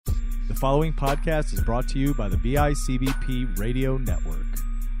The following podcast is brought to you by the BICBP Radio Network.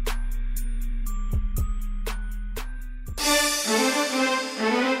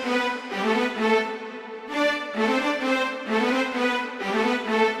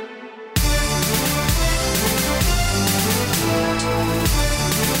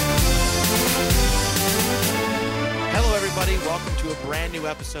 Brand new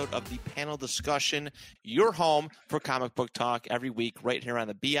episode of the panel discussion, your home for comic book talk every week right here on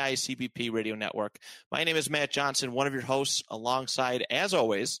the BICBP Radio Network. My name is Matt Johnson, one of your hosts, alongside, as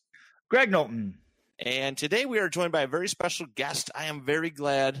always, Greg Knowlton. And today we are joined by a very special guest. I am very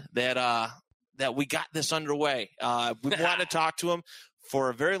glad that we got this underway. We've wanted to talk to him for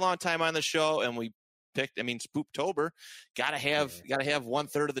a very long time on the show, and we picked, Spooptober. Gotta have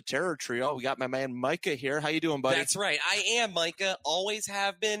 1/3 of the terror trio. We got my man Micah here. How you doing, buddy? That's right. I am Micah. Always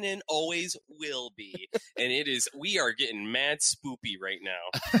have been and always will be. And we are getting mad spoopy right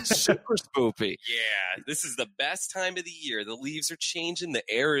now. Super spoopy. Yeah. This is the best time of the year. The leaves are changing. The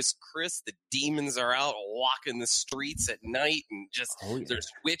air is crisp. The demons are out walking the streets at night, and there's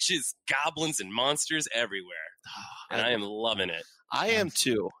witches, goblins, and monsters everywhere. And I am loving it. I am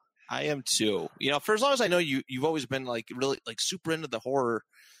too. You know, for as long as I know you, you've always been really super into the horror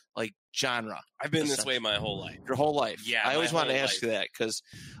genre. I've been this way my whole life. Your whole life. Yeah. I always wanted to ask you that because,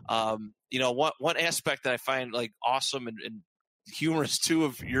 one aspect that I find awesome and humorous too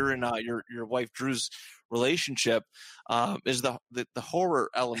of your and your wife Drew's relationship is the horror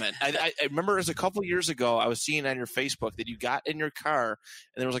element. I remember as a couple years ago I was seeing on your Facebook that you got in your car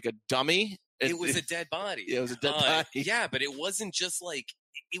and there was a dummy. It was a dead body. It was a dead body. Yeah, but it wasn't just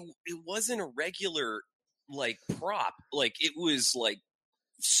it wasn't a regular prop. It was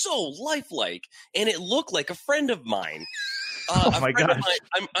so lifelike, and it looked like a friend of mine. My God!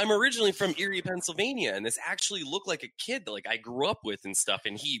 I'm originally from Erie, Pennsylvania, and this actually looked like a kid that I grew up with and stuff.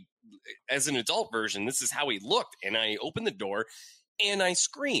 And he, as an adult version, this is how he looked. And I opened the door, and I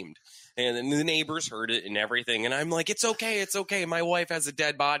screamed. And then the neighbors heard it and everything. And I'm like, it's okay. My wife has a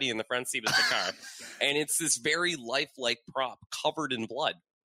dead body in the front seat of the car. And it's this very lifelike prop covered in blood.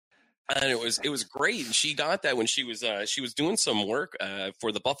 And it was great. And she got that when she was doing some work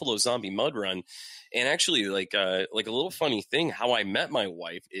for the Buffalo Zombie Mud Run. And actually, a little funny thing, how I met my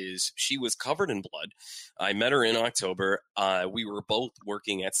wife is she was covered in blood. I met her in October. We were both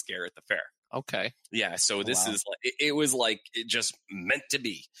working at Scare at the Fair. Okay. Yeah. So this is it was it just meant to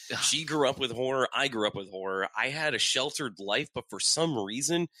be. She grew up with horror. I grew up with horror. I had a sheltered life, but for some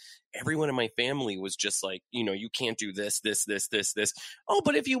reason, everyone in my family was just you can't do this. Oh,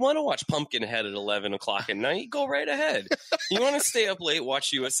 but if you want to watch Pumpkinhead at 11 o'clock at night, go right ahead. You want to stay up late,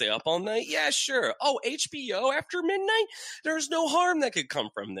 watch USA Up all night? Yeah, sure. Oh, HBO after midnight? There's no harm that could come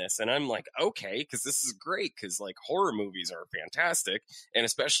from this. And I'm like, okay, because this is great because horror movies are fantastic. And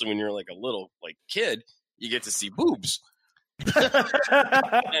especially when you're a little kid, you get to see boobs. And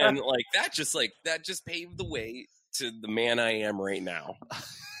that just paved the way to the man I am right now.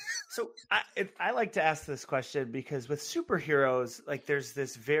 So I like to ask this question because with superheroes, there's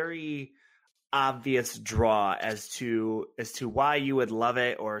this very obvious draw as to why you would love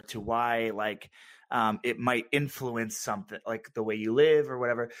it or to why it might influence something the way you live or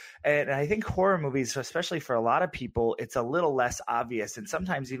whatever. And I think horror movies, especially for a lot of people, it's a little less obvious and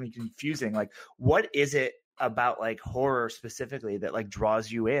sometimes even confusing. What is it about horror specifically that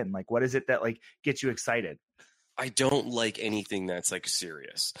draws you in? What is it that gets you excited? I don't like anything that's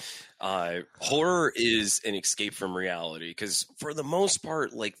serious. Horror is an escape from reality because for the most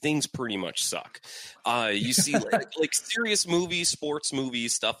part, things pretty much suck. You see serious movies, sports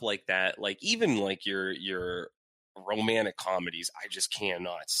movies, stuff like that. Even your romantic comedies, I just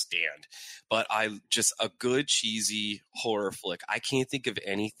cannot stand. But a good cheesy horror flick. I can't think of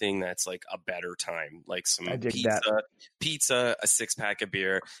anything that's a better time. Some pizza, a 6-pack of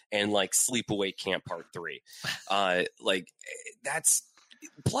beer, and Sleepaway Camp Part 3. That's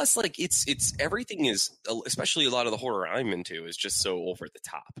plus it's everything is, especially a lot of the horror I'm into is just so over the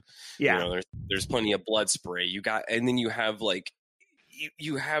top. Yeah, there's plenty of blood spray. And then you have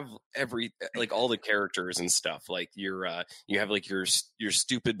you have every all the characters and stuff. You have your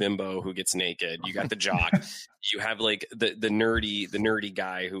stupid bimbo who gets naked. You got the jock. You have the nerdy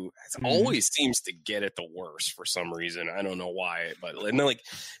guy who always seems to get it the worst for some reason. I don't know why, but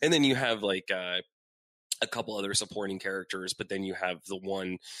and then you have a couple other supporting characters, but then you have the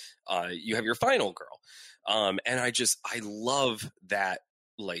one you have your final girl. And I love that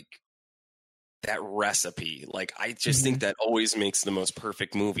that recipe. I just think that always makes the most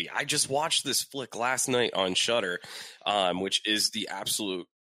perfect movie. I just watched this flick last night on Shudder, which is the absolute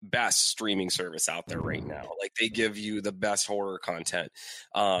best streaming service out there right now. They give you the best horror content.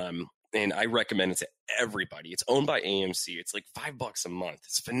 and I recommend it to everybody. It's owned by AMC. It's like $5 a month.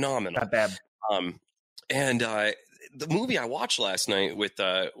 It's phenomenal. Not bad. And the movie I watched last night with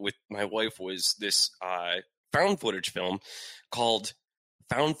my wife was this found footage film called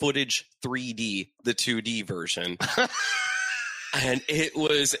Found Footage 3D, the 2D version. And it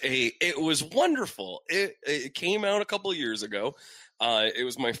was wonderful. It came out a couple of years ago. It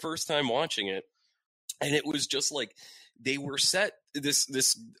was my first time watching it, and it was just like they were set.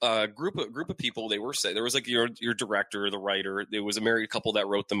 This group of people, they were set. There was like your director, the writer. There was a married couple that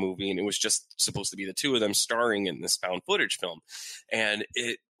wrote the movie, and it was just supposed to be the two of them starring in this found footage film. And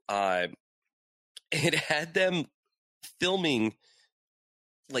it had them filming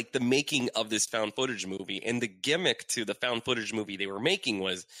like the making of this found footage movie, and the gimmick to the found footage movie they were making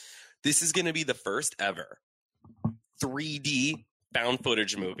was this is going to be the first ever 3D found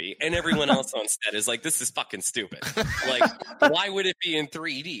footage movie, and everyone else on set is like, this is fucking stupid. Like, why would it be in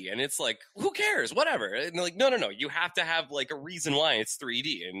 3D? And it's like, who cares? Whatever. And they're like, no, you have to have like a reason why it's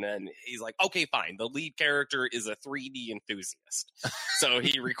 3D. And then he's like, okay, fine. The lead character is a 3D enthusiast, so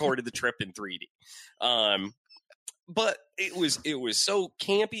he recorded the trip in 3D. But it was so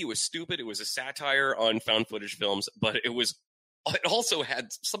campy. It was stupid. It was a satire on found footage films, but it also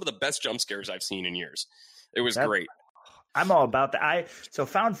had some of the best jump scares I've seen in years. It was great. I'm all about that. So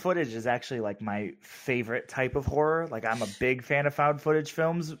found footage is actually like my favorite type of horror. Like I'm a big fan of found footage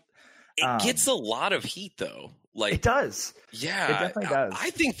films. It gets a lot of heat though. Like it does. Yeah, it definitely does.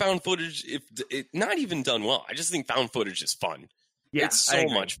 I think found footage, if it not even done well, I just think found footage is fun. Yeah, it's so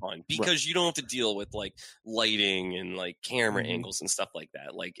much fun because you don't have to deal with like lighting and like camera angles and stuff like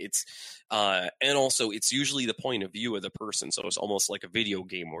that. Like it's, and also it's usually the point of view of the person. So it's almost like a video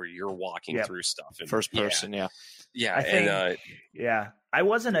game where you're walking through stuff. And, first person. Yeah. I think, I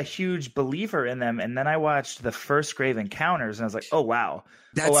wasn't a huge believer in them. And then I watched the first Grave Encounters and I was like, oh, wow.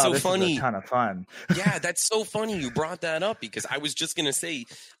 That's so this funny. Is a ton of fun. Yeah, that's so funny you brought that up because I was just going to say,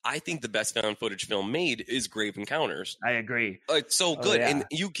 I think the best found footage film made is Grave Encounters. I agree. It's so good. And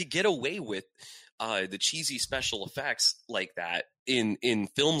you could get away with the cheesy special effects like that in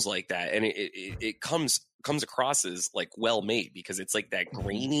films like that. And it comes across as like well made because it's like that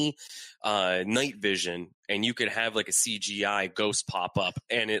grainy night vision, and you could have like a CGI ghost pop up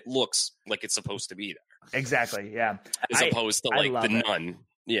and it looks like it's supposed to be there. Exactly. Yeah. As opposed to like The Nun.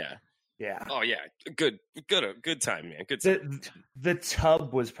 Yeah. Yeah. Oh yeah. Good time, man. Good time. The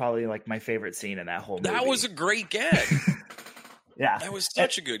tub was probably like my favorite scene in that whole movie. That was a great gag. Yeah. That was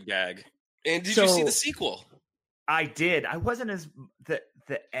such a good gag. And did you see the sequel? I did. I wasn't as the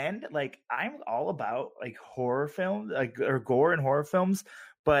end. Like I'm all about like horror films, like or gore and horror films,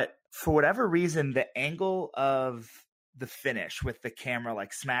 but for whatever reason, the angle of the finish with the camera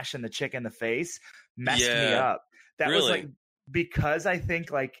like smashing the chick in the face messed me up. That was like because I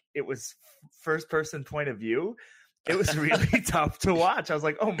think like it was first person point of view. It was really tough to watch. I was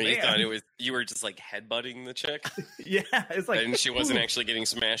like, "Oh man!" You thought you were just like headbutting the chick. Yeah, it's like, and she wasn't actually getting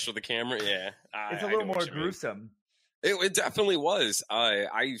smashed with the camera. Yeah, it's a little more gruesome. It definitely was. I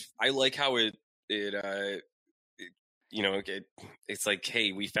like how it's like,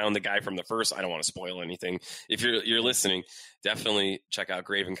 hey, we found the guy from the first. I don't want to spoil anything. If you're listening, definitely check out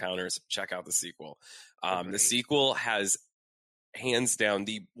Grave Encounters. Check out the sequel. The sequel has hands down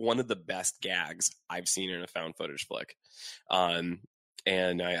one of the best gags I've seen in a found footage flick. And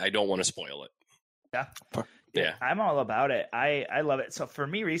I don't want to spoil it. Yeah. I'm all about it. I love it. So for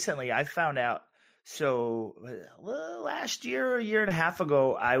me recently, I found out, last year, a year and a half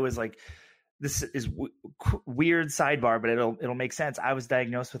ago, I was like, this is weird sidebar, but it'll make sense. I was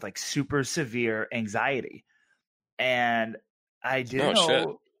diagnosed with like super severe anxiety, and I didn't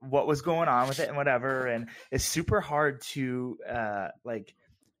know what was going on with it and whatever. And it's super hard to like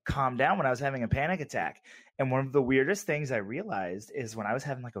calm down when I was having a panic attack. And one of the weirdest things I realized is when I was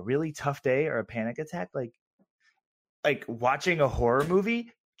having like a really tough day or a panic attack, like watching a horror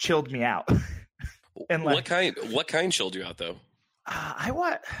movie chilled me out. And like, what kind chilled you out though?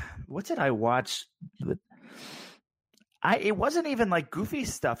 What did I watch? It wasn't even like goofy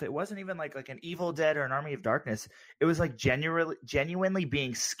stuff. It wasn't even like an Evil Dead or an Army of Darkness. It was like genuinely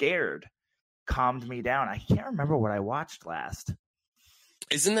being scared calmed me down. I can't remember what I watched last.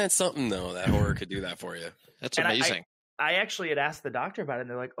 Isn't that something though, that horror could do that for you? That's amazing. I actually had asked the doctor about it, and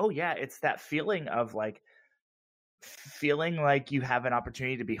they're like, oh yeah, it's that feeling of like feeling like you have an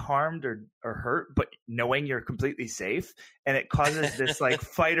opportunity to be harmed or hurt, but knowing you're completely safe. And it causes this like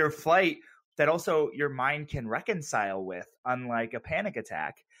fight or flight that also your mind can reconcile with. Unlike a panic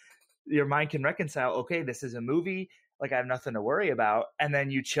attack, your mind can reconcile, okay, this is a movie, like I have nothing to worry about, and then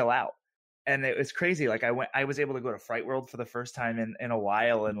you chill out. and it was crazy. Like I was able to go to Fright World for the first time in a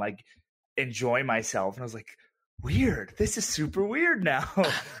while and like enjoy myself. And I was like, weird. This is super weird now.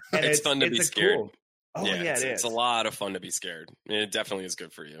 And it's fun to be scared. Cool. Oh yeah, it's a lot of fun to be scared. It definitely is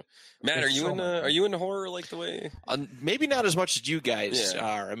good for you. Matt, are you into horror like the way? Maybe not as much as you guys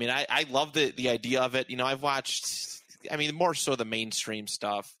are. I mean, I love the idea of it. You know, I've watched. I mean, more so the mainstream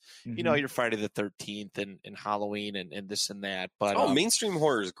stuff. Mm-hmm. You know, your Friday the 13th and Halloween and this and that. But mainstream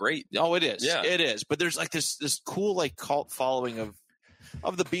horror is great. Oh, it is. Yeah, it is. But there's like this cool like cult following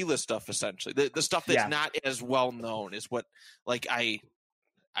of the B-list stuff, essentially. The stuff that's not as well known is what like I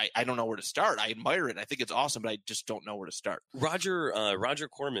don't know where to start. I admire it. I think it's awesome, but I just don't know where to start. Roger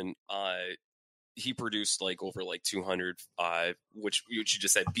Corman, he produced like over like 200, which you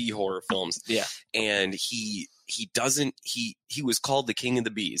just said B horror films. Yeah, and he was called the King of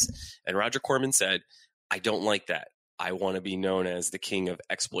the Bees, and Roger Corman said, "I don't like that. I want to be known as the king of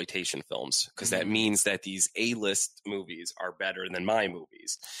exploitation films because that means that these A-list movies are better than my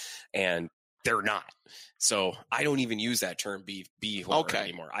movies, and they're not. So I don't even use that term B horror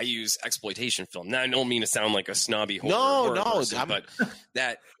anymore. I use exploitation film. Now I don't mean to sound like a snobby horror person, but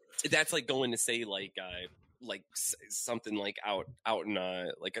that's like going to say like something like out in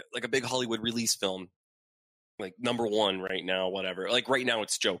like a big Hollywood release film, like number one right now, whatever. Like right now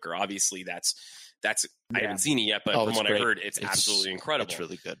it's Joker. Obviously that's I haven't seen it yet, but from what I heard, it's absolutely incredible. It's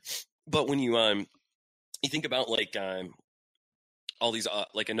really good. But when you think about like all these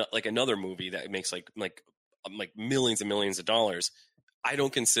like another movie that makes like millions and millions of dollars, I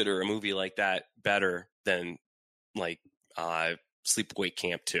don't consider a movie like that better than like Sleepaway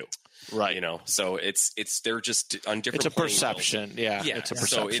Camp 2. Right. You know, so it's they're just on different. It's a perception. Yeah. It's a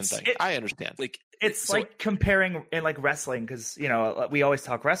perception thing. I understand. Like it's like comparing in like wrestling, because you know we always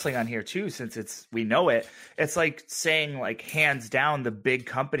talk wrestling on here too, since we know it. It's like saying like hands down the big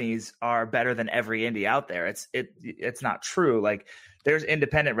companies are better than every indie out there. It's not true. Like there's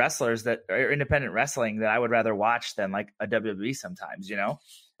independent wrestlers that are independent wrestling that I would rather watch than like a WWE sometimes. You know,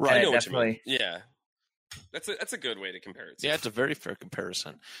 right? I know what you mean. Yeah. That's a good way to compare it. Yeah, it's a very fair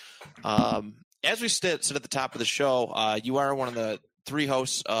comparison. As we sit at the top of the show, you are one of the three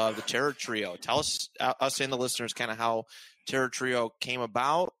hosts of the Terror Trio. Tell us and the listeners kind of how Terror Trio came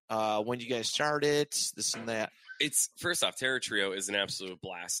about, when you guys started, this and that. It's first off, Terror Trio is an absolute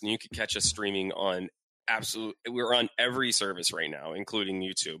blast, and you can catch us streaming on we're on every service right now, including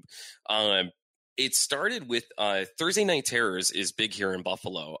YouTube. It started with Thursday Night Terrors is big here in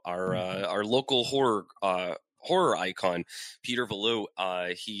Buffalo. Our local horror icon, Peter Valou,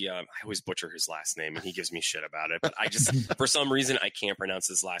 I always butcher his last name and he gives me shit about it, but I just for some reason I can't pronounce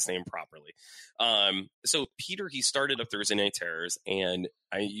his last name properly. So Peter, he started up Thursday Night Terrors, and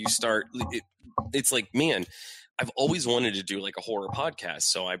it's like, man, I've always wanted to do like a horror podcast,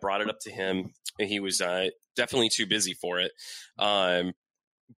 so I brought it up to him, and he was definitely too busy for it.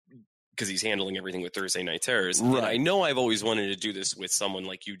 Because he's handling everything with Thursday Night Terrors. Right. And I know I've always wanted to do this with someone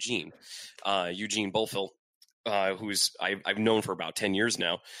like Eugene Bullfill, who's I've known for about 10 years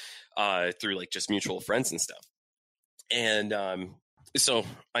now, through like just mutual friends and stuff. And so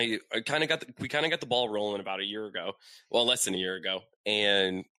we kind of got the ball rolling about a year ago. Well, less than a year ago.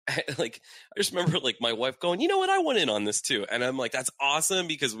 And I just remember like my wife going, you know what, I want in on this too. And I'm like, that's awesome,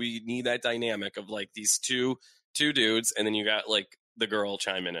 because we need that dynamic of like these two dudes, and then you got like the girl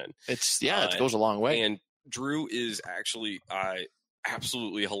chiming in. It goes a long way. And Drew is actually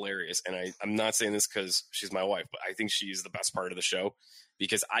absolutely hilarious. And I'm not saying this because she's my wife, but I think she's the best part of the show,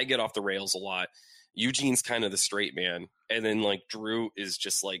 because I get off the rails a lot. Eugene's kind of the straight man, and then like Drew is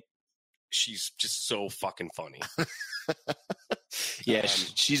just like, she's just so fucking funny. Yeah,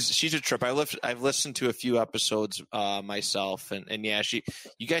 she's a trip. I've listened to a few episodes myself, and yeah,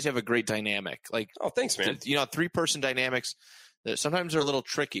 you guys have a great dynamic. Like, oh, thanks, man. 3-person dynamics. Sometimes they're a little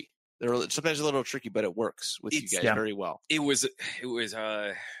tricky. Sometimes a little tricky, but it works with you guys very well. It was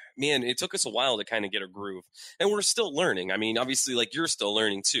man, it took us a while to kind of get a groove, and we're still learning. I mean, obviously, like you're still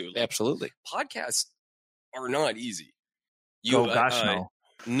learning too. Like, absolutely. Podcasts are not easy. No.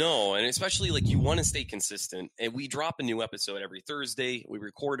 No, and especially like you want to stay consistent, and we drop a new episode every Thursday. We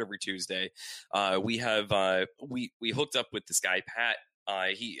record every Tuesday. We have we hooked up with this guy Pat.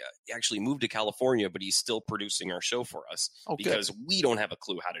 He actually moved to California, but he's still producing our show for us because we don't have a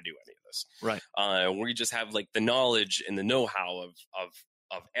clue how to do any of this. Right. We just have like the knowledge and the know-how of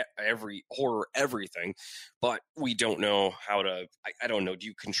every horror, everything, but we don't know how to, I don't know. Do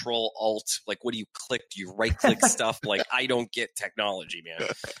you control alt? Like, what do you click? Do you right click stuff? Like, I don't get technology, man.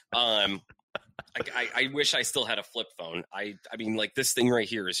 I wish I still had a flip phone. I mean, like this thing right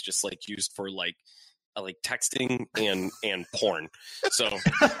here is just like used for like like texting and porn. So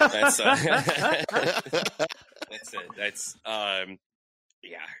that's that's it. That's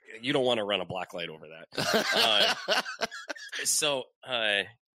yeah, you don't want to run a black light over that. So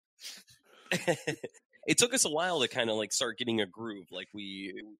it took us a while to kind of like start getting a groove. Like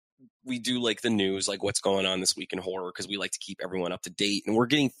we do like the news, like what's going on this week in horror, because we like to keep everyone up to date. And we're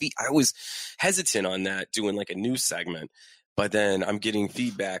getting I was hesitant on that, doing like a news segment. But then I'm getting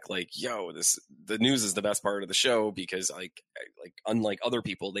feedback like, yo, the news is the best part of the show, because like unlike other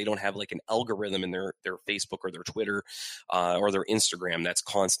people, they don't have like an algorithm in their Facebook or their Twitter or their Instagram that's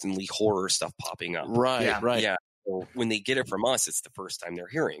constantly horror stuff popping up. Right. Yeah. So when they get it from us, it's the first time they're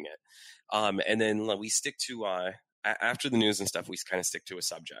hearing it. And then we stick to after the news and stuff, we kind of stick to a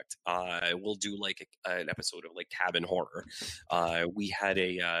subject. We'll do like an episode of like cabin horror. We had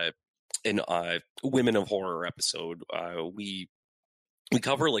an Women of Horror episode. We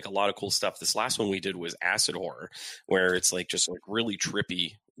cover like a lot of cool stuff. This last one we did was acid horror, where it's like just like really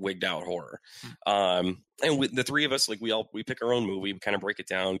trippy wigged out horror. And with the three of us, like we pick our own movie, we kind of break it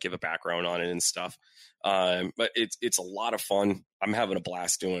down, give a background on it and stuff. But it's a lot of fun. I'm having a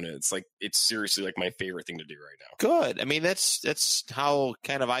blast doing it. It's seriously like my favorite thing to do right now. Good. I mean, that's how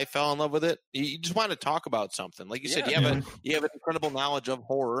kind of I fell in love with it. You just want to talk about something. Like you said, you have an incredible knowledge of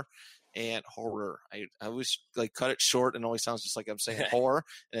horror. And horror. I always like cut it short, and it always sounds just like I'm saying horror,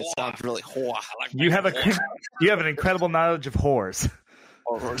 and it sounds really horror. You have an incredible knowledge of whores.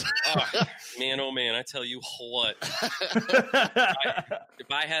 Oh, man, oh man! I tell you what, if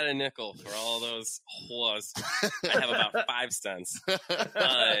I had a nickel for all those whores, I'd have about 5 cents.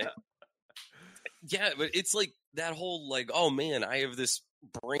 Yeah, but it's like that whole like, oh man, I have this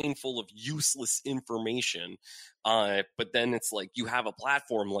brain full of useless information, but then it's like you have a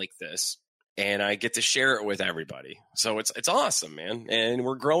platform like this and I get to share it with everybody, so it's awesome, man. And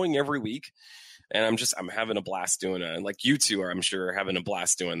we're growing every week, and I'm having a blast doing it. Like you two are, I'm sure, having a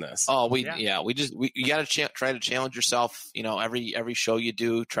blast doing this. Oh, you got to try to challenge yourself. You know, every show you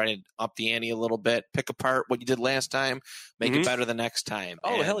do, try to up the ante a little bit, pick apart what you did last time, make it better the next time.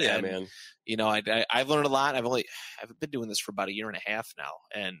 Oh, hell yeah, man. You know, I've learned a lot. I've been doing this for about a year and a half now,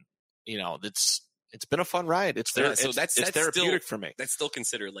 and you know, it's been a fun ride. It's therapeutic still, for me. That's still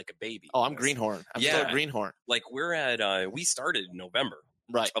considered like a baby. Oh, I'm greenhorn. I'm still a greenhorn. Like we're at we started in November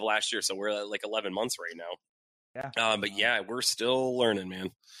of last year, so we're at like 11 months right now. Yeah. But yeah, we're still learning, man.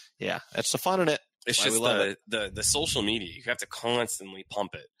 Yeah, that's the fun in it. It's just the social media. You have to constantly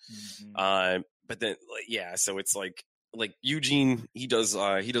pump it. Mm-hmm. But then so it's like Eugene, he does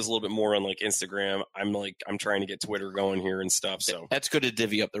a little bit more on like Instagram. I'm trying to get Twitter going here and stuff. So that's good to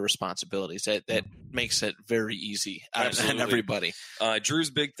divvy up the responsibilities. That makes it very easy on everybody. Drew's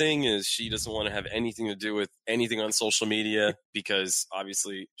big thing is she doesn't want to have anything to do with anything on social media, because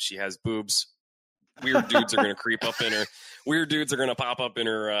obviously she has boobs. Weird dudes are going to creep up in her. Weird dudes are going to pop up in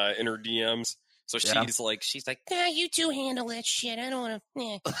her DMs. So she's like, nah, you two handle that shit. I don't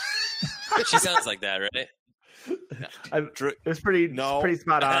want to. She sounds like that, right? It's pretty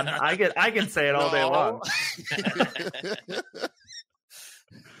spot on. I can say it all day long.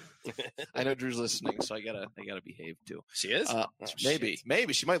 I know Drew's listening, so I gotta behave too. She is?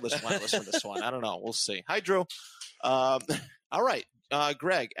 Maybe she might want to listen to this one. I don't know. We'll see. Hi, Drew. All right,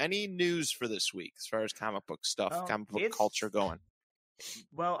 Greg. Any news for this week as far as comic book stuff, comic book culture going?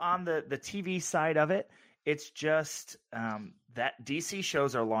 Well, on the TV side of it, it's just that DC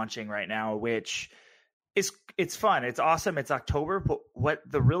shows are launching right now, which it's fun. It's awesome. It's October, but what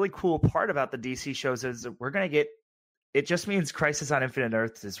the really cool part about the DC shows is that we're going to get, it just means Crisis on Infinite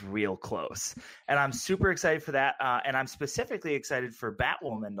Earths is real close. And I'm super excited for that. And I'm specifically excited for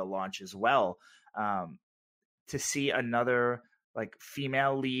Batwoman to launch as well. To see another like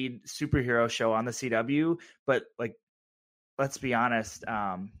female lead superhero show on the CW, but like, let's be honest.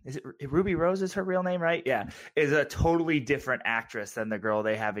 Is it Ruby Rose is her real name, right? Yeah. Is a totally different actress than the girl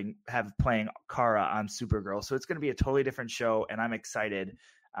they have playing Kara on Supergirl. So it's going to be a totally different show. And I'm excited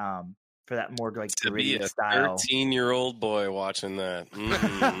for that more like to gritty be a style. 13-year-old boy watching that.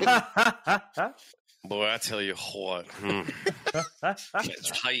 Boy, I tell you what.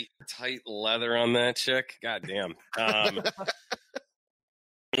 Tight leather on that chick. God damn.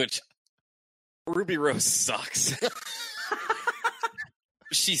 Which Ruby Rose sucks.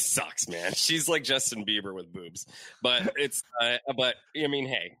 She sucks, man. She's like Justin Bieber with boobs. But it's but I mean,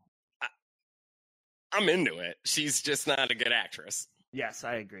 hey, I'm into it. She's just not a good actress. Yes,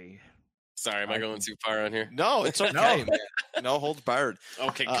 I agree. Sorry, am I going too far on here? No, it's okay, man. No holds barred.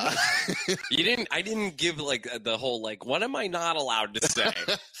 Okay, good. I didn't give like the whole like, what am I not allowed to say?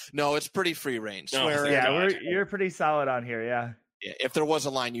 No, it's pretty free range. No, you're pretty solid on here, yeah. Yeah, if there was a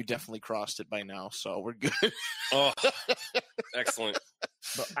line, you definitely crossed it by now, so we're good. Oh, excellent.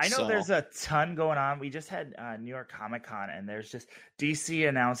 But I know there's a ton going on. We just had New York Comic Con, and there's just DC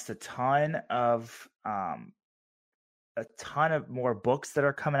announced a ton of more books that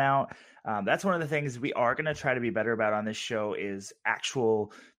are coming out. That's one of the things we are going to try to be better about on this show is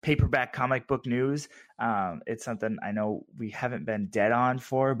actual paperback comic book news. It's something I know we haven't been dead on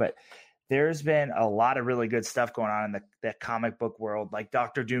for, but there's been a lot of really good stuff going on in the comic book world, like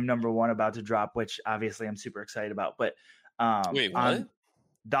Doctor Doom #1 about to drop, which obviously I'm super excited about. But Wait, what? on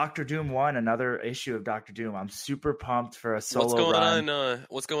Doctor Doom 1, another issue of Doctor Doom, I'm super pumped for a solo What's going run. on?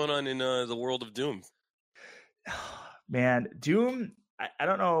 What's going on in the world of Doom? Man, Doom, I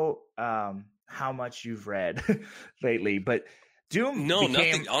don't know how much you've read lately, but Doom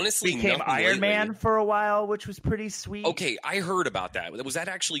nothing. Honestly, became nothing Iron lately. Man for a while, which was pretty sweet. Okay, I heard about that. Was that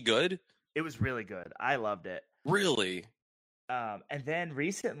actually good? It was really good. I loved it. Really? And then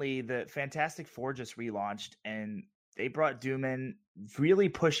recently, the Fantastic Four just relaunched, and they brought Doom in, really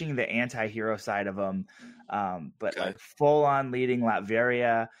pushing the anti-hero side of him, but like full on leading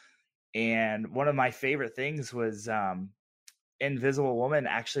Latveria. And one of my favorite things was Invisible Woman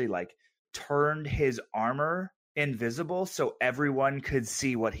actually like turned his armor invisible so everyone could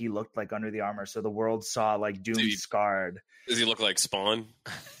see what he looked like under the armor. So the world saw like Doom scarred. Does he look like Spawn?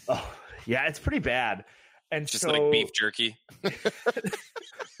 Oh, yeah, it's pretty bad. And just so, like beef jerky.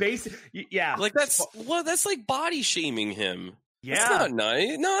 Basically, yeah. Like that's like body shaming him. Yeah. That's not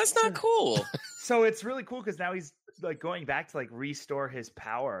nice. No, that's not cool. So it's really cool because now he's like going back to like restore his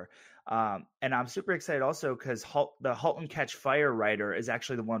power. And I'm super excited also because the *Halt and Catch Fire* writer is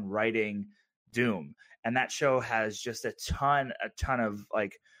actually the one writing Doom. And that show has just a ton of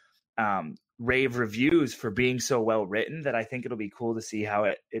like rave reviews for being so well written that I think it'll be cool to see how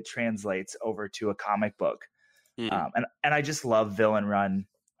it translates over to a comic book. And I just love villain runs.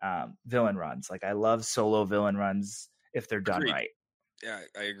 Like I love solo villain runs if they're done right. Yeah,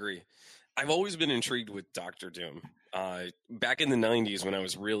 I agree. I've always been intrigued with Dr. Doom. Back in the 90s when I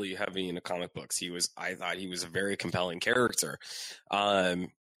was really heavy into comic books, I thought he was a very compelling character. I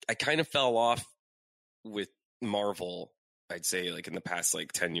kind of fell off with Marvel, I'd say like in the past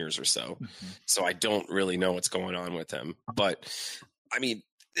like 10 years or so. Mm-hmm. So I don't really know what's going on with him. But I mean,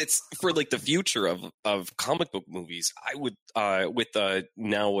 it's for like the future of comic book movies. I would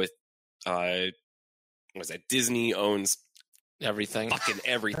was that Disney owns fucking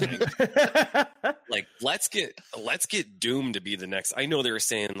everything. Like let's get Doom to be the next. I know they were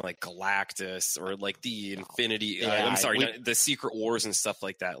saying like Galactus or like the Infinity the Secret Wars and stuff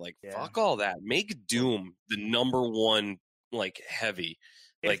like that. Like fuck all that. Make Doom the #1 like heavy.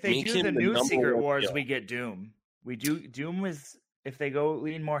 If like they make do him the new Secret Wars, kill. we get Doom. Doom is, if they go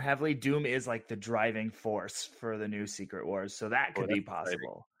lean more heavily, Doom is like the driving force for the new Secret Wars. So that could be possible.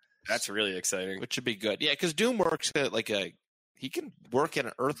 Exciting. That's really exciting. Which should be good. Yeah, because Doom works at like he can work at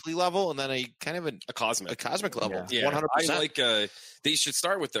an earthly level and then a kind of a cosmic level. Yeah, 100%. I like they should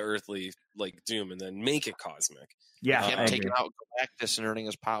start with the earthly like Doom and then make it cosmic. Yeah, him taking out Galactus and earning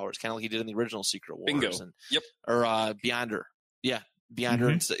his powers, kind of like he did in the original Secret Wars. Bingo. Or Beyonder. Yeah,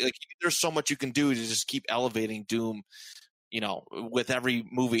 Beyonder. Mm-hmm. Like there's so much you can do to just keep elevating Doom, with every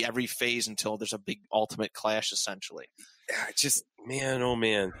movie, every phase until there's a big ultimate clash, essentially. Yeah, just man, oh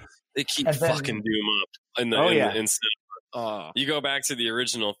man, they keep fucking Doom up. You go back to the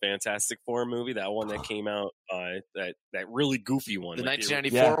original Fantastic Four movie, that one that came out, that really goofy one, the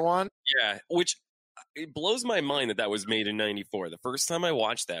 1994 one. Yeah, which it blows my mind that was made in '94. The first time I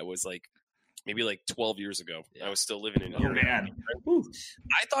watched that was like maybe like 12 years ago. Yeah. I was still living in. Oh man,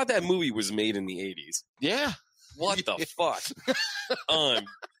 I thought that movie was made in the '80s. Yeah, what the fuck?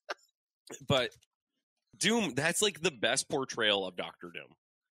 But Doom, that's like the best portrayal of Dr. Doom.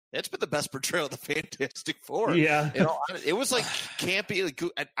 It's been the best portrayal of the Fantastic Four. Yeah, it was like campy. Like,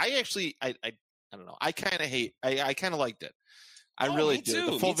 I don't know. I kind of liked it. I really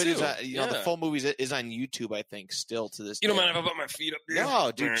do. The full videos, the full movies is on YouTube. I think still to this. You don't mind if I put my feet up here?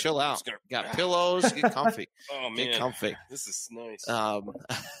 No, dude, chill out. Got pillows. Get comfy. Oh man, get comfy. This is nice.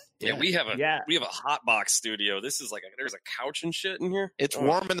 Yeah, we have a hot box studio. This is like there's a couch and shit in here. It's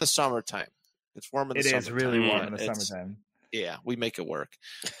warm in the summertime. It is really warm in the summertime. Yeah, we make it work.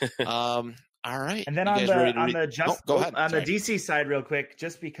 All right. And then on the DC side, real quick,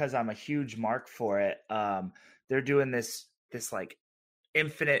 just because I'm a huge mark for it, they're doing this like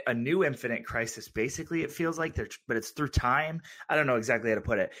a new Infinite Crisis. Basically, it feels like but it's through time. I don't know exactly how to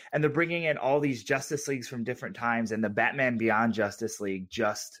put it. And they're bringing in all these Justice Leagues from different times, and the Batman Beyond Justice League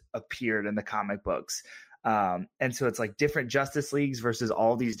just appeared in the comic books. And so it's like different Justice Leagues versus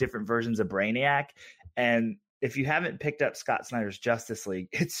all these different versions of Brainiac. And if you haven't picked up Scott Snyder's Justice League,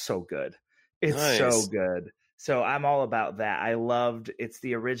 it's so good. It's Nice. so good. So I'm all about that. I loved it's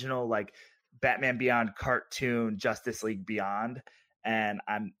the original like Batman Beyond cartoon Justice League Beyond, and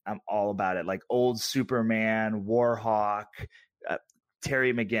I'm all about it. Like old Superman, Warhawk,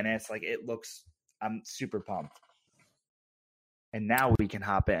 Terry McGinnis. Like it looks. I'm super pumped. And now we can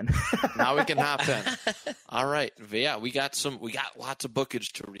hop in. Now we can hop in. All right. Yeah, we got lots of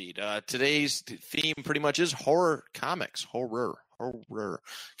bookage to read. Today's theme pretty much is horror comics, horror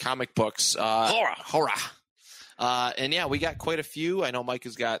comic books, horror. And yeah, we got quite a few. I know Mike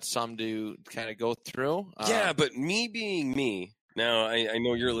has got some to kind of go through. Yeah, but me being me, now I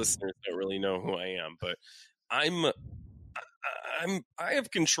know your listeners don't really know who I am, but I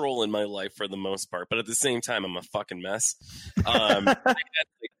have control in my life for the most part, but at the same time, I'm a fucking mess. I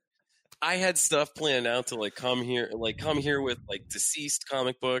had stuff planned out to come here with like deceased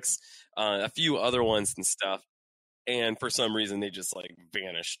comic books, a few other ones and stuff. And for some reason, they just like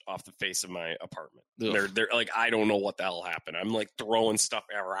vanished off the face of my apartment. They're like, I don't know what the hell happened. I'm like throwing stuff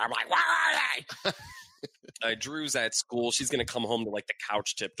everywhere. I'm like, where are they? Drew's at school. She's going to come home to like the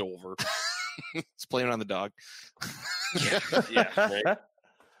couch tipped over. It's playing on the dog. Yeah. Right.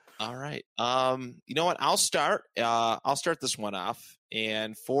 All right. You know what? I'll start this one off.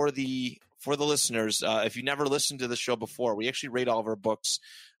 And for the listeners, if you never listened to the show before, we actually rate all of our books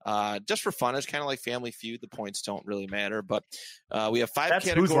just for fun. It's kind of like Family Feud. The points don't really matter, but we have 5 That's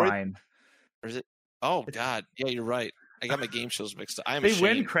categories. Whose Line? Or is it? Oh God, yeah, you're right. I got my game shows mixed up. They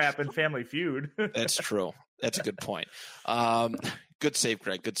win crap in Family Feud. That's true. That's a good point. Good save,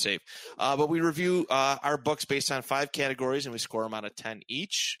 Greg. Good save. But we review our books based on 5 categories, and we score them out of 10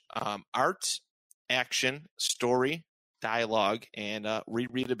 each. Art, action, story, dialogue, and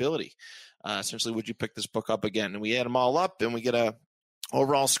rereadability. Essentially, would you pick this book up again? And we add them all up, and we get a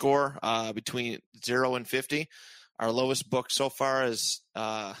overall score between 0 and 50. Our lowest book so far is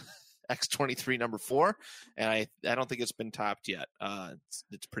X-23 number 4, and I don't think it's been topped yet.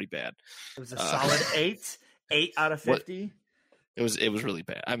 It's pretty bad. It was a solid 8 out of 50. It was really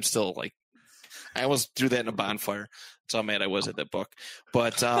bad. I'm still like, I almost threw that in a bonfire. That's how mad I was at that book.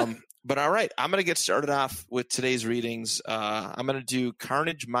 But all right, I'm gonna get started off with today's readings. I'm gonna do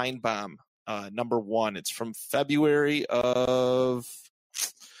Carnage Mind Bomb number 1. It's from February of,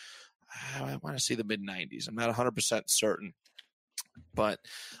 I want to say the mid-90s. I'm not 100% certain. But,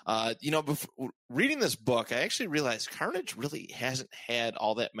 before reading this book, I actually realized Carnage really hasn't had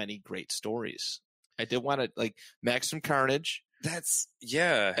all that many great stories. I did want to, like, Maximum Carnage.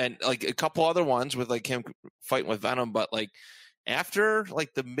 Yeah. And, like, a couple other ones with, like, him fighting with Venom. But, like, after,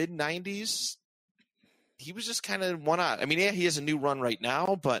 like, the mid-90s, he was just kind of one-off. I mean, yeah, he has a new run right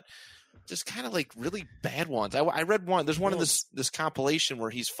now, but just kind of, like, really bad ones. I read one. There's one in this compilation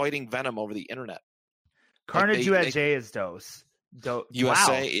where he's fighting Venom over the internet. Carnage USA is dope.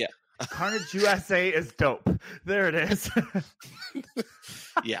 USA, wow. Yeah. Carnage USA is dope. There it is.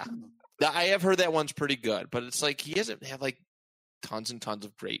 Yeah. I have heard that one's pretty good, but it's like he doesn't have like tons and tons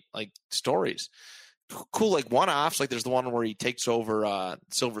of great like stories. Cool, like one-offs. Like there's the one where he takes over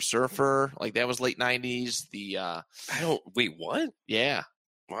Silver Surfer. Like that was late 90s. Wait, what? Yeah.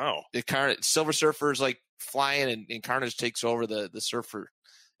 Wow. Silver Surfer's like flying and Carnage takes over the Surfer.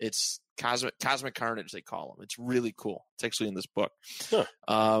 It's Cosmic Carnage, they call him. It's really cool. It's actually in this book. Huh.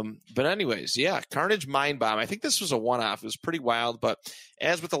 But anyways, yeah, Carnage Mind Bomb. I think this was a one-off. It was pretty wild, but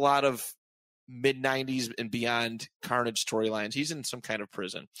as with a lot of mid-90s and beyond Carnage storylines, he's in some kind of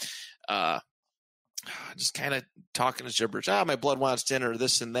prison. Just kind of talking to gibberish. My blood wants dinner,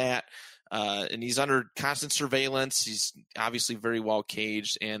 this and that. And he's under constant surveillance. He's obviously very well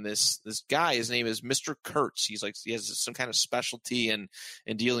caged. And this guy, his name is Mr. Kurtz. He has some kind of specialty in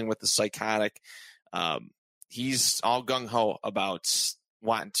dealing with the psychotic. He's all gung ho about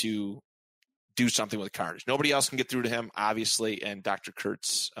wanting to do something with Carnage. Nobody else can get through to him, obviously. And Mr.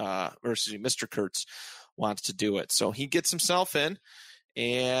 Kurtz wants to do it. So he gets himself in,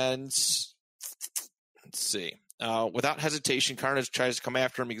 and let's see. Without hesitation, Carnage tries to come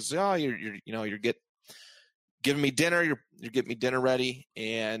after him. He goes, "Oh, you're giving me dinner. You're getting me dinner ready."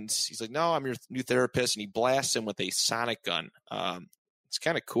 And he's like, "No, I'm your new therapist." And he blasts him with a sonic gun. It's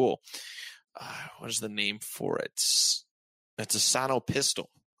kind of cool. What is the name for it? It's a sono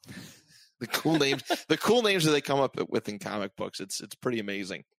pistol. The cool names that they come up with in comic books. It's pretty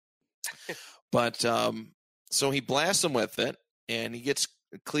amazing. But so he blasts him with it, and he gets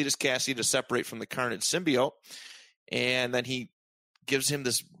Cletus Cassidy to separate from the Carnage symbiote, and then he gives him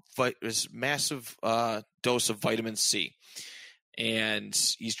this massive dose of vitamin C, and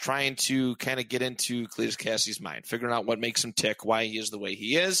he's trying to kind of get into Cletus Cassidy's mind, figuring out what makes him tick, why he is the way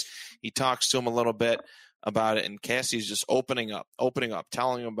he is. He talks to him a little bit. about it, and Cassie's just opening up,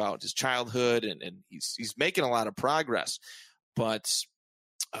 telling him about his childhood, and he's making a lot of progress. But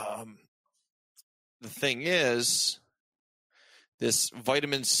the thing is, this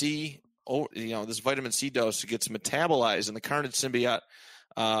vitamin C, this vitamin C dose gets metabolized in the Carnage symbiote.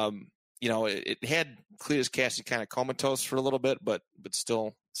 It had Cletus Cassie kind of comatose for a little bit, but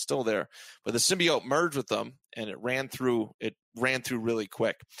still there. But the symbiote merged with them, and it ran through really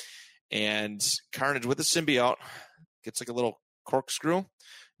quick. And Carnage with the symbiote gets like a little corkscrew,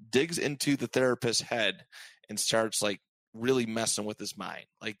 digs into the therapist's head, and starts like really messing with his mind.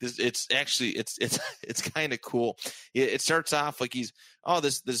 Like this, it's kind of cool. It starts off like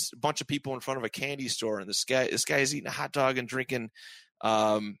there's a bunch of people in front of a candy store, and this guy is eating a hot dog and drinking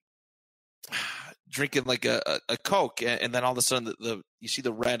like a Coke, and then all of a sudden you see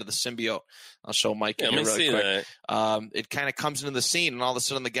the red of the symbiote. I'll show Mike here really quick. It kind of comes into the scene, and all of a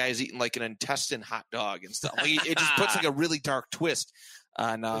sudden the guy's eating like an intestine hot dog and stuff. Like, it just puts like a really dark twist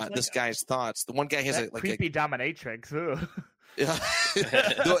on this guy's thoughts. The one guy has like creepy dominatrix. Ooh.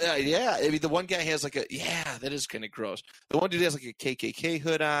 Yeah. I mean, the one guy has like that is kind of gross. The one dude has like a KKK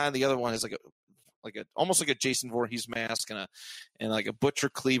hood on. The other one has almost like a Jason Voorhees mask and like a butcher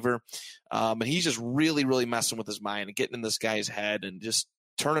cleaver. And he's just really, really messing with his mind and getting in this guy's head and just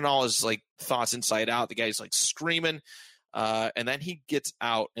turning all his like thoughts inside out. The guy's like screaming. And then he gets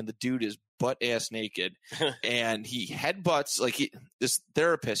out, and the dude is butt ass naked, and he headbutts this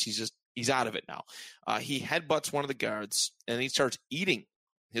therapist. He's out of it now. He headbutts one of the guards, and he starts eating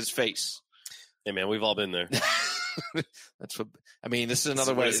his face. Hey man, we've all been there. That's what I mean. This is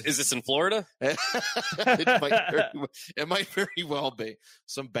another way. Is this in Florida? It might very well be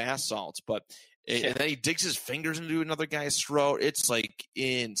some bath salts, but and then he digs his fingers into another guy's throat. It's like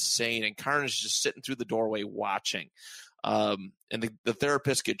insane, and Carnage is just sitting through the doorway watching. And the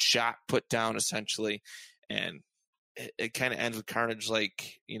therapist gets shot, put down essentially, and it kind of ends with Carnage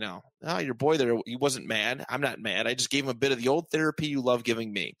like, your boy there, he wasn't mad. I'm not mad. I just gave him a bit of the old therapy you love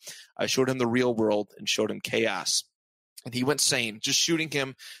giving me. I showed him the real world and showed him chaos. And he went sane. Just shooting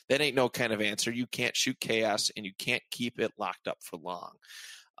him, that ain't no kind of answer. You can't shoot chaos, and you can't keep it locked up for long.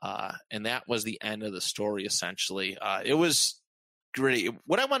 And that was the end of the story, essentially. It was great.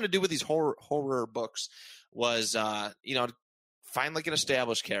 What I wanted to do with these horror books was, find like a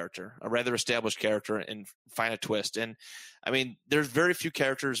rather established character, and find a twist. And I mean, there's very few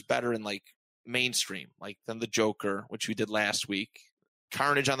characters better in like mainstream, like than the Joker, which we did last week.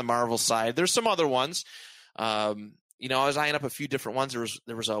 Carnage on the Marvel side. There's some other ones. I was eyeing up a few different ones.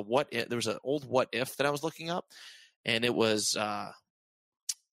 There was an old What If that I was looking up, and it was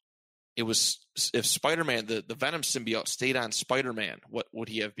if Spider-Man, the Venom symbiote stayed on Spider-Man, what would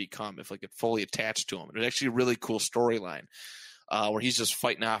he have become if like it fully attached to him? It was actually a really cool storyline. Where he's just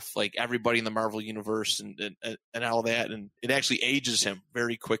fighting off like everybody in the Marvel universe and all that, and it actually ages him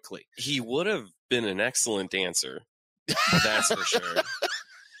very quickly. He would have been an excellent dancer, that's for sure.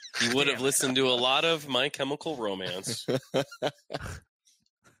 He would have listened to a lot of My Chemical Romance.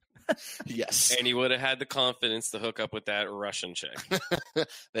 Yes, and he would have had the confidence to hook up with that Russian chick.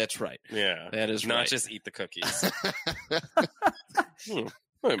 That's right. Yeah, that is not right. just eat the cookies.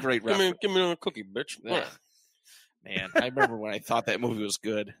 Great reference. Give me a cookie, bitch. Yeah. Man, I remember when I thought that movie was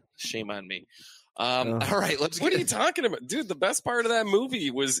good. Shame on me. All right, What are you talking about, dude? The best part of that movie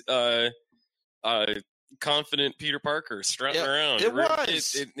was confident Peter Parker strutting around. It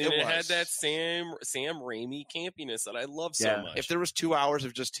was. It had that Sam Raimi campiness that I love so much. If there was 2 hours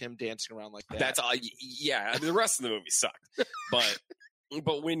of just him dancing around like that, that's all. Yeah, the rest of the movie sucked.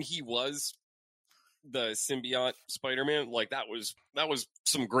 But when he was the symbiote Spider-Man, like that was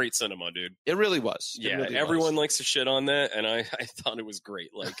some great cinema, dude. It really was. Everyone likes to shit on that, and I thought it was great.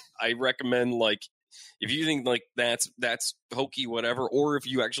 Like, I recommend, like, if you think like that's hokey, whatever, or if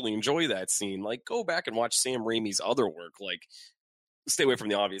you actually enjoy that scene, like, go back and watch Sam Raimi's other work. Like, stay away from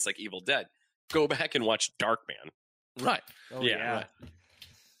the obvious, like Evil Dead. Go back and watch Darkman. Right. Oh, yeah. Right.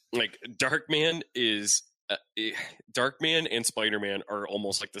 Like, Darkman and Spider-Man are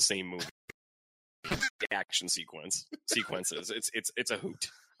almost like the same movie. Action sequences. It's a hoot.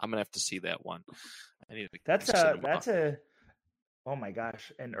 I'm gonna have to see that one. I need to that's a oh my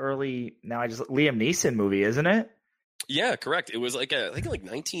gosh, an early Liam Neeson movie, isn't it? Yeah, correct. It was like I think like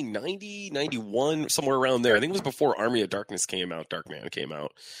 1990, 91, somewhere around there. I think it was before Army of Darkness came out. Darkman came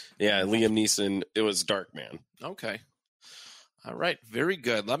out. Yeah, Liam Neeson. It was Darkman. Okay. All right, very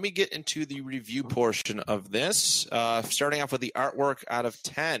good. Let me get into the review portion of this. Starting off with the artwork out of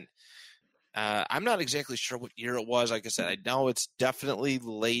 10. I'm not exactly sure what year it was. Like I said, I know it's definitely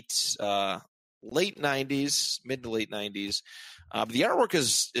late late 90s, mid to late 90s. The artwork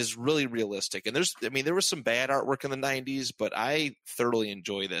is really realistic, and there was some bad artwork in the 90s, but I thoroughly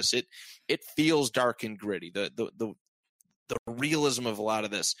enjoy this. It feels dark and gritty. The realism of a lot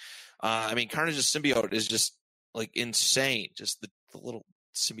of this. Carnage's symbiote is just like insane. Just the little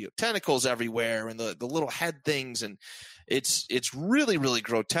symbiote tentacles everywhere, and the little head things, and it's really, really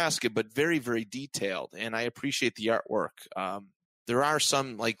grotesque, but very, very detailed. And I appreciate the artwork. There are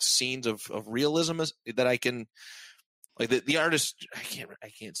some like scenes of realism that I can. Like the artist,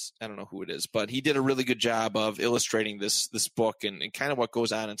 I don't know who it is, but he did a really good job of illustrating this book and kind of what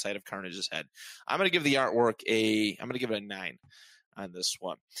goes on inside of Carnage's head. I'm going to give the artwork I'm going to give it a 9 on this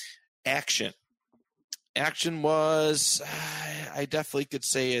one. Action was, I definitely could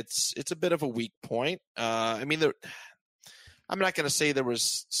say it's a bit of a weak point. I'm not going to say there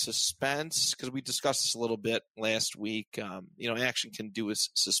was suspense because we discussed this a little bit last week. Action can do with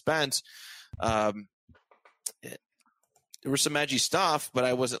suspense. There was some edgy stuff, but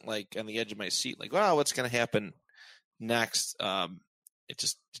I wasn't like on the edge of my seat, like, wow, what's going to happen next? It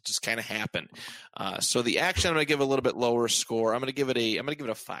just kind of happened. So the action, I'm going to give a little bit lower score. I'm going to give it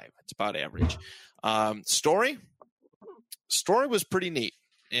a 5. It's about average. Story was pretty neat,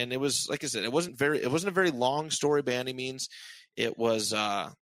 and it was, like I said, it wasn't a very long story by any means. It was,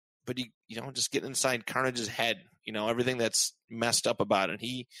 but just getting inside Carnage's head, everything that's messed up about it.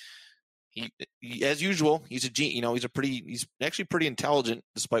 He as usual, he's actually pretty intelligent,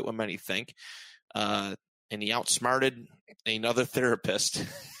 despite what many think. And he outsmarted another therapist,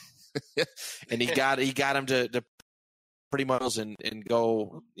 and he got him to pretty much and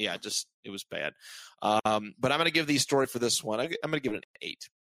go. Yeah, just it was bad. But I'm going to give the story for this one. I'm going to give it an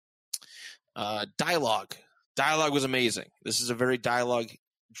 8. Dialogue was amazing. This is a very dialogue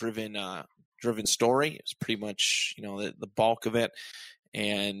driven story. It's pretty much the bulk of it.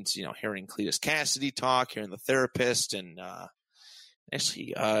 And, hearing Cletus Cassidy talk, hearing the therapist, and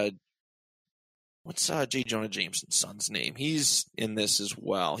actually, what's J. Jonah Jameson's son's name? He's in this as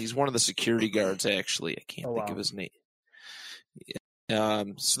well. He's one of the security guards, actually. I can't think of his name.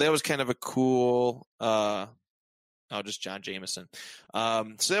 So that was kind of a cool just John Jameson.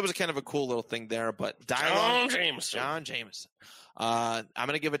 So that was kind of a cool little thing there. But dialogue, John Jameson. I'm going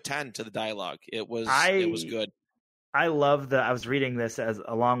to give a 10 to the dialogue. It was good. I love I was reading this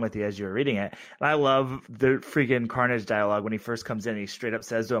along with you as you were reading it. And I love the freaking Carnage dialogue when he first comes in. He straight up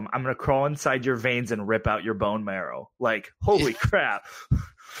says to him, "I'm going to crawl inside your veins and rip out your bone marrow." Like, holy crap.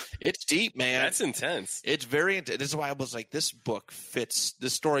 It's deep, man. That's intense. It's very intense. This is why I was like, this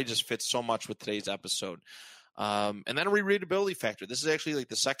story just fits so much with today's episode. And then a rereadability factor. This is actually like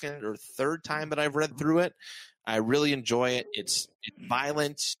the second or third time that I've read through it. I really enjoy it. It's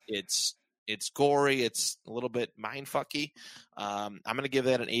violent. It's gory. It's a little bit mindfucky. I'm going to give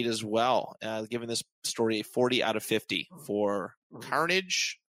that an 8 as well. Giving this story a 40 out of 50 for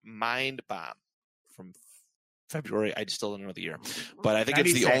Carnage Mind Bomb from February. I still don't know the year, but I think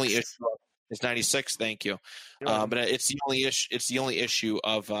 96. It's the only issue. It's 96. Thank you. But it's the only issue. It's the only issue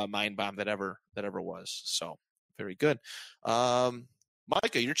of Mind Bomb that ever was. So very good.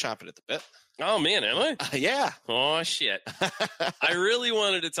 Micah, you're chomping at the bit. Oh, man, am I? Yeah. Oh, shit. I really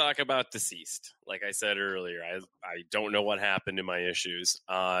wanted to talk about Deceased. Like I said earlier, I don't know what happened in my issues.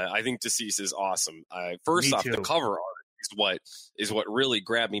 I think Deceased is awesome. First off, the cover art is what really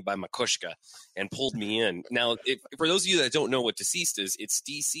grabbed me by my kushka and pulled me in. Now, for those of you that don't know what Deceased is, it's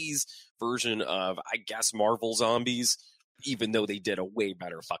DC's version of, I guess, Marvel Zombies, even though they did a way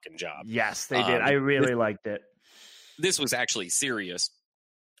better fucking job. Yes, they did. I really liked it. This was actually serious,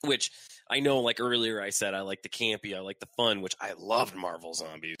 which I know, like earlier I said, I like the campy, I like the fun, which I loved Marvel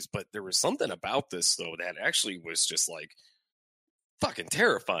Zombies, but there was something about this, though, that actually was just, like, fucking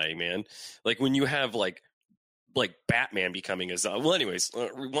terrifying, man. Like, when you have, like Batman becoming a zombie. Well, anyways,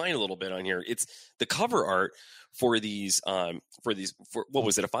 rewind a little bit on here. It's the cover art for what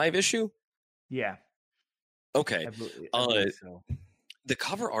was it, a 5-issue? Yeah. Okay. I believe so. The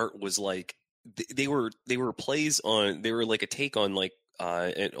cover art was, like, they were plays on, they were like a take on, like,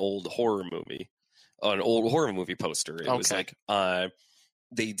 an old horror movie poster. It was like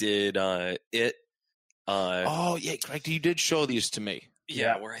they did it. Oh yeah, Greg, you did show these to me.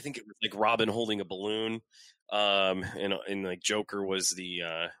 Yeah, where I think it was like Robin holding a balloon, and like Joker was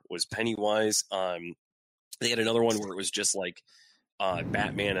was Pennywise. They had another one where it was just like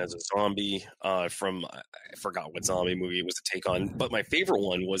Batman as a zombie from I forgot what zombie movie it was a take on. But my favorite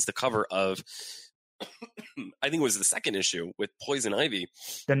one was the cover of. I think it was the second issue with Poison Ivy.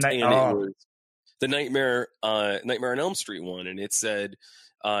 It was the Nightmare on Elm Street one, and it said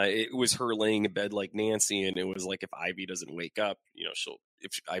it was her laying in bed like Nancy, and it was like if Ivy doesn't wake up,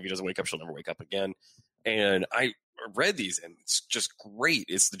 if Ivy doesn't wake up, she'll never wake up again. And I read these, and it's just great.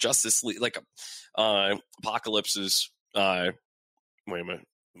 It's the Justice League, like Apocalypse is. Wait a minute,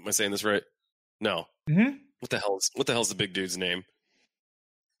 am I saying this right? No. Mm-hmm. What the hell's the big dude's name?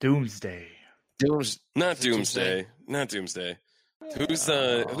 Doomsday. Not Doomsday. Not Doomsday.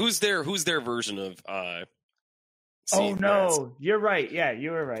 Who's their version of Oh no, you're right. Yeah,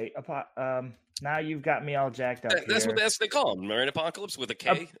 you were right. Now you've got me all jacked up. That's what they call him, right? Apocalypse with a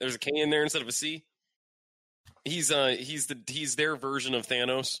K. There's a K in there instead of a C. He's their version of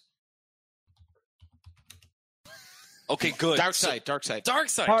Thanos. Okay, good.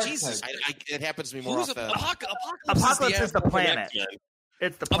 Darkseid. Jesus, it happens to me more often. Apocalypse is the planet.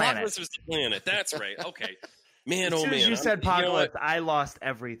 It's the planet. Apocalypse is the planet. That's right. Okay. Man, as soon as you said Apocalypse, I lost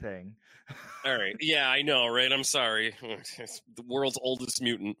everything. All right. Yeah, I know, right? I'm sorry. It's the world's oldest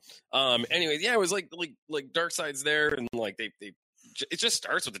mutant. Anyway, yeah, it was like Darkseid's there, and like they it just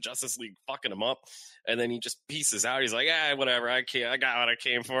starts with the Justice League fucking him up, and then he just pieces out. He's like, whatever. I got what I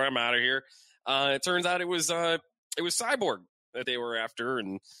came for. I'm out of here. It turns out it was Cyborg that they were after,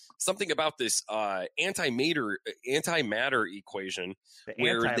 and something about this antimatter equation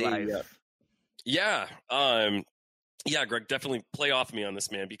where anti-life. Yeah, Greg, definitely play off me on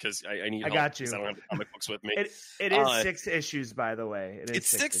this, man, because I need help. I got you. I don't have the comic books with me. It is 6 issues, by the way. It's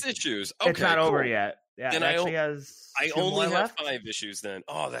 6 issues. Okay, it's not over yet. Yeah, then it actually has. I only have 5 issues then.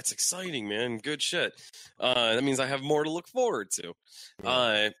 Oh, that's exciting, man. Good shit. That means I have more to look forward to.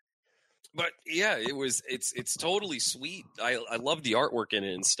 Yeah. But yeah, it's totally sweet. I love the artwork in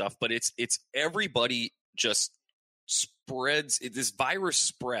it and stuff, but it's everybody just spreads. This virus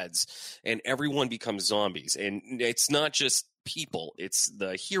spreads, and everyone becomes zombies. And it's not just people; it's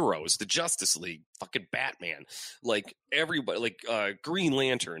the heroes, the Justice League, fucking Batman, like everybody, like Green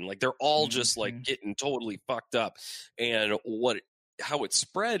Lantern. Like they're all just like getting totally fucked up. And how it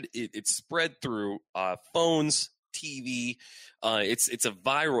spread? It spread through phones, TV. It's a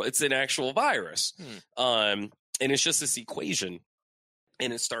viral. It's an actual virus. And it's just this equation.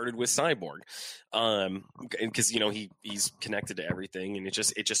 And it started with Cyborg, because he's connected to everything, and it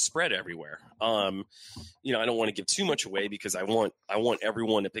just spread everywhere. I don't want to give too much away because I want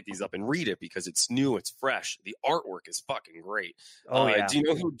everyone to pick these up and read it because it's new, it's fresh. The artwork is fucking great. Oh yeah. Do you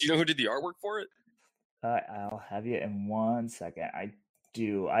know who did the artwork for it? I'll have you in 1 second. I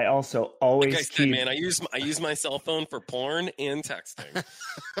do. I also always like I said, man, I use my cell phone for porn and texting.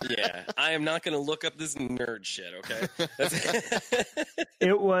 Yeah, I am not going to look up this nerd shit. Okay.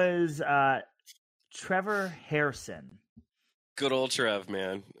 It was Trevor Harrison. Good old Trev,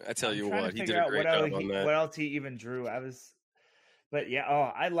 man. I tell you what, he did a great job on that. What else he even drew? But yeah,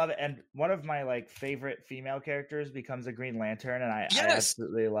 I love it. And one of my favorite female characters becomes a Green Lantern, and I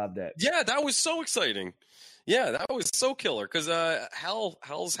absolutely loved it. Yeah, that was so exciting. Yeah, that was so killer because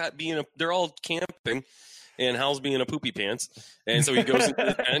Hal's they're all camping, and Hal's being a poopy pants, and so he goes into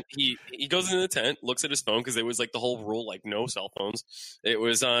the tent. He goes into the tent, looks at his phone because it was like the whole rule, like no cell phones. It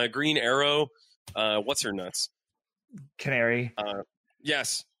was Green Arrow. What's her nuts? Canary.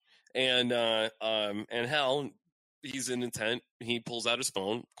 Yes, and Hal. He's in the tent. He pulls out his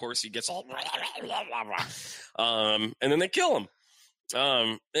phone. Of course, he gets all, and then they kill him.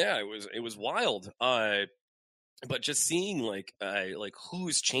 Yeah, it was wild. But just seeing like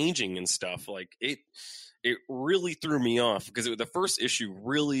who's changing and stuff, like it really threw me off because the first issue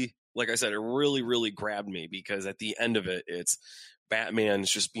really, like I said, it really, really grabbed me because at the end of it, it's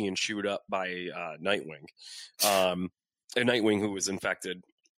Batman's just being chewed up by Nightwing, a Nightwing who was infected.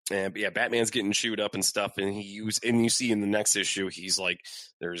 And yeah, Batman's getting chewed up and stuff, and you see in the next issue, he's like,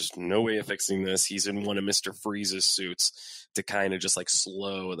 "There's no way of fixing this." He's in one of Mr. Freeze's suits to kind of just like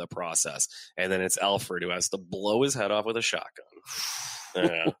slow the process, and then it's Alfred who has to blow his head off with a shotgun.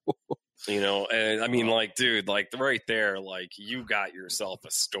 And I mean, like, dude, like right there, like you got yourself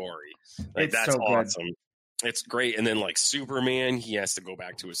a story. Like it's that's so awesome. Good. It's great. And then like Superman, he has to go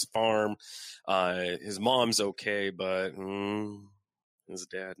back to his farm. His mom's okay, but. His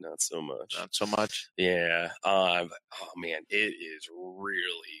dad, not so much. Yeah. Oh man, it is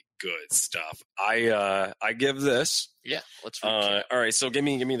really good stuff. I give this. Yeah. Let's. All right. So give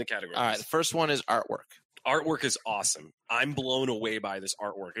me the categories. All right. The first one is artwork. Artwork is awesome. I'm blown away by this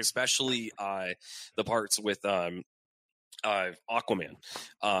artwork, especially the parts with Aquaman.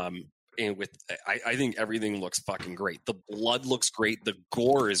 And with I think everything looks fucking great. The blood looks great. The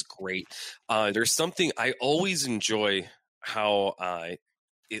gore is great. There's something I always enjoy how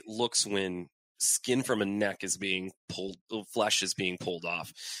it looks when skin from a neck is being pulled, flesh is being pulled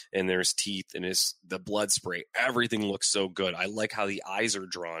off, and there's teeth and the blood spray. Everything looks so good. I like how the eyes are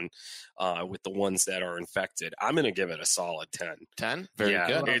drawn with the ones that are infected. I'm going to give it a solid 10. 10? Very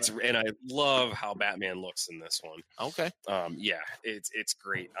good. And I love how Batman looks in this one. Okay. It's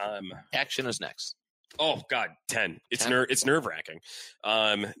great. Action is next. Oh God, 10. It's 10? It's nerve wracking.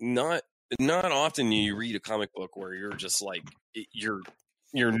 Not often you read a comic book where you're just like your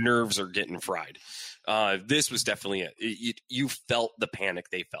nerves are getting fried. This was definitely it. You felt the panic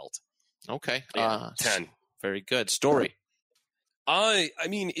they felt. Okay. 10. Very good. Story. I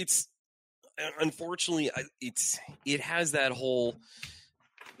mean, it's unfortunately it has that whole.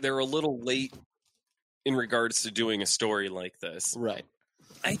 They're a little late in regards to doing a story like this. Right.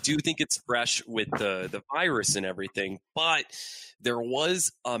 I do think it's fresh with the virus and everything, but there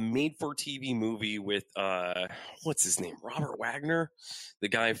was a made-for-TV movie with what's his name, Robert Wagner, the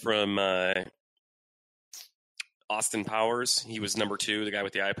guy from Austin Powers. He was number 2, the guy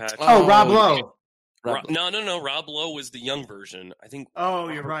with the eye patch. Oh, Rob Lowe. No. Rob Lowe was the young version. I think. Oh,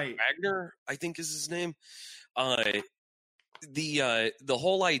 you're right. Wagner, I think, is his name. The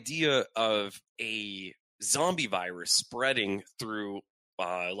whole idea of a zombie virus spreading through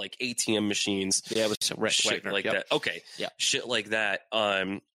like ATM machines, Yeah, it was shit Wagner, like yep. that. Okay, Yeah. Shit like that.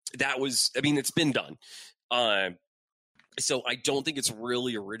 That was. I mean, it's been done. So I don't think it's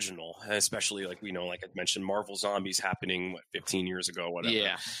really original, especially like like I mentioned, Marvel Zombies happening 15 years ago, whatever.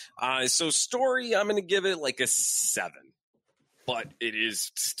 Yeah. So story, I'm going to give it like a 7, but it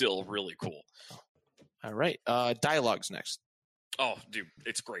is still really cool. All right. Dialogue's next. Oh, dude,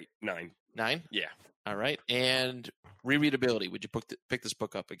 it's great. 9. 9? Yeah. All right. And rereadability. Would you pick this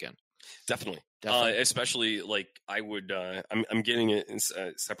book up again? Definitely. Definitely. Especially like I would. I'm getting it in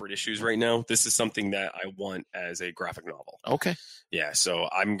separate issues right now. This is something that I want as a graphic novel. Okay. Yeah. So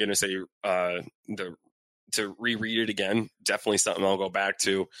I'm gonna say to reread it again. Definitely something I'll go back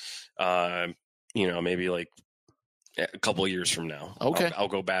to. Maybe like a couple of years from now. Okay. I'll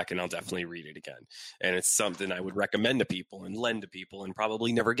go back and I'll definitely read it again. And it's something I would recommend to people and lend to people and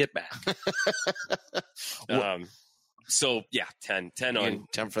probably never get back. So yeah, 10 on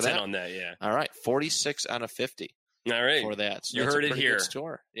 10 for 10 that. on that. Yeah. All right. 46 out of 50 All right. for that. So You that's heard a it pretty here. good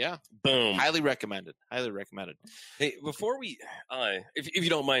store. Yeah. Boom. Highly recommended. Highly recommended. Hey, before we, if you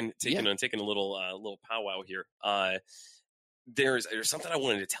don't mind taking a little powwow here, there's something I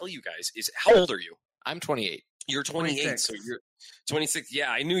wanted to tell you guys. Is how old are you? I'm 28. You're 28, 26. so you're 26.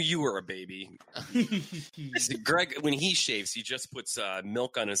 Yeah, I knew you were a baby. Greg, when he shaves, he just puts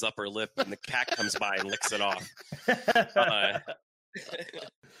milk on his upper lip, and the cat comes by and licks it off.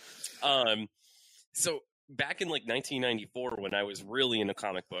 So back in like 1994, when I was really into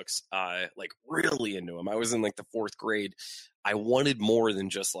comic books, like really into them, I was in like the 4th grade. I wanted more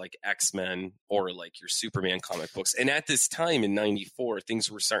than just like X-Men or like your Superman comic books. And at this time in 94, things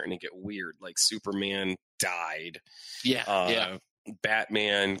were starting to get weird. Like Superman died. Yeah.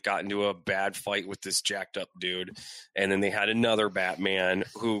 Batman got into a bad fight with this jacked up dude, and then they had another Batman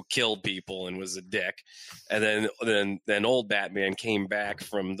who killed people and was a dick, and then old Batman came back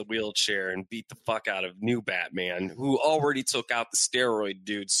from the wheelchair and beat the fuck out of new Batman, who already took out the steroid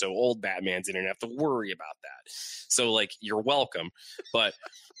dude, so old Batman didn't have to worry about that. So like, you're welcome. But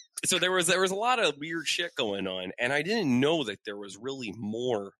so there was a lot of weird shit going on, and I didn't know that there was really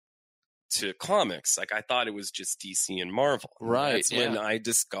more to comics. Like, I thought it was just DC and Marvel. Right. That's when I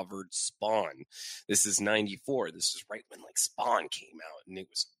discovered Spawn. This is 94. This is right when like Spawn came out, and it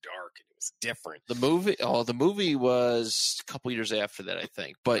was dark and it was different. The movie was a couple years after that, I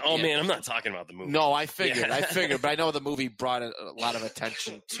think. But man, I'm not talking about the movie. No, I figured, but I know the movie brought a lot of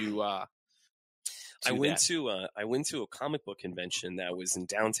attention to I went to a comic book convention that was in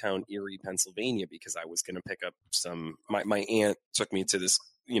downtown Erie, Pennsylvania, because I was going to pick up some. My aunt took me to this,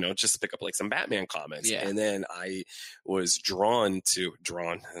 just to pick up like some Batman comics, and then I was drawn,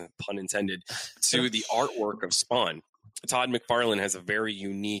 pun intended, to the artwork of Spawn. Todd McFarlane has a very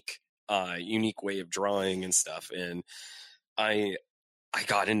unique way of drawing and stuff, and I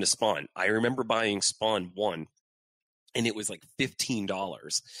got into Spawn. I remember buying Spawn 1. And it was like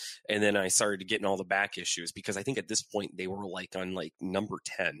 $15. And then I started getting all the back issues, because I think at this point they were like on like number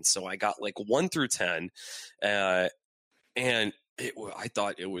 10. So I got like 1 through 10. And I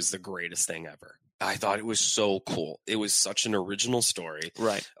thought it was the greatest thing ever. I thought it was so cool. It was such an original story.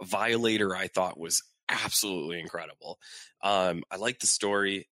 Right. Violator, I thought, was absolutely incredible. I liked the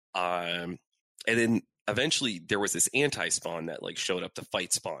story. And then eventually there was this anti-Spawn that like showed up to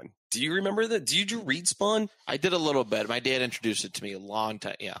fight Spawn. Do you remember that? Did you read Spawn? I did a little bit. My dad introduced it to me a long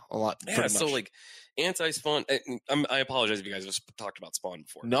time. Yeah, a lot. Yeah, so like anti-Spawn. I apologize if you guys have talked about Spawn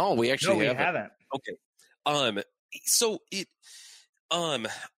before. No, we actually haven't. Okay. So it,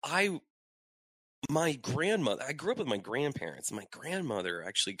 my grandmother, I grew up with my grandparents. My grandmother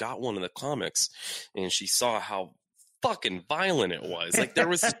actually got one of the comics, and she saw how fucking violent it was. Like there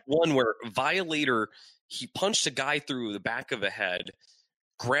was this one where Violator, he punched a guy through the back of the head,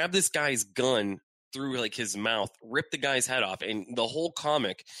 grabbed this guy's gun through like his mouth, ripped the guy's head off, and the whole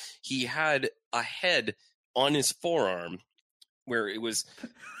comic, he had a head on his forearm where it was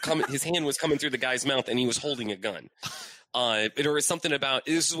coming, his hand was coming through the guy's mouth, and he was holding a gun. There was something about,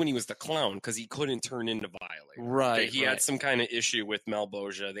 this is when he was the clown, because he couldn't turn into Violator. Right. He had some kind of issue with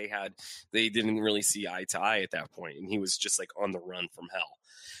Malboja. They didn't really see eye to eye at that point, and he was just like on the run from hell.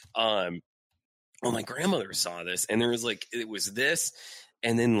 Well, my grandmother saw this, and there was like, it was this,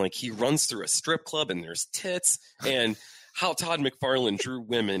 and then like he runs through a strip club, and there's tits, and how Todd McFarlane drew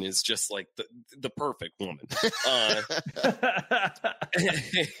women is just like the perfect woman.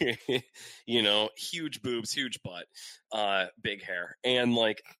 You know, huge boobs, huge butt, big hair, and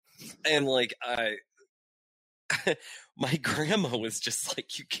my grandma was just like,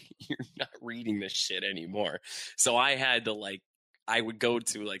 you're not reading this shit anymore. So I had to I would go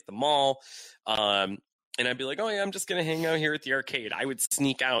to like the mall, and I'd be like, oh yeah, I'm just going to hang out here at the arcade. I would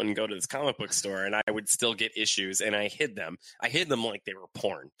sneak out and go to this comic book store, and I would still get issues, and I hid them. I hid them like they were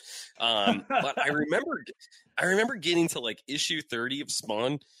porn. But I remember getting to like issue 30 of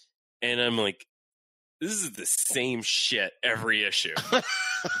Spawn, and I'm like, this is the same shit every issue.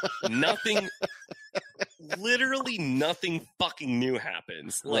 Literally nothing fucking new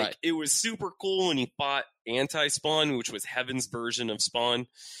happens. Like, right. It was super cool when he fought Anti-Spawn, which was Heaven's version of Spawn.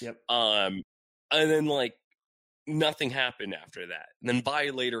 Yep. And then, like, nothing happened after that. And then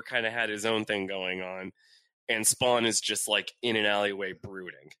Violator kind of had his own thing going on, and Spawn is just, like, in an alleyway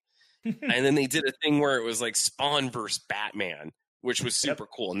brooding. And then they did a thing where it was, like, Spawn versus Batman, which was super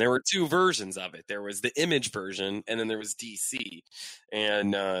cool. And there were two versions of it. There was the Image version, and then there was DC.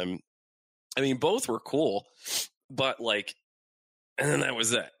 And, I mean, both were cool, but, like, and then that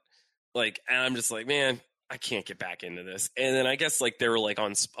was it. Like, and I'm just like, man, I can't get back into this. And then I guess like they were like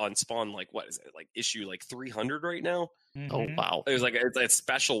on Spawn, like what is it, like issue like 300 right now? Mm-hmm. Oh wow! It was like a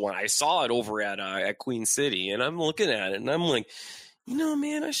special one. I saw it over at Queen City, and I'm looking at it, and I'm like, you know,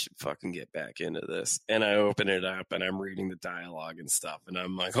 man, I should fucking get back into this. And I open it up, and I'm reading the dialogue and stuff, and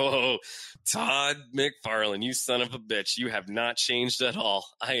I'm like, oh, Todd McFarlane, you son of a bitch, you have not changed at all.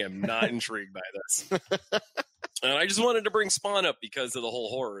 I am not intrigued by this. And I just wanted to bring Spawn up because of the whole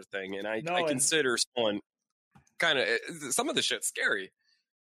horror thing, and I consider Spawn kind of, some of the shit's scary.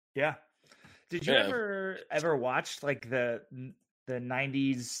 Yeah. Did you ever watch like the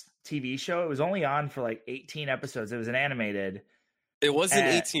 90s TV show? It was only on for like 18 episodes. It was an animated. It wasn't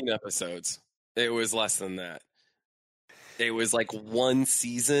 18 episodes. It was less than that. It was like one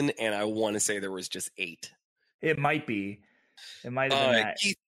season, and I want to say there was just 8. It might be. It might have been that.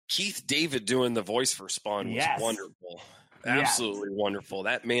 Keith David doing the voice for Spawn was wonderful. Absolutely wonderful.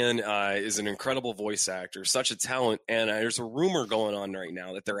 That man is an incredible voice actor, such a talent. And there's a rumor going on right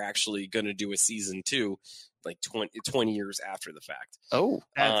now that they're actually going to do a season 2, like 20 years after the fact. Oh,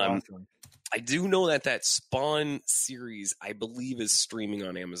 that's awesome. I do know that Spawn series, I believe, is streaming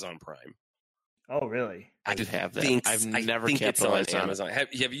on Amazon Prime. Oh, really? I did have that. I've never capitalized on Amazon.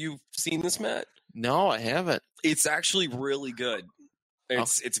 Have you seen this, Matt? No, I haven't. It's actually really good.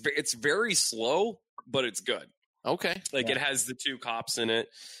 It's very slow, but it's good. Okay. Like it has the 2 cops in it.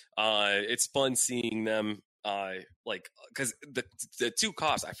 It's fun seeing them. Like because the 2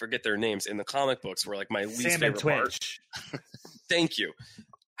 cops, I forget their names in the comic books, were like my least favorite part. Thank you.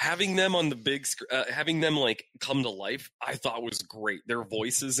 Having them on the big screen, having them like come to life, I thought was great. Their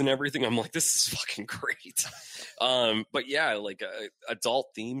voices and everything, I'm like, this is fucking great. But yeah, like adult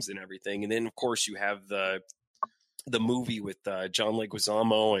themes and everything, and then of course you have the movie with John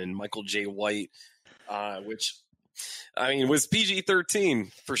Leguizamo and Michael J. White, which I mean was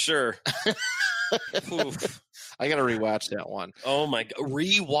PG-13 for sure. I gotta rewatch that one. Oh my god,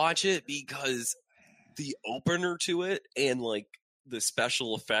 rewatch it because the opener to it and like the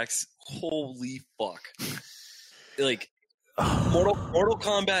special effects, holy fuck! Like Mortal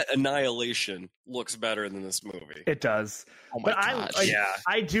Kombat Annihilation looks better than this movie. It does. Oh my gosh.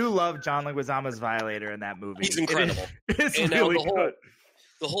 I do love John Leguizamo's Violator in that movie. He's incredible. It's really good.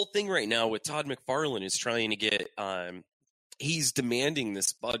 The whole thing right now with Todd McFarlane is trying to get he's demanding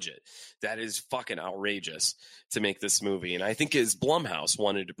this budget that is fucking outrageous to make this movie. And I think his Blumhouse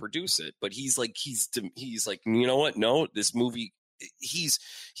wanted to produce it, but he's like, you know what? No, this movie, he's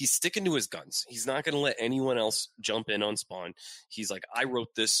sticking to his guns. He's not going to let anyone else jump in on Spawn. He's like, I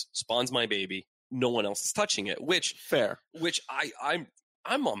wrote this. Spawn's my baby. No one else is touching it. Which I'm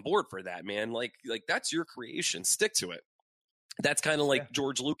on board for that, man. Like that's your creation. Stick to it. That's kind of like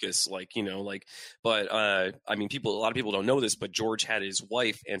George Lucas, like, you know, like, but I mean, a lot of people don't know this, but George had his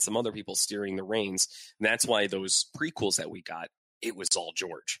wife and some other people steering the reins. And that's why those prequels that we got, it was all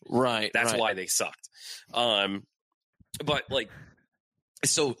George. Right. That's why they sucked. But like,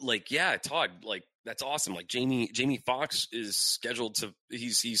 so like, yeah, Todd, like, that's awesome. Like Jamie Foxx is scheduled to,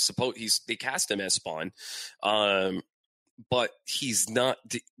 they cast him as Spawn. But he's not.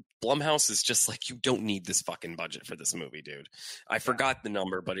 Blumhouse is just like, you don't need this fucking budget for this movie, dude. I forgot the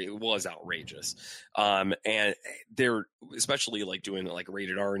number, but it was outrageous. And they're, especially like doing it like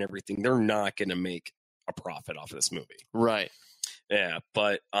rated R and everything, they're not going to make a profit off of this movie. Right. Yeah.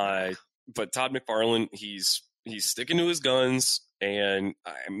 But Todd McFarlane, he's sticking to his guns. And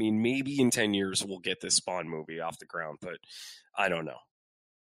I mean, maybe in 10 years we'll get this Spawn movie off the ground, but I don't know.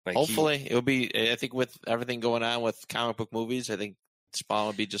 Like hopefully it'll be, I think with everything going on with comic book movies, I think Spawn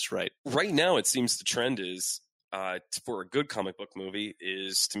would be just right. Right now, it seems the trend is for a good comic book movie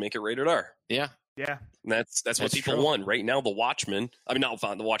is to make it rated R. Yeah. Yeah. And that's what people want right now. The Watchmen. I mean, not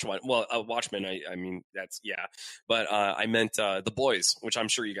the Watchmen. Well, Watchmen. I mean, that's But I meant The Boys, which I'm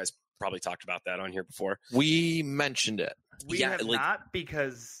sure you guys probably talked about that on here before. We mentioned it. We have not,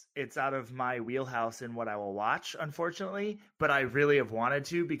 because it's out of my wheelhouse in what I will watch, unfortunately. But I really have wanted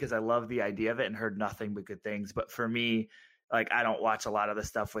to, because I love the idea of it and heard nothing but good things. But for me, like, I don't watch a lot of the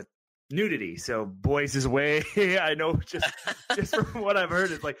stuff with nudity. So Boys is way, I know just from what I've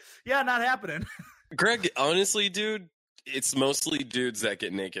heard, it's like, yeah, not happening. Greg, honestly, dude, it's mostly dudes that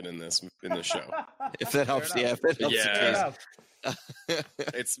get naked in this show. If that helps, if that helps. Yeah.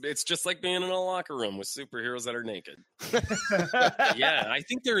 It's just like being in a locker room with superheroes that are naked. Yeah, I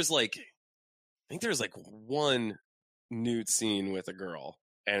think there's like one nude scene with a girl,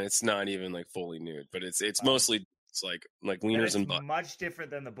 and it's not even like fully nude, but it's mostly it's like wieners and butt. Much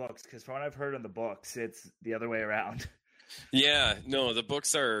different than the books, because from what I've heard in the books, it's the other way around. Yeah, no, the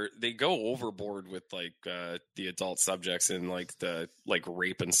books they go overboard with like the adult subjects and like the like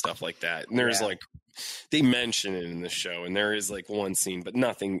rape and stuff like that. And there's like they mention it in the show, and there is like one scene, but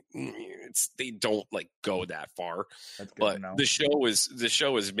nothing. They don't like go that far. But the show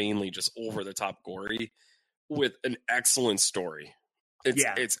is mainly just over the top gory with an excellent story.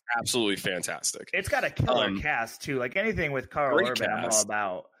 It's absolutely fantastic. It's got a killer cast too. Like anything with Carl Urban, I'm all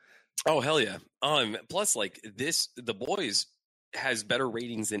about. Oh hell yeah! Plus, like The Boys has better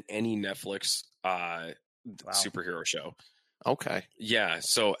ratings than any Netflix superhero show. Okay. Yeah.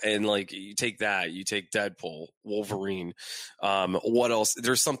 So, and like you take Deadpool, Wolverine. What else?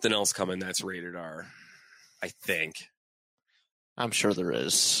 There's something else coming that's rated R, I think. I'm sure there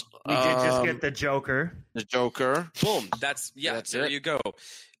is. We did just get the Joker. The Joker. Boom. That's there it. You go.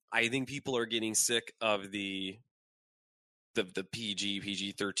 I think people are getting sick of the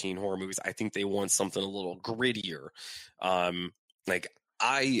PG-13 horror movies. I think they want something a little grittier. Like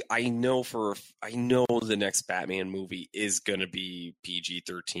I know the next Batman movie is gonna be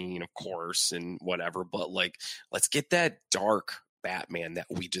PG-13, of course, and whatever. But like, let's get that dark Batman that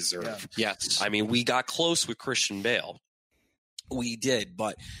we deserve. Yeah. Yes. I mean, we got close with Christian Bale. We did,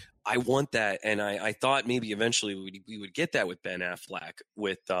 but I want that, and I thought maybe eventually we would get that with Ben Affleck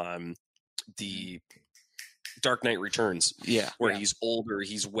with the Dark Knight Returns, where he's older,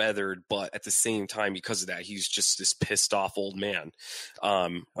 he's weathered, but at the same time, because of that, he's just this pissed off old man.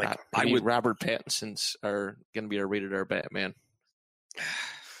 Robert Pattinson's are going to be a rated R Batman.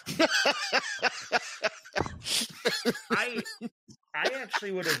 I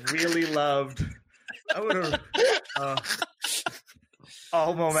actually would have really loved. I would have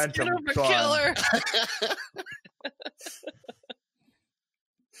all momentum gone.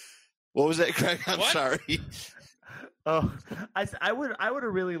 What was that, Craig? I'm sorry. Oh, I would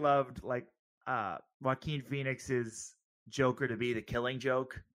have really loved like Joaquin Phoenix's Joker to be the Killing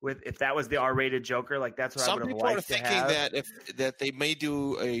Joke. If that was the R-rated Joker, like that's what I would have liked to have. Some people are thinking that they may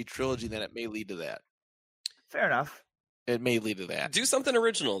do a trilogy, then it may lead to that. Fair enough. It may lead to that. Do something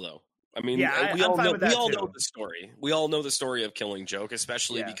original though. I mean, we all know the story. We all know the story of Killing Joke,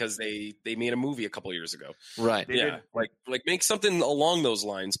 especially because they made a movie a couple years ago. Right. Like make something along those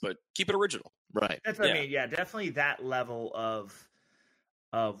lines, but keep it original. Right. That's what I mean. Yeah, definitely that level of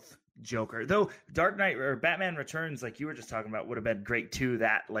Joker. Though Dark Knight or Batman Returns, like you were just talking about, would have been great too.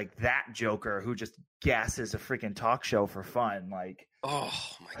 That Joker who just gasses a freaking talk show for fun. Like, oh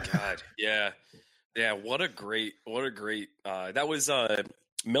my God. Yeah. Yeah. What a great, that was,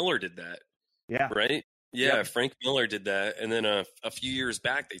 Miller did that. Yeah. Right. Yeah. Yep. Frank Miller did that. And then a few years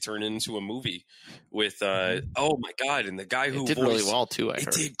back, they turned it into a movie with, oh my God. And the guy who did really well too. I heard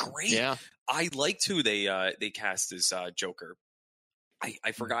it did great. Yeah. I liked who they cast as Joker.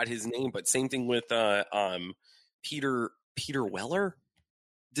 I forgot his name, but same thing with Peter Weller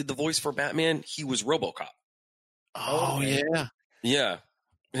did the voice for Batman. He was RoboCop. Oh yeah. Yeah.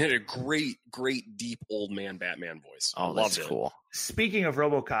 He had a great, deep old man Batman voice. Oh, that's cool. Speaking of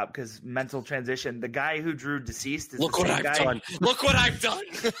RoboCop, because mental transition, the guy who drew Deceased is Look the what same I've guy. done. Look what I've done.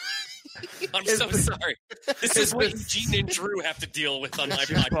 I'm so sorry. This is what Gene and Drew have to deal with on my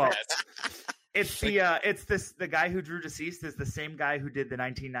podcast. The guy who drew Deceased is the same guy who did the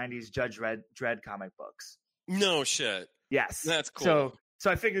 1990s Judge Dredd comic books. No shit. Yes. That's cool.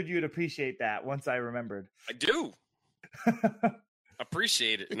 So I figured you'd appreciate that once I remembered. I do.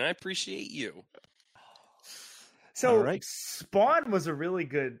 Appreciate it, and I appreciate you. So right. Spawn was a really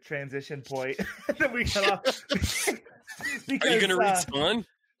good transition point that we got off. Are you going to read Spawn?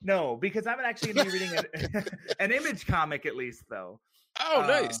 No, because I'm actually going to be reading an Image comic at least, though. Oh,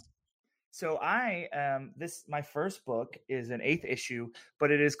 nice. So my first book is an 8th issue, but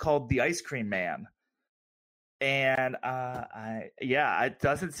it is called The Ice Cream Man. And it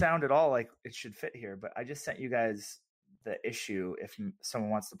doesn't sound at all like it should fit here, but I just sent you guys the issue if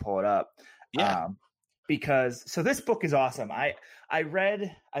someone wants to pull it up. Yeah. So this book is awesome. I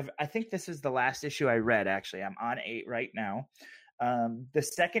think this is the last issue I read, actually. I'm on 8 right now. The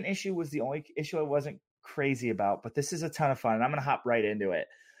second issue was the only issue I wasn't crazy about, but this is a ton of fun, and I'm going to hop right into it.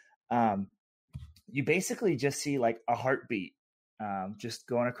 You basically just see like a heartbeat just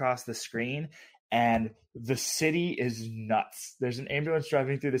going across the screen, and the city is nuts. There's an ambulance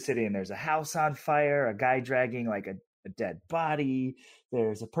driving through the city, and there's a house on fire, a guy dragging like a dead body.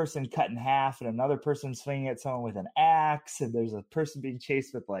 There's a person cut in half, and another person swinging at someone with an axe, and there's a person being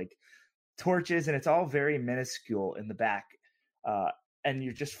chased with like torches, and it's all very minuscule in the back. And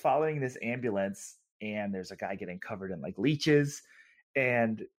you're just following this ambulance, and there's a guy getting covered in like leeches,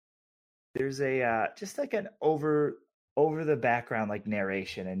 and there's a just like an over the background like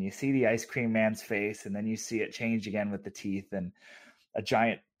narration, and you see the ice cream man's face, and then you see it change again with the teeth, and a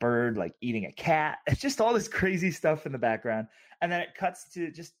giant bird like eating a cat. It's just all this crazy stuff in the background, and then it cuts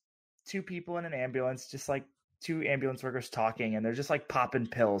to just 2 people in an ambulance, just like 2 ambulance workers talking, and they're just like popping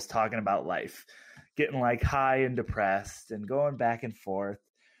pills, talking about life, getting like high and depressed and going back and forth.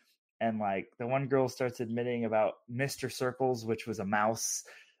 And like the one girl starts admitting about Mr. Circles, which was a mouse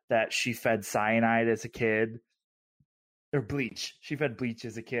that she fed cyanide as a kid, or bleach. She fed bleach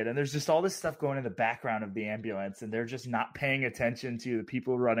as a kid. And there's just all this stuff going in the background of the ambulance, and they're just not paying attention to the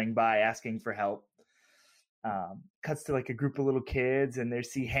people running by asking for help. Cuts to like a group of little kids, and they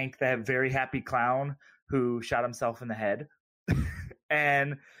see Hank, that very happy clown who shot himself in the head.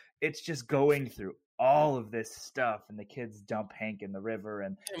 And it's just going through all of this stuff, and the kids dump Hank in the river.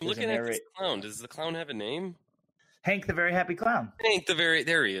 And I'm looking at this clown. Does the clown have a name? Hank the Very Happy Clown. Hank the Very...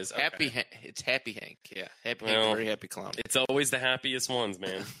 There he is. Okay. It's Happy Hank. Yeah. Happy Hank, the Very Happy Clown. It's always the happiest ones,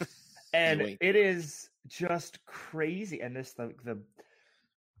 man. And it is just crazy. And this, the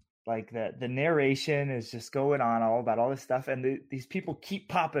narration is just going on all about all this stuff. And these people keep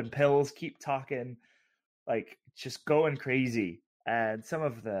popping pills, keep talking, like just going crazy. And some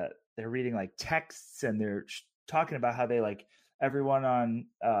of they're reading like texts, and they're talking about how they like everyone on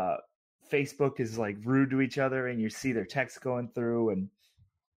Facebook is like rude to each other, and you see their texts going through. And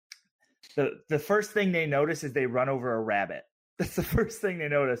the first thing they notice is they run over a rabbit. That's the first thing they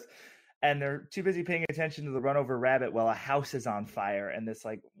notice. And they're too busy paying attention to the run over rabbit while a house is on fire, and this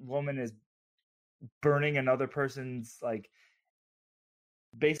like woman is burning another person's like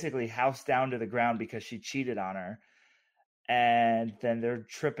basically house down to the ground because she cheated on her. And then they're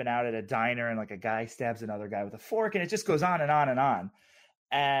tripping out at a diner, and like a guy stabs another guy with a fork, and it just goes on and on and on.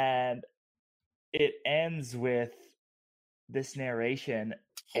 And it ends with this narration,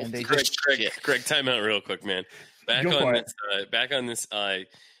 and they Greg, time out real quick, man. Back on this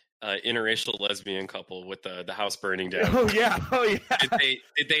interracial lesbian couple with the house burning down. Oh yeah.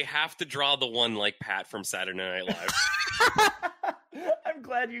 Did they have to draw the one like Pat from Saturday Night Live? I'm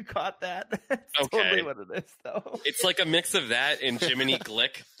glad you caught that. That's okay. Totally what it is, though. It's like a mix of that and Jiminy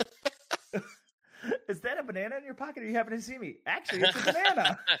Glick. Is that a banana in your pocket, or you happen to see me? Actually, it's a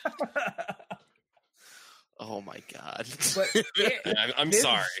banana. Oh my God. But I'm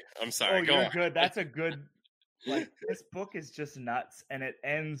sorry. I'm sorry. Oh, Go you're on. good. That's a good. Like, this book is just nuts, and it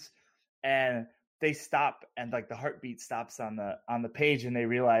ends and they stop, and like the heartbeat stops on the page, and they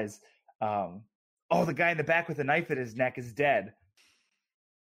realize, oh, the guy in the back with a knife at his neck is dead,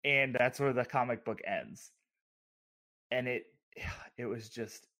 and that's where the comic book ends. And it was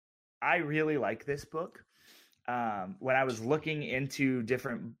just, I really like this book. When I was looking into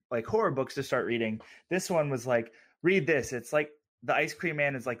different like horror books to start reading, this one was like, read this. It's like the Ice Cream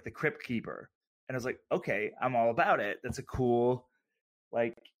Man is like the Crypt Keeper. And I was like, okay, I'm all about it. That's a cool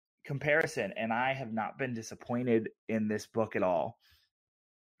like comparison. And I have not been disappointed in this book at all.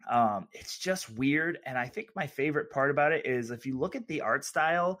 It's just weird. And I think my favorite part about it is if you look at the art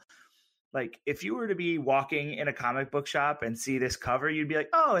style, like if you were to be walking in a comic book shop and see this cover, you'd be like,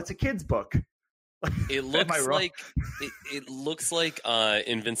 oh, it's a kid's book. It looks like it looks like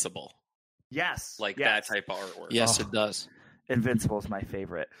Invincible. Yes. Like that type of artwork. Yes, it does. Invincible is my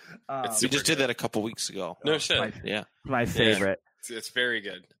favorite. We just did that a couple weeks ago. No shit. My favorite. Yeah. It's very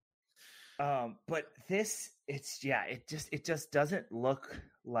good. But this, it just doesn't look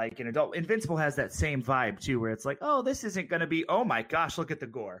like an adult. Invincible has that same vibe too, where it's like, oh, this isn't going to be, oh my gosh, look at the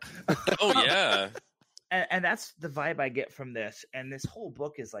gore. Oh yeah. And that's the vibe I get from this. And this whole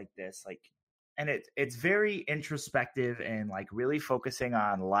book is like this, like, and it's very introspective and like really focusing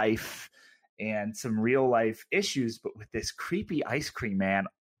on life and some real life issues, but with this creepy Ice Cream Man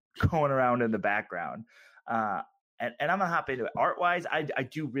going around in the background. And I'm gonna hop into it. Art wise, I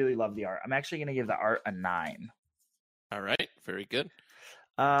do really love the art. I'm actually gonna give the art a 9. All right, very good.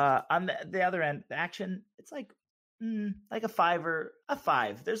 On the other end, the action, it's like a 5 or a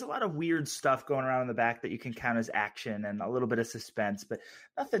 5. There's a lot of weird stuff going around in the back that you can count as action and a little bit of suspense, but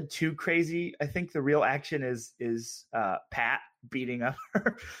nothing too crazy. I think the real action is Pat beating up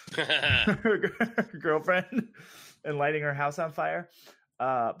her girlfriend and lighting her house on fire.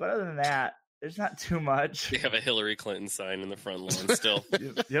 But other than that, there's not too much. They have a Hillary Clinton sign in the front lawn still.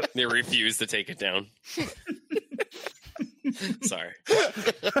 Yep. They refuse to take it down. Sorry.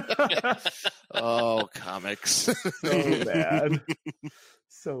 Oh, comics. So bad.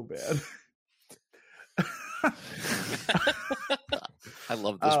 So bad. I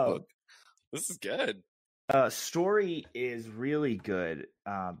love this book. This is good. Story is really good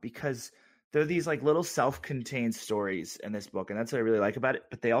because there are these like little self-contained stories in this book, and that's what I really like about it.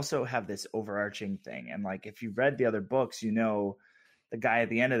 But they also have this overarching thing, and like if you've read the other books, you know the guy at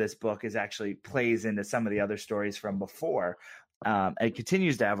the end of this book is actually plays into some of the other stories from before, and it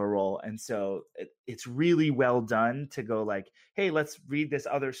continues to have a role. And so it's really well done to go like, hey, let's read this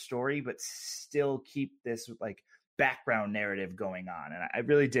other story, but still keep this like background narrative going on. And I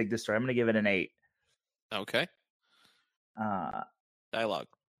really dig this story. I'm going to give it an 8. Okay.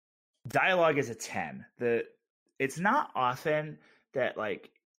 Dialogue is a 10. It's not often that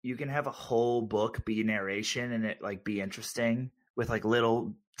like you can have a whole book be narration and it like be interesting with like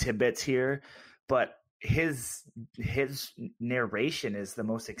little tidbits here, but his narration is the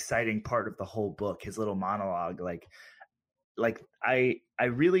most exciting part of the whole book. His little monologue, like I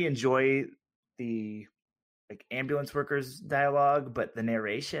really enjoy the like ambulance workers dialogue, but the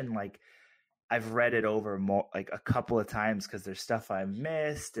narration, like I've read it over more like a couple of times because there's stuff I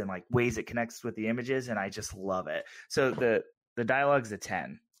missed and like ways it connects with the images, and I just love it. So the dialogue's a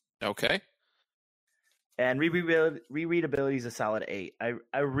 10. Okay. And rereadability is a solid 8.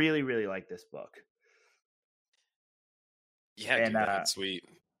 I really, really like this book. Yeah, and that's sweet.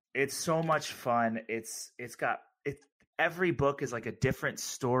 It's so much fun. Every book is like a different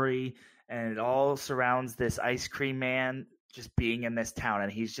story, and it all surrounds this Ice Cream Man just being in this town,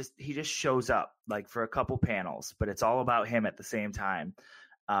 and he just shows up like for a couple panels, but it's all about him at the same time.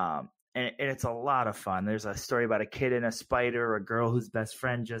 And it's a lot of fun. There's a story about a kid and a spider, a girl whose best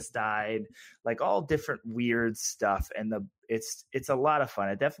friend just died, like all different weird stuff. And it's a lot of fun.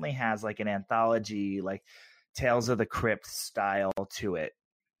 It definitely has like an anthology, like Tales of the Crypt style to it.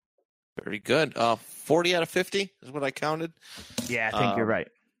 Very good. 40 out of 50 is what I counted. Yeah, I think you're right.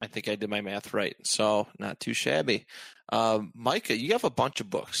 I think I did my math right. So not too shabby. Micah, you have a bunch of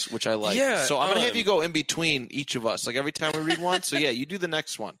books, which I like. Yeah, so I'm going to have you go in between each of us, like every time we read one. So yeah, you do the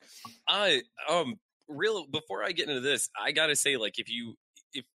next one. Before I get into this, I got to say, like, if you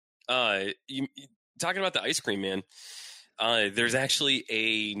talking about the Ice Cream Man, there's actually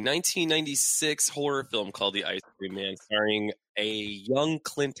a 1996 horror film called The Ice Cream Man starring a young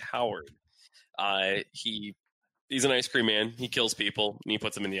Clint Howard. He's an ice cream man. He kills people and he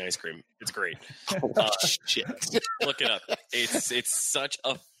puts them in the ice cream. It's great. Shit. Look it up. It's such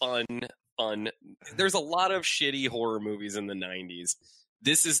a fun. There's a lot of shitty horror movies in the 90s.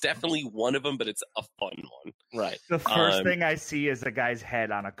 This is definitely one of them, but it's a fun one. Right. The first thing I see is a guy's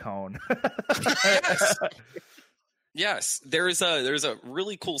head on a cone. Yes, there's a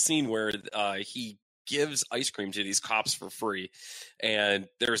really cool scene where he gives ice cream to these cops for free, and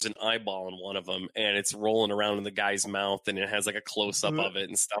there's an eyeball in one of them, and it's rolling around in the guy's mouth, and it has like a close up of it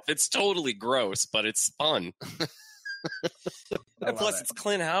and stuff. It's totally gross, but it's fun. And plus, it's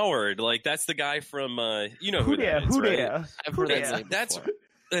Clint Howard. Like, that's the guy from you know who that is, right? I've heard that name That's before.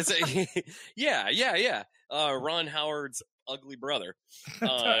 yeah. Ron Howard's ugly brother.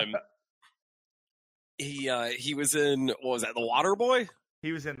 He was in, what was that, The Waterboy?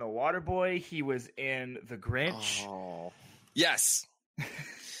 He was in The Waterboy. He was in The Grinch. Oh. Yes.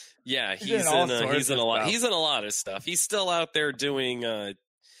 Yeah, He's in a lot of stuff. He's still out there doing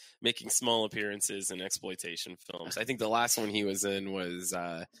making small appearances in exploitation films. I think the last one he was in was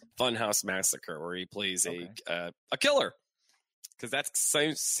Funhouse Massacre, where he plays a killer. Because that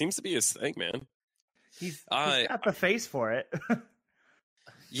seems to be his thing, man. He's got the face for it.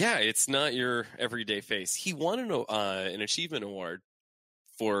 Yeah, it's not your everyday face. He won an achievement award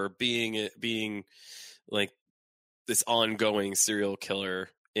for being like this ongoing serial killer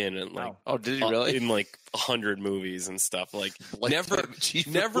in like did he really? In like 100 movies and stuff. Like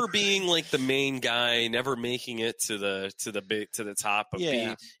never being like the main guy, never making it to the top of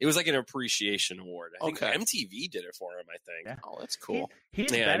being. It was like an appreciation award. I think MTV did it for him. I think. Yeah. Oh, that's cool. He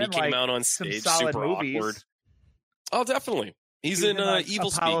came out on stage super awkward. Oh, definitely. He's in Evil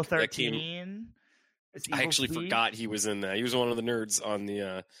Apollo Speak. 13. I actually forgot he was in that. He was one of the nerds on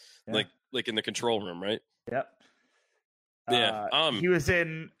the like in the control room, right? Yep. Yeah. He was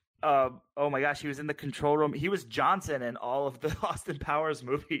in. Oh my gosh, he was in the control room. He was Johnson in all of the Austin Powers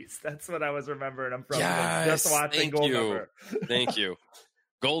movies. That's what I was remembering him from. Yes, just watching Goldmember. Thank you.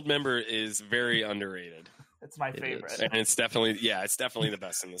 Goldmember is very underrated. It's my favorite, and it's definitely the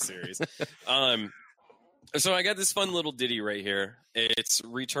best in the series. So I got this fun little ditty right here. It's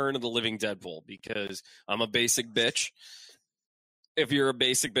Return of the Living Deadpool, because I'm a basic bitch. If you're a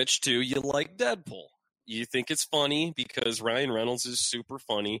basic bitch too, you like Deadpool. You think it's funny because Ryan Reynolds is super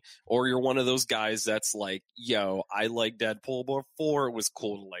funny, or you're one of those guys that's like, yo, I like Deadpool before it was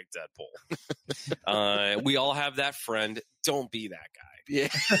cool to like Deadpool. We all have that friend. Don't be that guy. Yeah.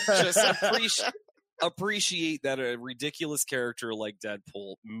 Just appreciate that a ridiculous character like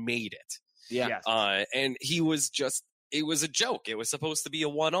Deadpool made it. Yeah. And it was a joke. It was supposed to be a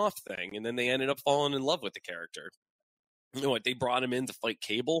one-off thing, and then they ended up falling in love with the character. You know what? They brought him in to fight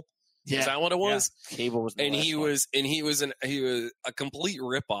Cable. Yeah. Is that what it was? Yeah. Cable was, he was a complete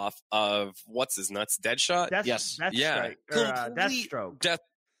ripoff of what's his nuts, Deadshot.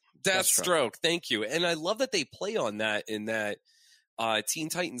 Deathstroke. Thank you. And I love that they play on that in that Teen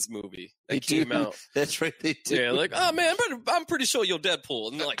Titans movie that came out. That's right, they do. Yeah, like, oh man, I'm pretty sure you're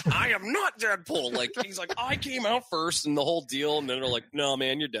Deadpool. And they're like, I am not Deadpool. Like, he's like, I came out first and the whole deal. And then they're like, no,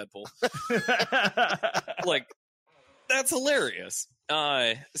 man, you're Deadpool. Like, that's hilarious.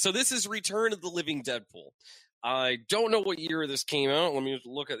 So this is Return of the Living Deadpool. I don't know what year this came out. Let me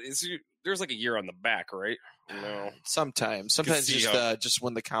look at it. There's like a year on the back, right? No. Sometimes just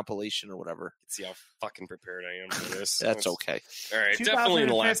when the compilation or whatever. See how fucking prepared I am for this. That's okay. All right, definitely in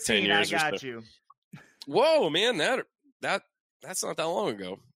the last 10 years. I got you. Whoa, man, that's not that long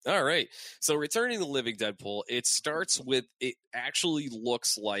ago. All right, so Returning the Living Deadpool. It starts with, it actually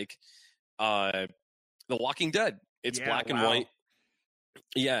looks like The Walking Dead. It's black and white.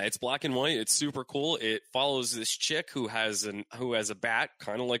 Yeah, it's black and white. It's super cool. It follows this chick who has a bat,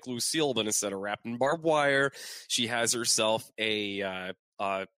 kind of like Lucille, but instead of wrapped in barbed wire, she has herself a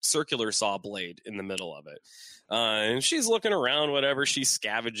circular saw blade in the middle of it. And she's looking around, whatever. She's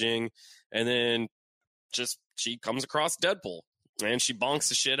scavenging, and then she comes across Deadpool, and she bonks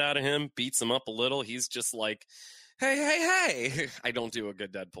the shit out of him, beats him up a little. He's just like, hey. I don't do a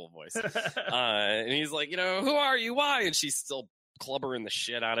good Deadpool voice. And he's like, who are you? Why? And she's still clubbering the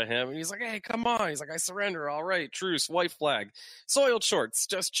shit out of him. And he's like, hey, come on. He's like, I surrender. All right. Truce. White flag. Soiled shorts.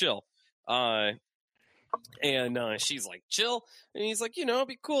 Just chill. And she's like, chill. And he's like,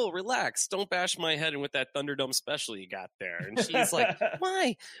 be cool. Relax. Don't bash my head in with that Thunderdome special you got there. And she's like,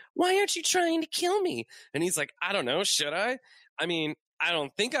 why? Why aren't you trying to kill me? And he's like, I don't know. Should I? I mean, I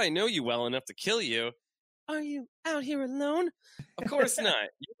don't think I know you well enough to kill you. Are you out here alone? Of course not.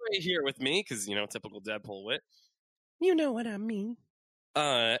 You're right here with me because, typical Deadpool wit. You know what I mean.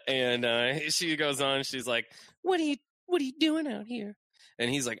 And she goes on. She's like, what are you doing out here?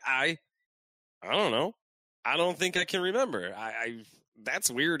 And he's like, I don't know. I don't think I can remember. That's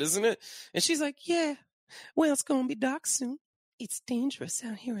weird, isn't it? And she's like, yeah. Well, it's going to be dark soon. It's dangerous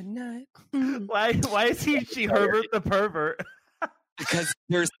out here at night. Mm. Why is she Herbert the pervert? Because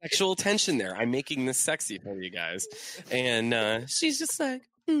there's sexual tension there. I'm making this sexy for you guys. And she's just like,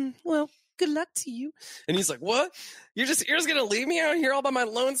 well, good luck to you. And he's like, what? You're just gonna leave me out here all by my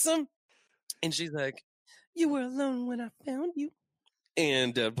lonesome? And she's like, you were alone when I found you.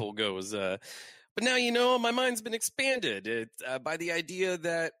 And Deadpool goes, but now you know my mind's been expanded by the idea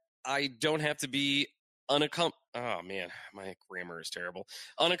that I don't have to be unaccompanied. Oh man, my grammar is terrible.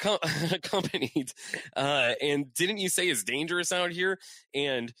 Unaccompanied. And didn't you say it's dangerous out here?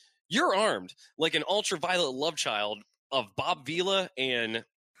 And you're armed like an ultraviolet love child of Bob Vila and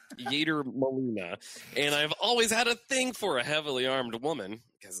Yater Molina. And I've always had a thing for a heavily armed woman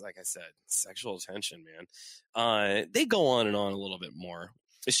because, like I said, sexual attention, man. They go on and on a little bit more.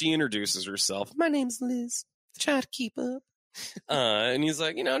 She introduces herself. My name's Liz. Try to keep up. And he's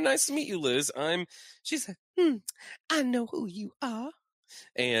like, nice to meet you, Liz. She's like, I know who you are.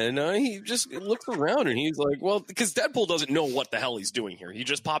 And he just looks around and he's like, well, because Deadpool doesn't know what the hell he's doing here. He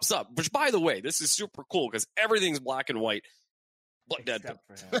just pops up, which, by the way, this is super cool because everything's black and white, but Deadpool.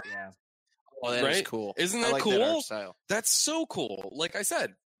 For him, yeah. Oh, that is cool. Isn't that like cool? That art style. That's so cool. Like I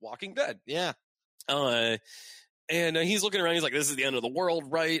said, Walking Dead. Yeah. And he's looking around. He's like, this is the end of the world,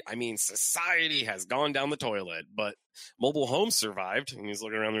 right? I mean, society has gone down the toilet, but mobile homes survived. And he's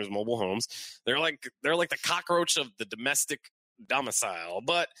looking around. There's mobile homes. They're like the cockroach of the domestic domicile.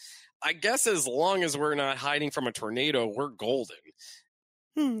 But I guess as long as we're not hiding from a tornado, we're golden.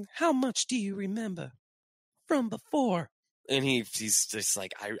 How much do you remember from before? And he's just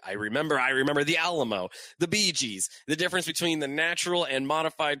like, I remember the Alamo, the Bee Gees, the difference between the natural and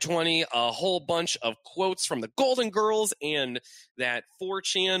modified 20, a whole bunch of quotes from the Golden Girls and that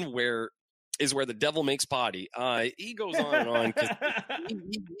 4chan where the devil makes potty. He goes on and on because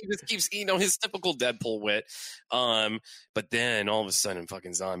he just keeps, his typical Deadpool wit. But then all of a sudden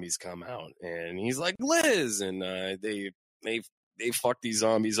fucking zombies come out and he's like, Liz, and they fuck these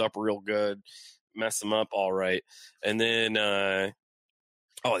zombies up real good. Mess them up all right, and then the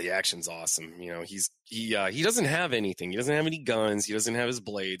action's awesome. He doesn't have anything. He doesn't have any guns. He doesn't have his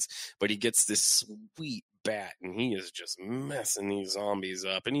blades, but he gets this sweet bat, and he is just messing these zombies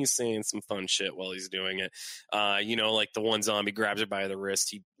up. And he's saying some fun shit while he's doing it. Like the one zombie grabs her by the wrist,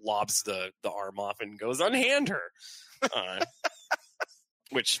 he lobs the arm off and goes, "Unhand her,"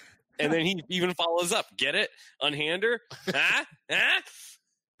 and then he even follows up. Get it? Unhand her?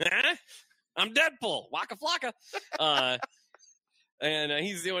 I'm Deadpool, Waka Flocka. And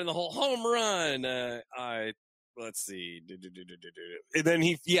he's doing the whole home run. Let's see. And then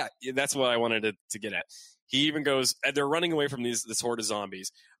that's what I wanted to get at. He even goes, and they're running away from this horde of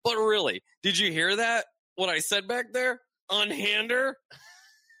zombies. But really, did you hear that? What I said back there? Unhand her?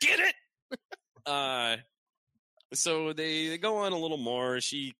 Get it? So they go on a little more.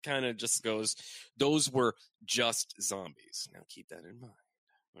 She kind of just goes, those were just zombies. Now keep that in mind.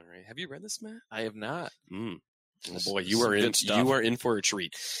 All right. Have you read this, Matt? I have not. Oh boy, you are in for a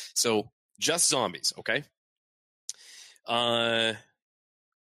treat. So, just zombies, okay?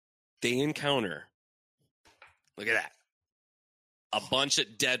 They encounter. Look at that. A bunch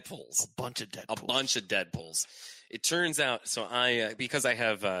of Deadpools. It turns out, so because I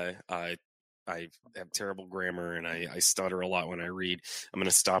have terrible grammar and I stutter a lot when I read, I'm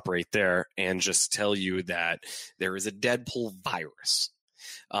going to stop right there and just tell you that there is a Deadpool virus.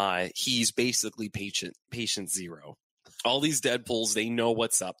 He's basically patient zero. All these Deadpools, they know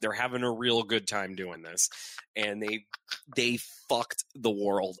what's up. They're having a real good time doing this, and they fucked the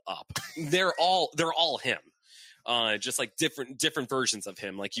world up. They're all him, just like different versions of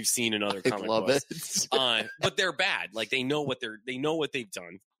him, like you've seen in other comic books. But they're bad. Like they know what they've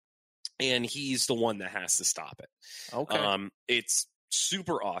done, and he's the one that has to stop it. Okay, it's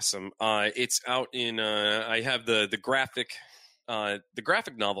super awesome. It's out in. I have the graphic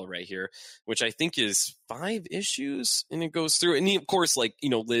novel right here, which I think is 5 issues, and it goes through. And he, of course,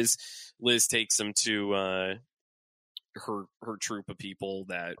 Liz takes him to her troop of people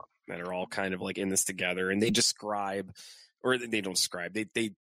that are all kind of like in this together, and they describe, or they don't describe,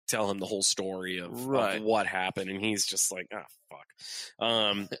 they tell him the whole story of what happened, and he's just like, fuck.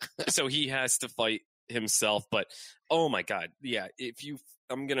 So he has to fight himself, but oh my god, yeah,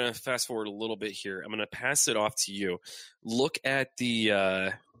 I'm going to fast forward a little bit here. I'm going to pass it off to you. Look at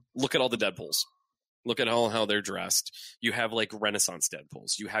all the Deadpools. Look at how they're dressed. You have like Renaissance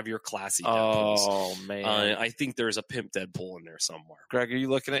Deadpools. You have your classy Deadpools. Oh man. I think there's a pimp Deadpool in there somewhere. Greg, are you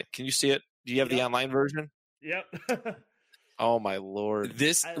looking at, can you see it? Do you have the online version? Yep. Oh my Lord.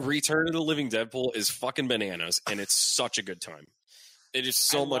 This Return of the Living Deadpool is fucking bananas, and it's such a good time. It is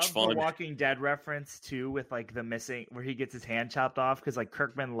so much fun. The Walking Dead reference too, with like the missing where he gets his hand chopped off, because like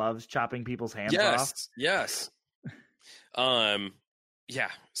Kirkman loves chopping people's hands off. Yes. Yeah,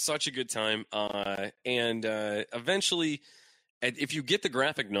 such a good time. And eventually, if you get the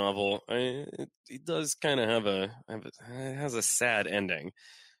graphic novel, it does kind of it has a sad ending,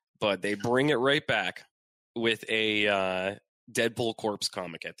 but they bring it right back with a Deadpool corpse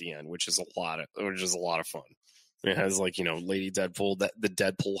comic at the end, which is a lot of fun. It has Lady Deadpool, the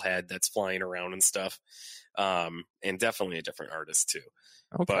Deadpool head that's flying around and stuff, and definitely a different artist too.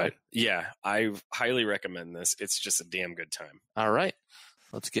 Okay. But yeah, I highly recommend this. It's just a damn good time. All right.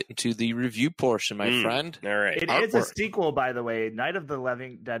 Let's get into the review portion, my friend. All right. It is a sequel, by the way. Night of the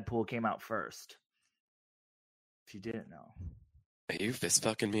Living Deadpool came out first. If you didn't know. Are you fist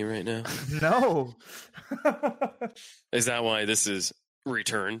fucking me right now? No. Is that why this is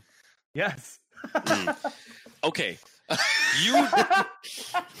Return? Yes. Okay.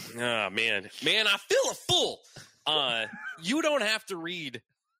 Oh, man, I feel a fool. You don't have to read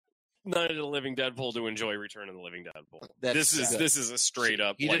Night of the Living Deadpool to enjoy Return of the Living Deadpool. This is a straight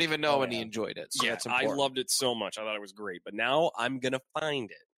up. He didn't even know when he enjoyed it. So yeah, that's I loved it so much. I thought it was great. But now I'm gonna find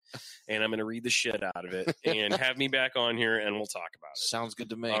it, and I'm gonna read the shit out of it, and have me back on here, and we'll talk about it. Sounds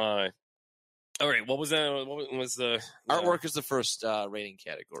good to me. All right. What was that? What was the artwork? Is the first rating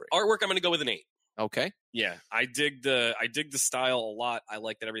category. Artwork. I'm gonna go with an 8. Okay. Yeah, I dig the style a lot. I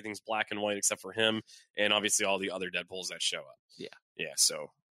like that everything's black and white except for him, and obviously all the other Deadpools that show up. Yeah. So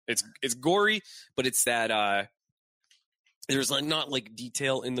it's gory, but it's that there's not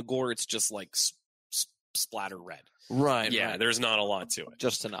detail in the gore. It's just splatter red. Right. Yeah. Right. There's not a lot to it.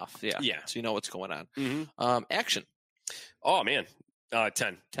 Just enough. Yeah. Yeah. So you know what's going on. Mm-hmm. Action. Oh man.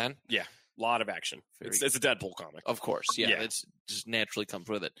 10. 10. Yeah. A lot of action. It's a Deadpool comic. Of course. Yeah. It's just naturally comes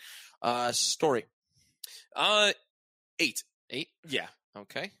with it. Story. 8. 8. Yeah.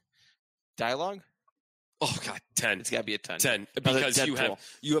 Okay. Dialogue. Oh God, 10. It's got to be a 10. 10 because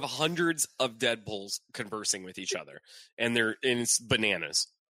you have hundreds of Deadpools conversing with each other, and it's bananas.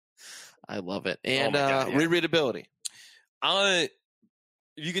 I love it. And rereadability.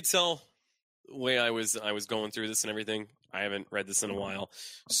 You could tell the way I was going through this and everything. I haven't read this in a while,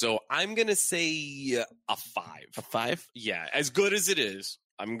 so I'm gonna say a 5. A 5? Yeah, as good as it is,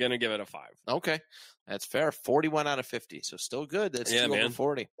 I'm gonna give it a 5. Okay, that's fair. 41 out of 50, so still good. That's over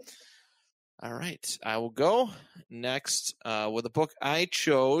 40. All right, I will go next with a book I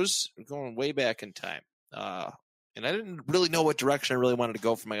chose. We're going way back in time, and I didn't really know what direction I really wanted to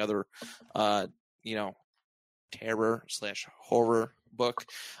go for my other, terror/horror book,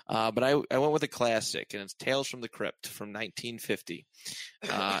 but I went with a classic, and it's Tales from the Crypt from 1950.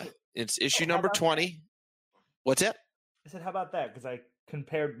 It's issue number 20. What's that? I said, how about that? Because I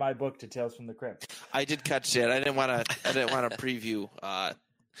compared my book to Tales from the Crypt. I did catch that. I didn't want to preview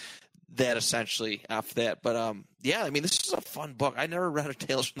that essentially off that, but yeah, I mean, this is a fun book. I never read a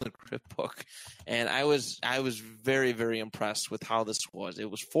Tales from the Crypt book, and I was very, very impressed with how this was.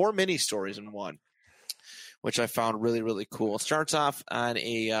 It was 4 mini stories in one, which I found really, really cool. It starts off on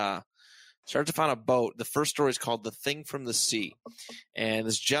a boat. The first story is called "The Thing from the Sea," and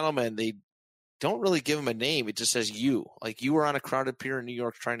this gentleman, they don't really give him a name. It just says "you." Like, you were on a crowded pier in New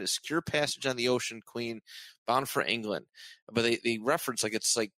York trying to secure passage on the ocean, Queen, bound for England. But they reference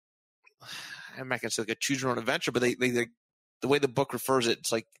it's like, I'm not gonna say a choose your own adventure, but they the way the book refers it,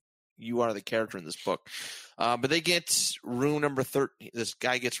 it's like you are the character in this book. But they get room number 13. This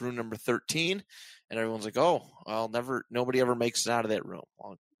guy gets room number 13, and everyone's like, "Oh, well, nobody ever makes it out of that room."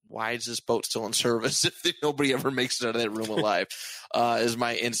 Well, why is this boat still in service if nobody ever makes it out of that room alive? Is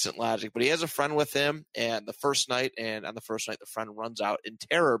my instant logic. But he has a friend with him, and on the first night, the friend runs out in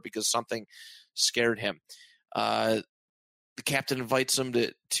terror because something scared him. The captain invites him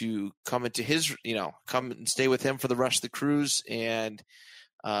to come into his, come and stay with him for the rest of the cruise, and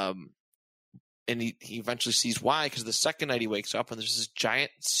he eventually sees why, because the second night he wakes up and there's this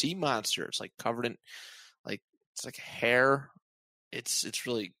giant sea monster. It's covered in it's like hair. It's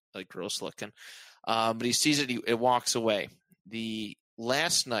really gross looking. But he sees it. It walks away. The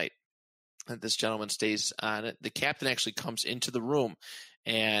last night that this gentleman stays on it, the captain actually comes into the room,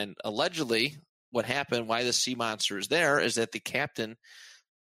 and allegedly what happened, why the sea monster is there, is that the captain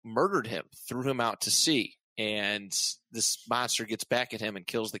murdered him, threw him out to sea, and this monster gets back at him and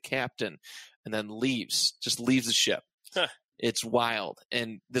kills the captain, and then leaves the ship. Huh. It's wild.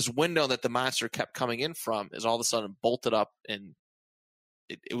 And this window that the monster kept coming in from is all of a sudden bolted up, and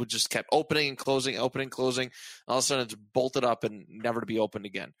it would just kept opening and closing. All of a sudden it's bolted up and never to be opened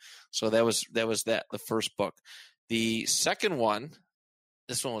again. So that was the first book. The second one,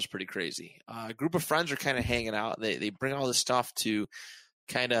 this one was pretty crazy. A group of friends are kind of hanging out. They bring all this stuff to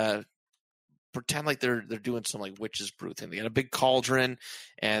kind of pretend like they're doing some witch's brew thing. They got a big cauldron,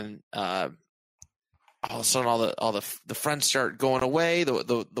 and all of a sudden all the friends start going away.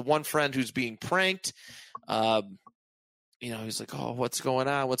 The one friend who's being pranked, he's like, oh, what's going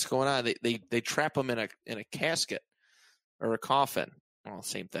on? What's going on? They trap him in a casket or a coffin. Well,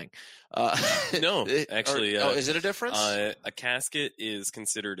 same thing. No, actually. is it a difference? A casket is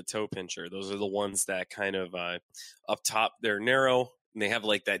considered a toe pincher. Those are the ones that kind of up top, they're narrow, and they have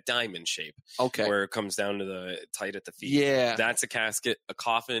like that diamond shape. Okay. Where it comes down to the tight at the feet. Yeah. That's a casket. A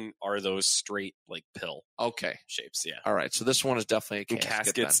coffin are those straight, like, pill shapes. Yeah. All right. So this one is definitely a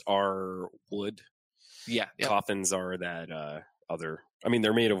casket. Caskets are wood. Yeah. Coffins are that other. I mean,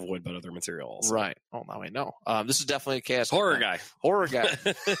 they're made of wood, but other material also. Right. Oh, now I know. This is definitely a casket. Horror guy.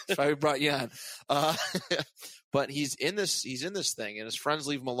 That's why we brought you on. But he's in this thing, and his friends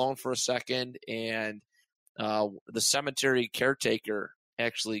leave him alone for a second, and the cemetery caretaker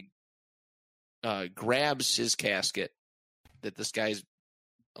actually grabs his casket that this guy's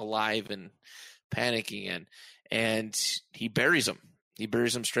alive and panicking in, and he buries him. He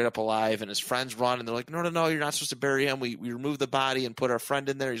buries him straight up alive, and his friends run, and they're like, no, you're not supposed to bury him. We removed the body and put our friend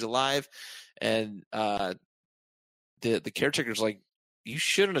in there. He's alive. And the caretaker's like, you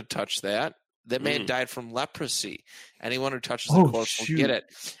shouldn't have touched that. That man died from leprosy. Anyone who touches the corpse will get it.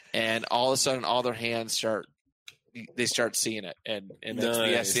 And all of a sudden, all their hands start seeing it. And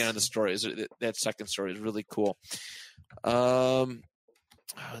that's the end of the story. That second story is really cool. Let's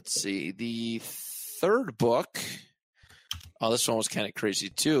see. The third book... Oh, this one was kind of crazy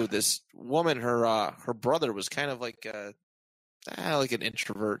too. This woman, her brother was kind of like like an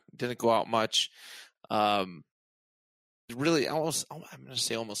introvert. Didn't go out much. Really, I'm going to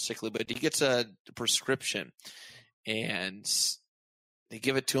say almost sickly, but he gets a prescription, and they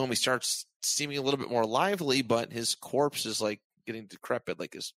give it to him. He starts seeming a little bit more lively, but his corpse is like getting decrepit.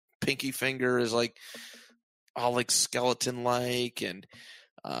 Like his pinky finger is like all like skeleton-like, and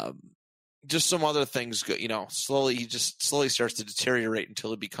just some other things, slowly he just slowly starts to deteriorate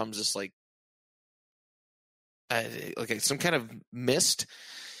until it becomes this like some kind of mist.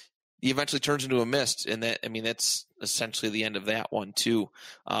 He eventually turns into a mist, and that's essentially the end of that one too.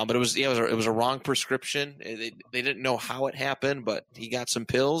 But it was a wrong prescription. They didn't know how it happened, but he got some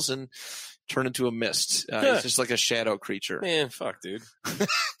pills and turned into a mist. It's just like a shadow creature. Man, fuck, dude.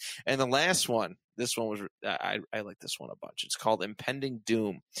 And the last one, this one was I like this one a bunch. It's called Impending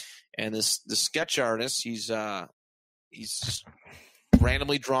Doom, and the sketch artist, he's just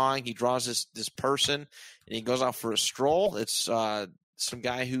randomly drawing. He draws this person, and he goes out for a stroll. It's some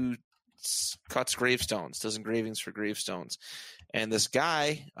guy who cuts gravestones, does engravings for gravestones, and this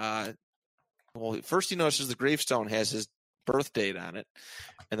guy. First he notices the gravestone has his birth date on it,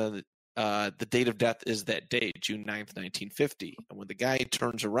 and then the date of death is that day, June 9th, 1950. And when the guy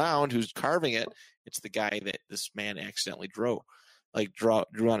turns around who's carving it, it's the guy that this man accidentally drew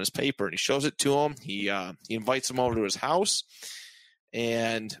on his paper. And he shows it to him. He invites him over to his house,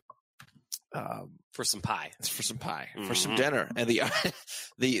 and for some pie. For some dinner. And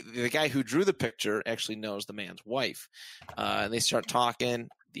the guy who drew the picture actually knows the man's wife. And they start talking.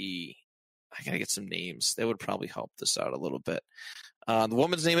 I gotta get some names. That would probably help this out a little bit. The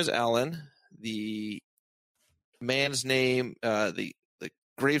woman's name is Ellen. The man's name, the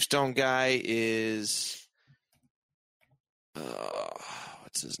gravestone guy is,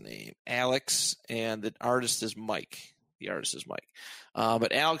 what's his name? Alex, and the artist is Mike.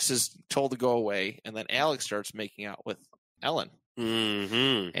 But Alex is told to go away, and then Alex starts making out with Ellen.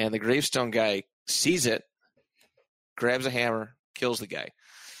 Mm-hmm. And the gravestone guy sees it, grabs a hammer, kills the guy.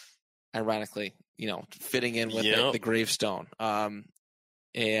 Ironically, fitting in with the gravestone.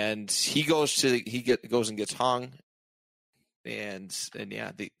 And he goes and gets hung. And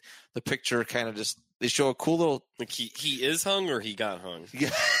yeah, the picture kind of just, they show a cool little, like he is hung or he got hung. He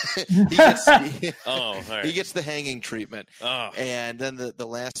gets the hanging treatment. Oh. And then the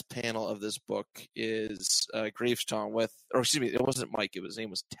last panel of this book is a gravestone it wasn't Mike, his name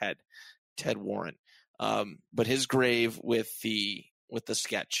was Ted Warren. But his grave with the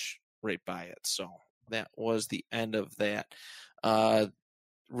sketch right by it. So that was the end of that.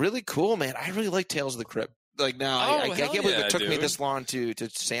 Really cool, man. I really like Tales of the Crypt. Like now, I can't believe it took me this long to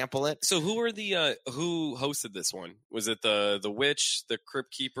sample it. So who were who hosted this one? Was it the Witch, the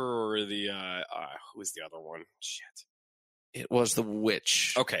Crypt Keeper, or the who was the other one? Shit. It was the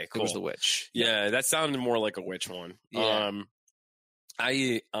Witch. Okay, cool. It was the Witch. Yeah, that sounded more like a Witch one. Yeah.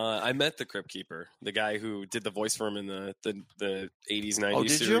 I met the Crypt Keeper, the guy who did the voice for him in the 80s, 90s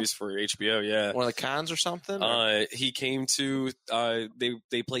series for HBO. Yeah, one of the cons or something. He came to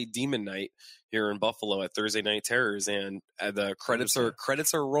they played Demon Night here in Buffalo at Thursday Night Terrors, and the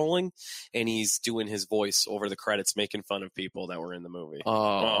credits are rolling, and he's doing his voice over the credits, making fun of people that were in the movie.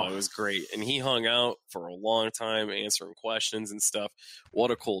 Oh, it was great, and he hung out for a long time answering questions and stuff.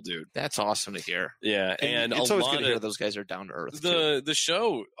 What a cool dude! That's awesome to hear. Yeah, and it's always good to hear those guys are down to earth. The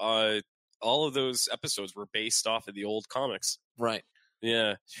show, all of those episodes were based off of the old comics, right?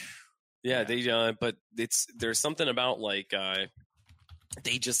 Yeah. They but there's something about like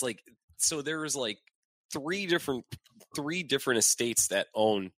they just like, so there's like three different estates that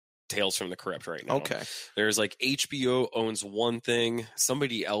own Tales from the Crypt right now. Okay. There's like HBO owns one thing,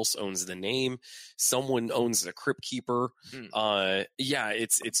 somebody else owns the name, someone owns the Crypt Keeper.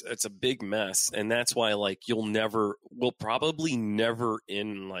 It's a big mess, and that's why like we'll probably never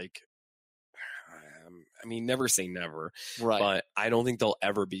in like, I mean, never say never, right? But I don't think there'll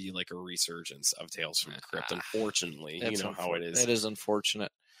ever be like a resurgence of Tales from the Crypt. Unfortunately, you know how it is. It is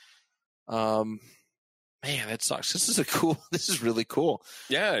unfortunate. Man, that sucks. This is really cool.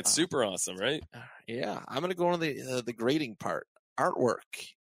 Yeah, it's super awesome, right? Yeah, I'm gonna go on the grading part. Artwork.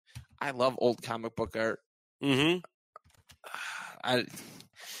 I love old comic book art. Mm-hmm.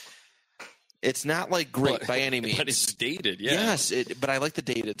 It's not like great by any means, but it's dated. Yeah. Yes, but I like the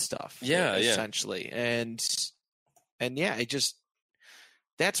dated stuff. Yeah, essentially, and yeah,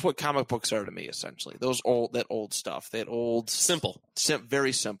 that's what comic books are to me. Essentially, that old stuff, simple,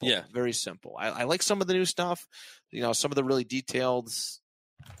 very simple. Yeah, very simple. I like some of the new stuff, some of the really detailed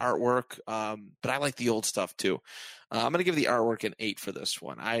artwork, but I like the old stuff too. I'm gonna give the artwork an 8 for this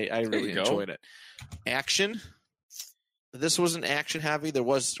one. I really enjoyed it. Action. This wasn't action heavy. There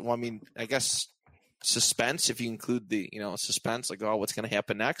was, I guess suspense, if you include the, suspense, like, oh, what's going to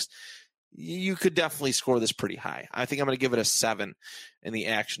happen next? You could definitely score this pretty high. I think I'm going to give it a 7 in the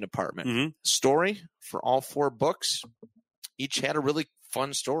action department. Mm-hmm. Story for all 4 books, each had a really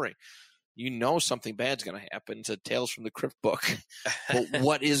fun story. Something bad's going to happen. It's a Tales from the Crypt book. But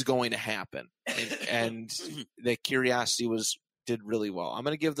what is going to happen? And the curiosity did really well. I'm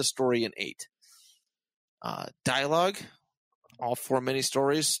going to give the story an 8. Dialogue. All 4 mini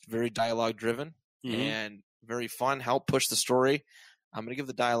stories, very dialogue driven and very fun. Help push the story. I'm going to give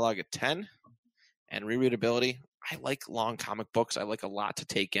the dialogue a 10. And rereadability. I like long comic books. I like a lot to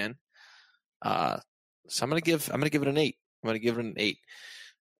take in. So I'm going to give it an 8. I'm going to give it an 8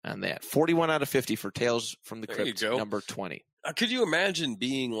 on that. 41 out of 50 for Tales from the Crypt, number 20. Could you imagine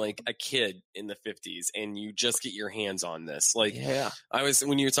being like a kid in the 50s and you just get your hands on this? Like, yeah.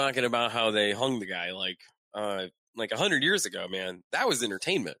 When you were talking about how they hung the guy, like 100 years ago, man, that was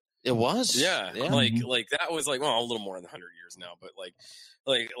entertainment. It was. Yeah. Like that was like, well, a little more than 100 years now, but like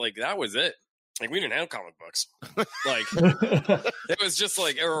that was it. Like, we didn't have comic books. Like, it was just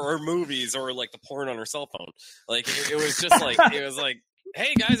like, or movies, or like the porn on her cell phone. Like, it was just like,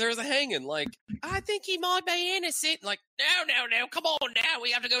 hey guys, there's a hanging. Like, I think he might be innocent. Like, no, come on now.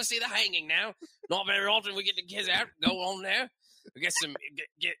 We have to go see the hanging now. Not very often we get the kids out. Go on now. We get some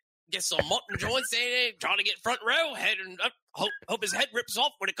mutton joints in, trying to get front row, head and up. Hope his head rips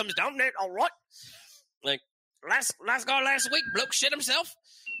off when it comes down there. All right. Like, last week, bloke shit himself.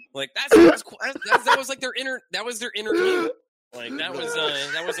 Like, that was like their inner game. Like, that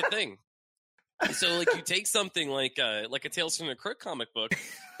was a thing. So like, you take something like a Tales from the Crypt comic book,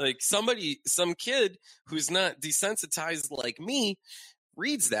 like some kid who's not desensitized like me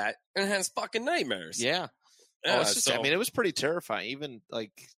reads that and has fucking nightmares. Yeah. It was pretty terrifying. Even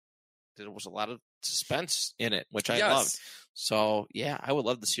like, there was a lot of suspense in it, which I loved. So yeah, I would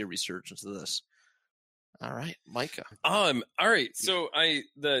love to see a resurgence of this. All right, Micah. All right. So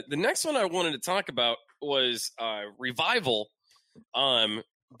the next one I wanted to talk about was Revival.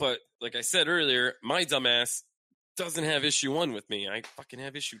 But like I said earlier, my dumbass doesn't have issue 1 with me. I fucking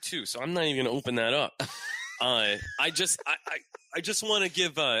have issue 2, so I'm not even gonna open that up. I just want to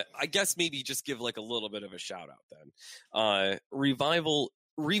give I guess maybe just give like a little bit of a shout out then. Revival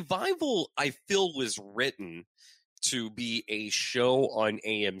I feel was written to be a show on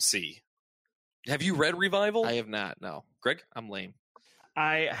AMC. Have you read Revival? I have not. No. Greg? I'm lame.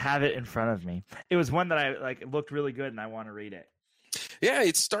 I have it in front of me. It was one that I like. It looked really good, and I want to read it. Yeah,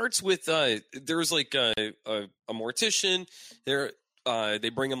 it starts with there's like a mortician. They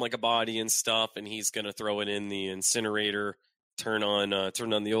bring him like a body and stuff, and he's gonna throw it in the incinerator, turn on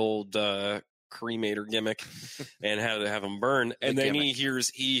the old cremator gimmick, and have him burn. And then he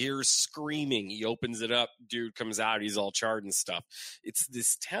hears screaming. He opens it up. Dude comes out. He's all charred and stuff. It's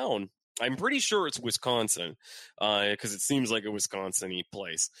this town. I'm pretty sure it's Wisconsin, because it seems like a Wisconsin-y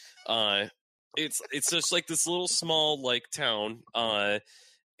place. It's just like this little small like town,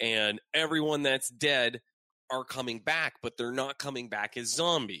 and everyone that's dead are coming back, but they're not coming back as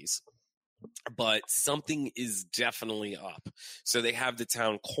zombies. but something is definitely up. So they have the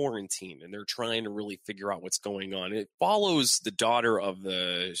town quarantined, and they're trying to really figure out what's going on. It follows the daughter of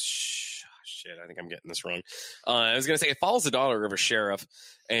the shit. I think I'm getting this wrong. I was going to say it follows the daughter of a sheriff,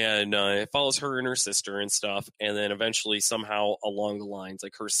 and it follows her and her sister and stuff. And then eventually, somehow along the lines,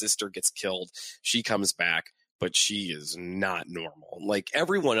 like her sister gets killed. She comes back, but she is not normal. Like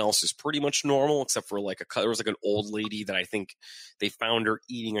everyone else is pretty much normal, except for like there was like an old lady that I think they found her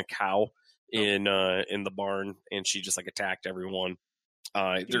eating a cow in the barn, and she just like attacked everyone.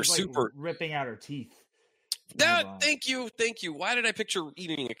 They're super ripping out her teeth. Thank you. Why did I picture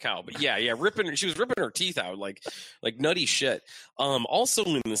eating a cow? But yeah, she was ripping her teeth out like nutty shit. Also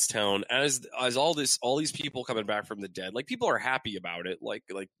in this town, as all these people coming back from the dead, like people are happy about it, like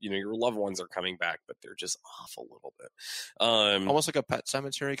your loved ones are coming back, but they're just off a little bit. Almost like a Pet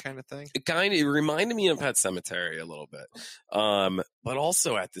Cemetery kind of thing. It reminded me of Pet Cemetery a little bit. But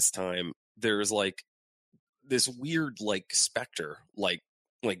also at this time, there's like this weird like specter like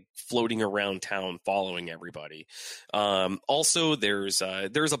floating around town following everybody. Also there's a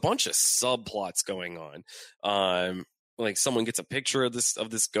bunch of subplots going on. Like someone gets a picture of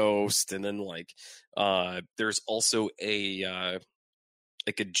this ghost, and then like there's also a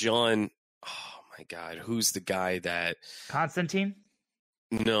John, oh my god, who's the guy that Constantine?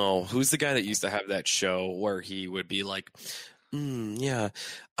 No, who's the guy that used to have that show where he would be like, yeah,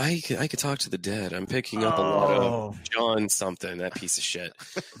 I could talk to the dead. I'm picking up a lot of John something, that piece of shit.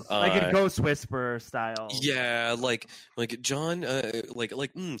 Like a Ghost Whisperer style. Yeah, like John,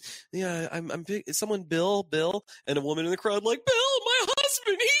 yeah, I'm big. Is someone Bill, and a woman in the crowd like, Bill, my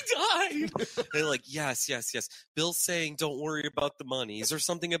husband, he died. And like, yes. Bill's saying, don't worry about the money. Is there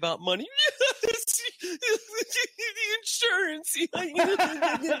something about money? Yes, the insurance.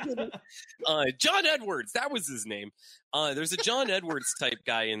 John Edwards, that was his name. There's a John Edwards type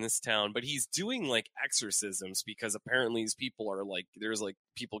guy in this town, but he's doing like exorcisms because apparently these people are like, there's like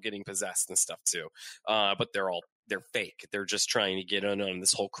people getting possessed and stuff too. But they're fake. They're just trying to get in on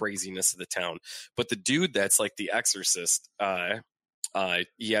this whole craziness of the town. But the dude that's like the exorcist,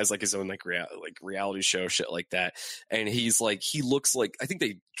 he has like his own like reality show shit like that, and he looks like, I think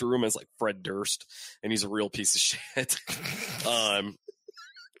they drew him as like Fred Durst, and he's a real piece of shit.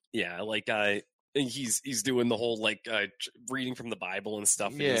 Yeah, like and he's doing the whole like reading from the Bible and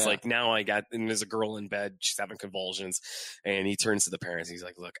stuff, and he's like, and there's a girl in bed, she's having convulsions, and he turns to the parents, and he's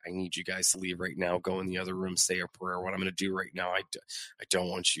like, look, I need you guys to leave right now, go in the other room, say a prayer. What I'm going to do right now, I don't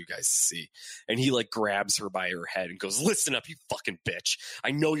want you guys to see. And he like grabs her by her head and goes, listen up, you fucking bitch,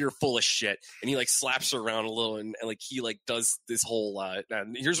 I know you're full of shit. And he like slaps her around a little, and like he like does this whole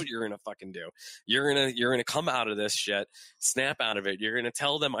here's what you're gonna fucking do. You're gonna come out of this shit, snap out of it. You're gonna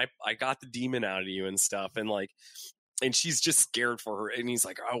tell them I got the demon out of you and stuff, and she's just scared for her, and he's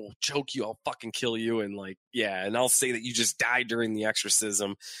like, I will choke you, I'll fucking kill you, and like, yeah, and I'll say that you just died during the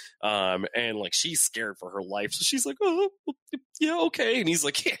exorcism, and like she's scared for her life, so she's like, oh yeah, okay, and he's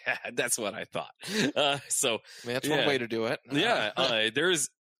like, yeah, that's what I thought. So that's one way to do it. Yeah, there is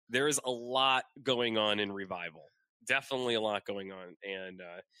a lot going on in Revival, definitely a lot going on, and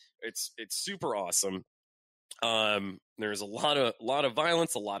it's super awesome. There's a lot of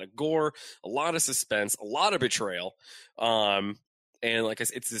violence, a lot of gore, a lot of suspense, a lot of betrayal. And like I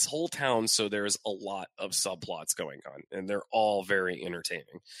said, it's this whole town, so there's a lot of subplots going on, and they're all very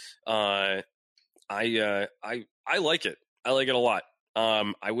entertaining. I like it. I like it a lot.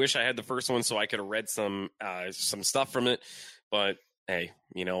 I wish I had the first one so I could have read some stuff from it, but hey,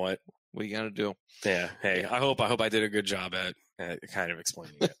 you know what? What you got to do? Yeah. Hey, I hope I did a good job at kind of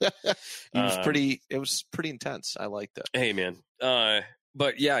explaining it. It was pretty intense. I liked it. Hey, man.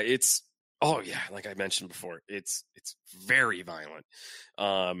 But yeah, like I mentioned before, it's very violent.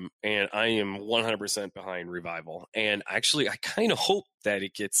 And I am 100% behind Revival. And actually, I kind of hope that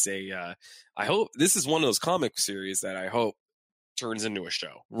it gets I hope this is one of those comic series that I hope turns into a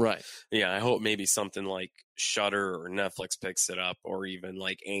show. Right. Yeah, I hope maybe something like Shudder or Netflix picks it up, or even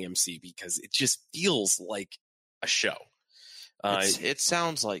like AMC, because it just feels like a show. It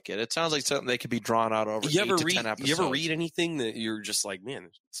sounds like it. It sounds like something they could be drawn out over 8 to 10 episodes. You ever read anything that you're just like, man,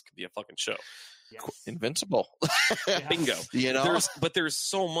 this could be a fucking show? Yes. Invincible. Bingo. You know? There's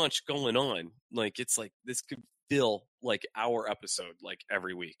so much going on. Like, it's like, this could feel like our episode, like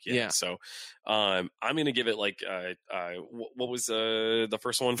every week. Yeah. So, I'm going to give it like, what was the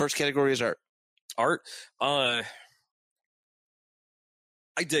first one? First category is art. Art. I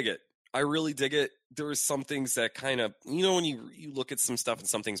dig it. I really dig it. There are some things that kind of, when you look at some stuff and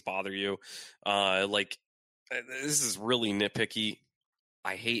some things bother you, like, this is really nitpicky.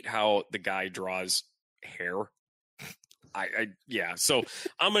 I hate how the guy draws hair. Yeah. So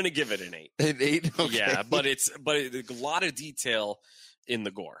I'm going to give it an 8. An 8? Okay. Yeah, but it's a lot of detail in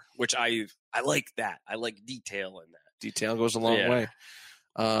the gore, which I like that. I like detail in that. Detail goes a long way.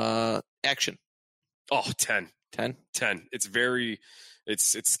 Action. Oh, 10. 10? 10. It's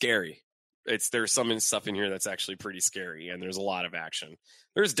scary. There's some stuff in here that's actually pretty scary, and there's a lot of action.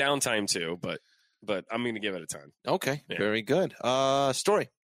 There's downtime too, but I'm going to give it a 10. Okay, Yeah. very good. Story.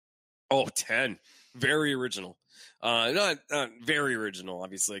 Oh, 10. Very original. Not very original,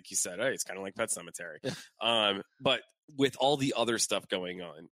 obviously, like you said. Hey, it's kind of like Pet Sematary. But with all the other stuff going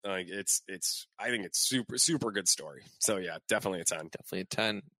on, I think it's super, super good story. So yeah, definitely a 10. Definitely a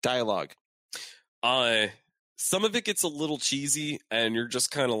 10. Dialogue. Some of it gets a little cheesy, and you're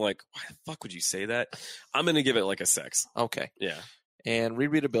just kind of like, why the fuck would you say that? I'm going to give it like a 6. Okay. Yeah. And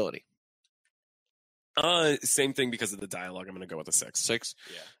rereadability. Same thing because of the dialogue. I'm going to go with a 6. 6.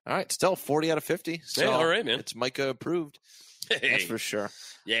 Yeah. All right. Still 40 out of 50. So yeah, all right, man. It's Micah approved. Hey. That's for sure.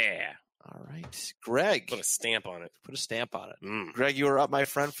 Yeah. All right. Greg. Put a stamp on it. Put a stamp on it. Mm. Greg, you are up, my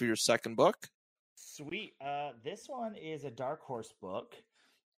friend, for your second book. Sweet. This one is a Dark Horse book,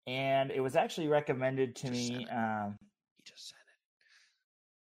 and it was actually recommended to me. He just said it.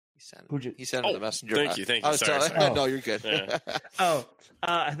 He sent it in the messenger. Thank you. I was Sorry. No, you're good. Yeah.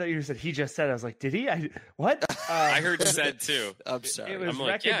 I thought you said he just said. I was like, did he? What? I heard said too. I'm sorry. It was I'm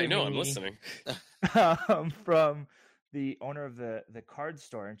like, yeah, I know. I'm recommended listening. from the owner of the card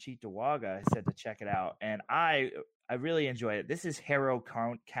store in Cheektowaga. Said to check it out, and I really enjoyed it. This is Harrow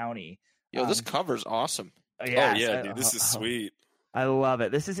County. Yo, this cover's awesome. Yes, oh yeah, dude, this is sweet. I love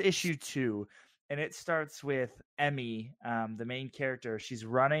it. This is issue 2, and it starts with Emmy, the main character. She's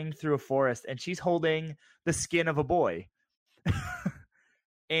running through a forest, and she's holding the skin of a boy.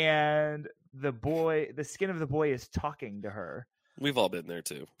 And the skin of the boy is talking to her. We've all been there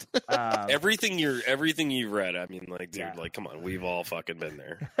too. Everything you've read. I mean, like, dude, Yeah. like, come on, we've all fucking been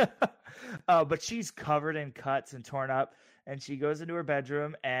there. But she's covered in cuts and torn up, and she goes into her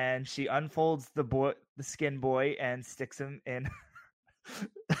bedroom and she unfolds the skin boy, and sticks him in.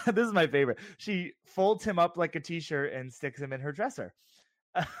 This is my favorite. She folds him up like a t-shirt and sticks him in her dresser,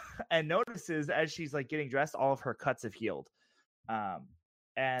 and notices as she's like getting dressed, all of her cuts have healed.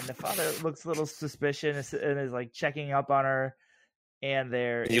 And the father looks a little suspicious and is like checking up on her. And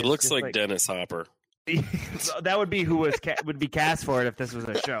He looks like Dennis Hopper. That would be who would be cast for it if this was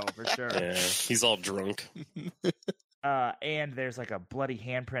a show, for sure. Yeah, he's all drunk. And there's like a bloody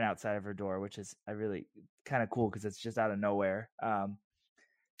handprint outside of her door, which is really kind of cool because it's just out of nowhere.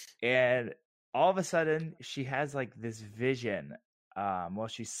 And all of a sudden, she has like this vision while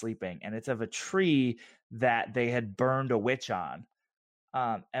she's sleeping, and it's of a tree that they had burned a witch on.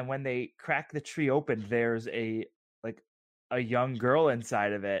 And when they crack the tree open, there's a young girl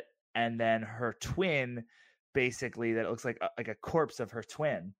inside of it, and then her twin, basically, that looks like a corpse of her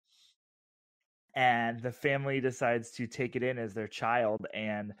twin. And the family decides to take it in as their child,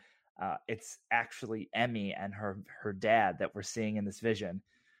 and it's actually Emmy and her dad that we're seeing in this vision.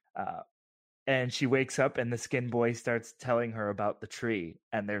 And she wakes up, and the skin boy starts telling her about the tree,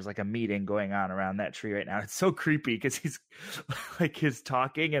 and there's like a meeting going on around that tree right now. It's so creepy because he's like his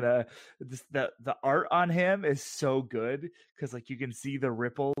talking, and the art on him is so good because like you can see the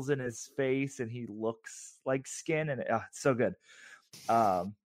ripples in his face, and he looks like skin, and it's so good.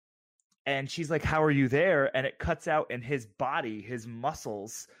 And she's like, "How are you there?" And it cuts out, and his body, his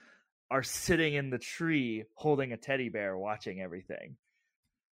muscles, are sitting in the tree holding a teddy bear, watching everything.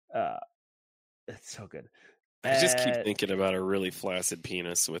 It's so good. I just keep thinking about a really flaccid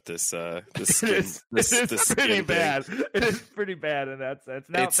penis with this skin. It's pretty bad. It is pretty bad in that sense.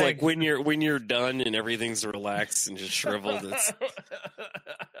 Now, it's like when you're done and everything's relaxed and just shriveled.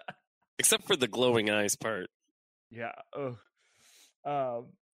 Except for the glowing eyes part. Yeah.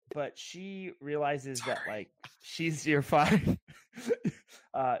 But she realizes that like you're fine.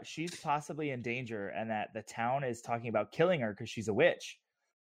 She's possibly in danger, and that the town is talking about killing her because she's a witch.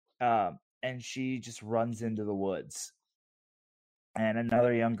 And she just runs into the woods, and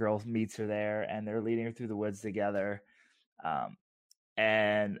another young girl meets her there, and they're leading her through the woods together.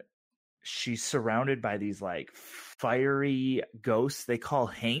 And she's surrounded by these like fiery ghosts they call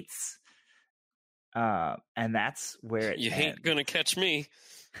haints. And that's where you ain't gonna catch me.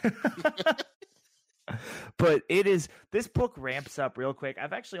 But this book ramps up real quick.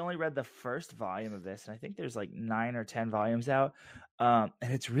 I've actually only read the first volume of this, and I think there's like 9 or 10 volumes out. And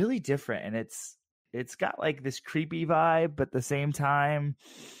it's really different, and it's got like this creepy vibe, but at the same time,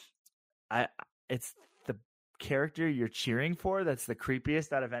 it's the character you're cheering for that's the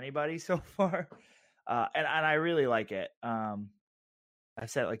creepiest out of anybody so far. And I really like it. I've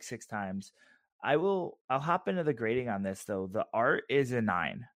said it like 6 times. I'll hop into the grading on this though. The art is a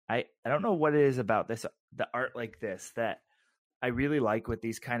 9. I don't know what it is about the art like this that I really like with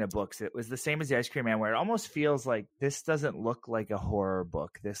these kind of books. It was the same as the Ice Cream Man, where it almost feels like this doesn't look like a horror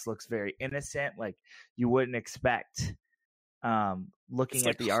book. This looks very innocent, like you wouldn't expect. Looking It's at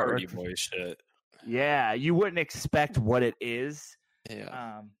like the Hardy artwork, Boy shit. yeah, you wouldn't expect what it is.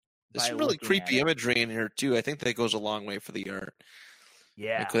 Yeah. There's some really creepy imagery in here too. I think that goes a long way for the art.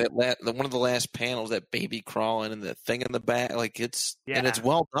 Yeah, Like one of the last panels, that baby crawling and the thing in the back, like it's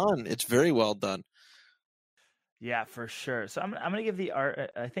well done. It's very well done. Yeah, for sure. So I'm gonna give the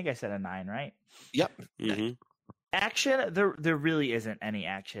art. I think I said a 9, right? Yep. Mm-hmm. Action, there really isn't any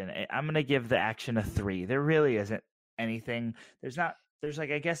action. I'm gonna give the action a 3. There really isn't anything. There's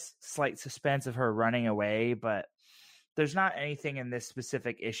like, I guess, slight suspense of her running away, but there's not anything in this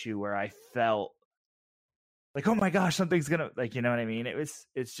specific issue where I felt like, oh my gosh, something's gonna, like, you know what I mean?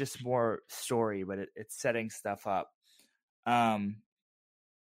 It's just more story, but it's setting stuff up.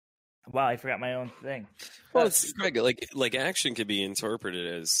 Wow, I forgot my own thing. Well, it's Greg, like action could be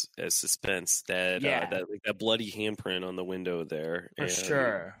interpreted as suspense. That that bloody handprint on the window there, for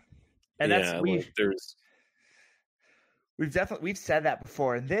sure. And that's we've said that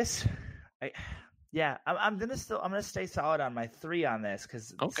before. And this, I'm gonna stay solid on my 3 on this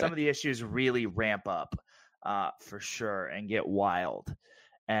because some of the issues really ramp up, for sure, and get wild,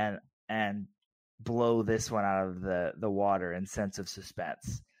 and blow this one out of the water in sense of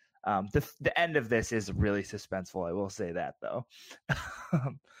suspense. The end of this is really suspenseful. I will say that though.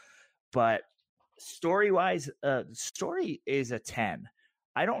 But story-wise, story is a 10.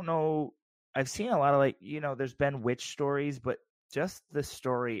 I don't know. I've seen a lot of there's been witch stories, but just the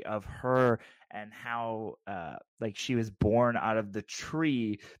story of her and how she was born out of the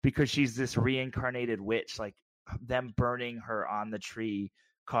tree because she's this reincarnated witch, like them burning her on the tree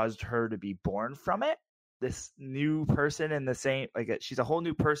caused her to be born from it. This new person in the same, she's a whole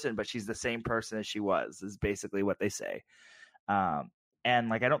new person, but she's the same person as she was, is basically what they say.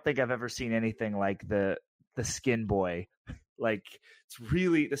 And I don't think I've ever seen anything like the Skin Boy. It's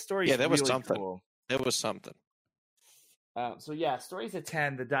really, the story. Yeah, that was really something. Cool. That was something. Story's a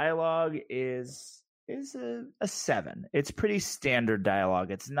 10. The dialogue is a 7. It's pretty standard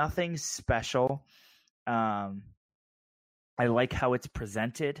dialogue. It's nothing special. I like how it's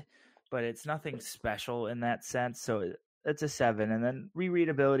presented, but it's nothing special in that sense. So it's a 7. And then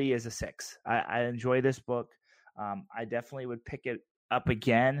rereadability is a 6. I enjoy this book. I definitely would pick it up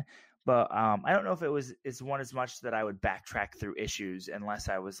again, but I don't know if it's one as much that I would backtrack through issues unless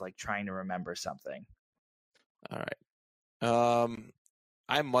I was trying to remember something. All right.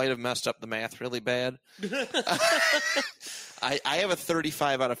 I might have messed up the math really bad. I have a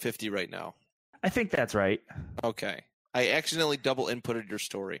 35 out of 50 right now. I think that's right. Okay. I accidentally double inputted your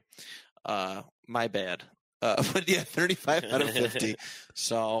story. My bad. But yeah, 35 out of 50.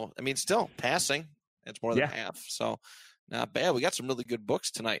 So, I mean, still passing. It's more than half. So, not bad. We got some really good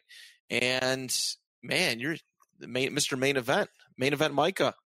books tonight. And, man, you're Mr. Main Event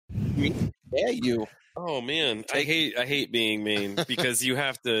Micah. Yeah, you. Oh man, I hate being main because you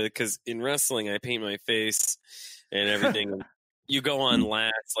have to. Because in wrestling, I paint my face and everything. You go on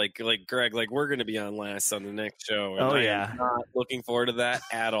last, like Greg, we're going to be on last on the next show. And I am not looking forward to that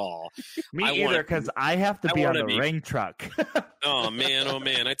at all. Me either, because I have to be on the ring truck. Oh man,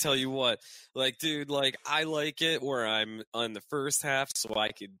 I tell you what, dude, I like it where I'm on the first half, so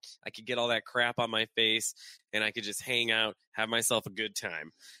I could get all that crap on my face and I could just hang out, have myself a good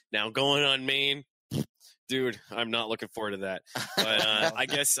time. Now going on main. Dude, I'm not looking forward to that. But I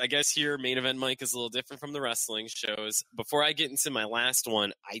guess here Main Event Mike is a little different from the wrestling shows. Before I get into my last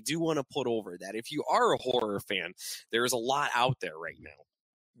one, I do want to put over that if you are a horror fan, there's a lot out there right now.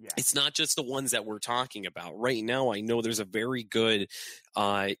 Yeah. It's not just the ones that we're talking about. Right now, I know there's a very good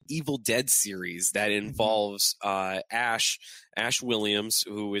Evil Dead series that involves Ash Williams,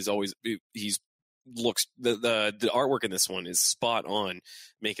 who is always looks the artwork in this one is spot on,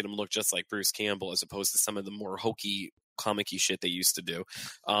 making him look just like Bruce Campbell as opposed to some of the more hokey comic-y shit they used to do.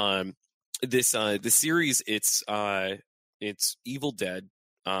 The series it's Evil Dead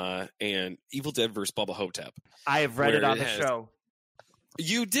and Evil Dead versus Bubba Hotep. I have read it on the show.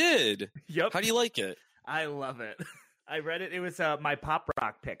 You did? Yep. How do you like it? I love it. I read it. It was my Pop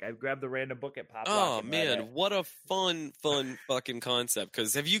Rock pick. I grabbed the random book at Pop Rock. Oh man, what a fun fucking concept!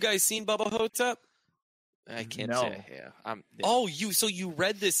 Because have you guys seen Bubba Hotep? I can't say. Yeah. Oh, you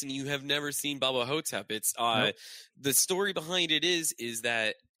read this and you have never seen Bubba Hotep? It's Nope. The story behind it is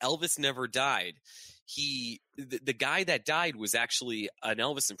that Elvis never died. The guy that died was actually an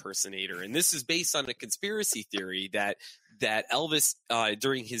Elvis impersonator, and this is based on a conspiracy theory that that Elvis,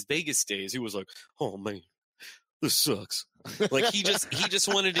 during his Vegas days, he was like, "Oh man, this sucks." Like he just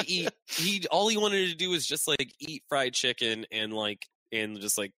wanted to eat. All he wanted to do was just like eat fried chicken and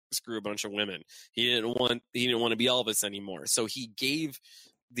just like screw a bunch of women. He didn't want to be Elvis anymore. So he gave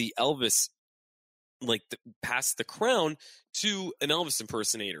the Elvis, passed the crown to an Elvis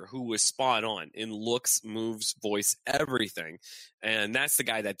impersonator who was spot on in looks, moves, voice, everything. And that's the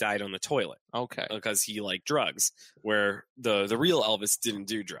guy that died on the toilet. Okay. Because he liked drugs, where the real Elvis didn't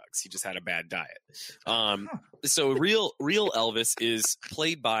do drugs. He just had a bad diet. So real Elvis is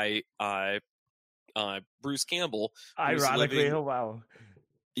played by Bruce Campbell. Ironically, oh wow.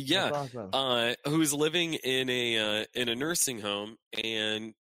 Yeah. That's awesome. Who's living in a nursing home,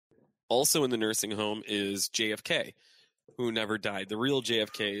 and also in the nursing home is JFK, who never died. The real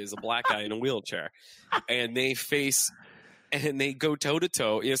JFK is a black guy in a wheelchair, and they go toe to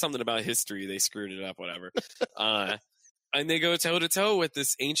toe. Something about history, they screwed it up, whatever. And they go toe to toe with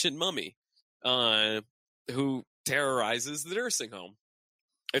this ancient mummy, who terrorizes the nursing home.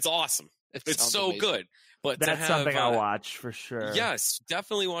 It's awesome. It's so amazing. Good. But That's something I'll watch for sure. Yes,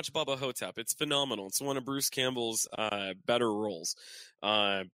 definitely watch Bubba Hotep. It's phenomenal. It's one of Bruce Campbell's better roles.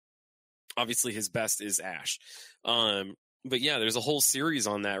 Obviously, his best is Ash. But yeah, there's a whole series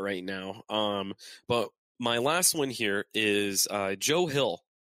on that right now. But my last one here is Joe Hill.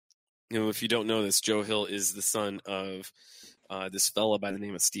 If you don't know this, Joe Hill is the son of this fella by the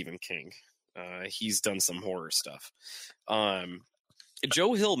name of Stephen King. He's done some horror stuff.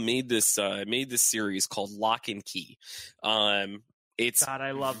 Joe Hill made this series called Lock and Key. It's God,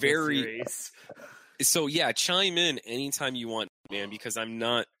 I love this series. So yeah, chime in anytime you want, man, because I'm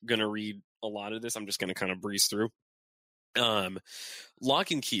not gonna read a lot of this. I'm just gonna kind of breeze through. Lock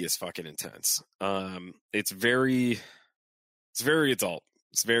and Key is fucking intense. It's very adult.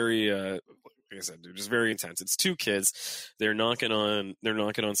 It's very like I said, dude, just very intense. It's two kids. They're knocking on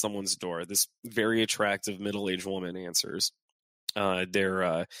someone's door. This very attractive middle-aged woman answers.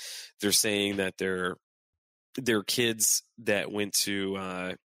 They're saying that they're kids that went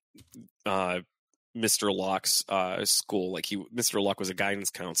to Mr. Locke's school. Mr. Locke was a guidance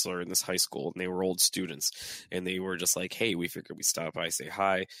counselor in this high school, and they were old students, and they were just like, "Hey, we figured we'd stop by, say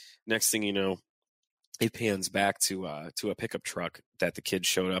hi." Next thing you know, it pans back to a pickup truck that the kids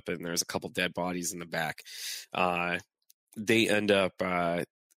showed up in. There's a couple dead bodies in the back. They end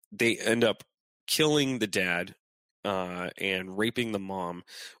up killing the dad and raping the mom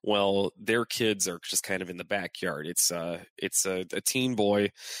while their kids are just kind of in the backyard. It's a teen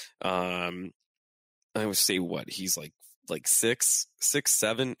boy. I would say he's like 6,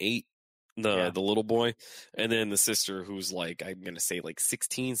 7, 8, the little boy, and then the sister who's like, I'm gonna say like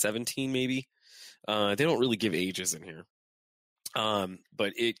 16, 17 maybe. They don't really give ages in here.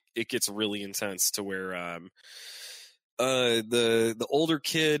 But it gets really intense to where the older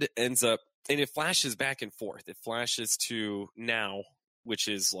kid ends up, and it flashes back and forth. It flashes to now, which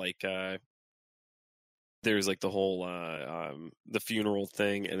is like there's like the whole the funeral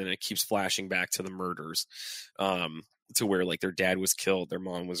thing, and then it keeps flashing back to the murders, to where like their dad was killed, their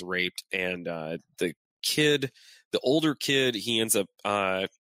mom was raped, and the older kid, he ends up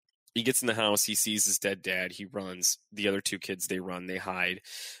he gets in the house, he sees his dead dad, he runs. The other two kids, they run, they hide.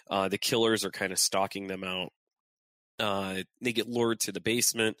 The killers are kind of stalking them out. They get lured to the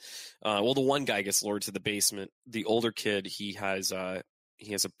basement. The one guy gets lured to the basement. The older kid, he has a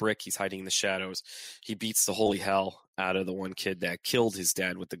brick. He's hiding in the shadows. He beats the holy hell out of the one kid that killed his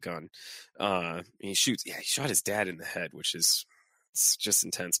dad with the gun. He shoots. Yeah, he shot his dad in the head, which is it's just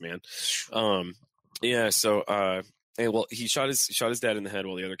intense, man. Yeah. So, he shot his dad in the head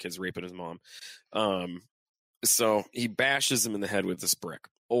while the other kid's raping his mom. So he bashes him in the head with this brick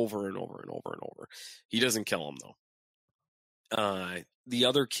over and over and over and over. He doesn't kill him though. The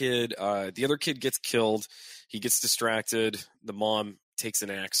other kid gets killed. He gets distracted. The mom takes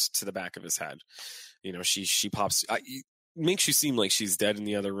an axe to the back of his head. She pops. Makes you seem like she's dead in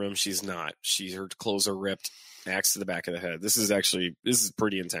the other room. She's not. Her clothes are ripped. Axe to the back of the head. This is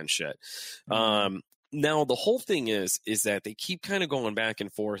pretty intense shit. Now the whole thing is that they keep kind of going back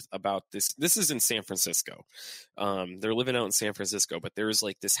and forth about this. This is in San Francisco. They're living out in San Francisco, but there's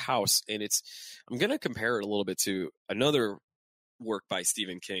like this house, and I'm going to compare it a little bit to another work by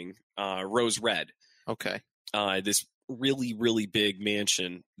Stephen King, Rose Red. Okay. This really, really big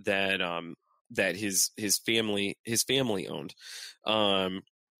mansion that his family owned.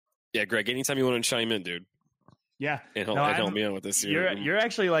 Yeah, Greg, anytime you want to chime in, dude. Yeah, and help me out with this. You're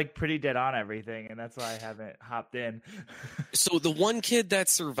actually like pretty dead on everything, and that's why I haven't hopped in. So the one kid that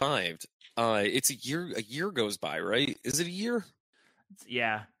survived, it's a year goes by, right? Is it a year?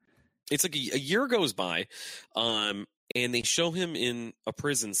 Yeah, it's like a year goes by, and they show him in a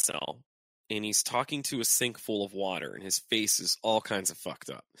prison cell, and he's talking to a sink full of water, and his face is all kinds of fucked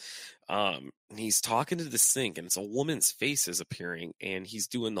up. And he's talking to the sink, and it's a woman's face is appearing, and he's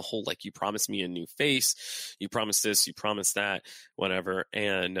doing the whole, like, you promised me a new face, you promised this, you promised that, whatever.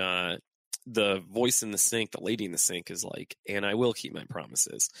 And the voice in the sink, the lady in the sink, is like, and I will keep my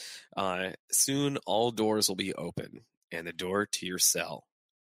promises. Soon all doors will be open, and the door to your cell.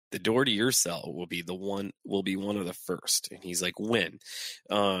 The door to your cell will be one of the first. And he's like, when?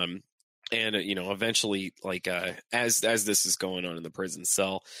 And eventually, like, as this is going on in the prison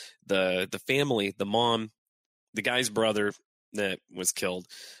cell, the family, the mom, the guy's brother that was killed,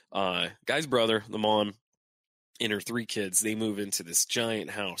 guy's brother, the mom, and her 3 kids, they move into this giant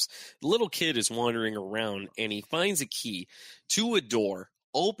house. The little kid is wandering around, and he finds a key to a door,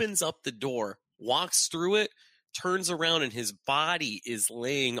 opens up the door, walks through it, turns around, and his body is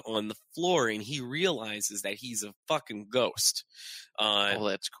laying on the floor, and he realizes that he's a fucking ghost.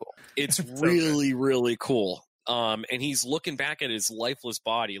 That's cool. It's really, really cool. And he's looking back at his lifeless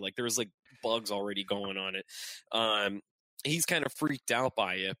body, like there's like bugs already going on it. He's kind of freaked out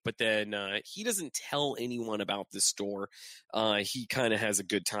by it, but then he doesn't tell anyone about this door. He kind of has a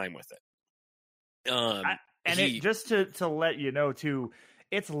good time with it. Just to let you know too,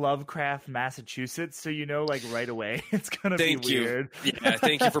 it's Lovecraft, Massachusetts, so like right away it's gonna be weird. Yeah,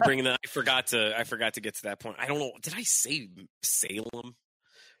 thank you for bringing that. I forgot to get to that point. I don't know. Did I say Salem?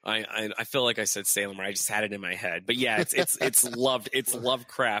 I feel like I said Salem, or I just had it in my head. But yeah, it's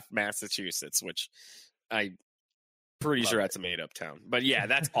Lovecraft, Massachusetts, which I pretty sure that's a made up town. But yeah,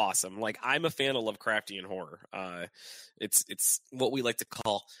 that's awesome. Like, I'm a fan of Lovecraftian horror. It's what we like to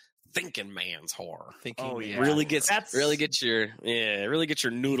call thinking man's horror. Really gets your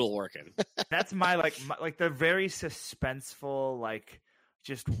noodle working. That's my the very suspenseful, like,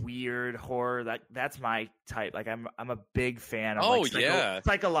 just weird horror. That's my type. Like, I'm a big fan of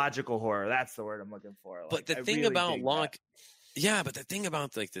psychological horror. That's the word I'm looking for. But the thing about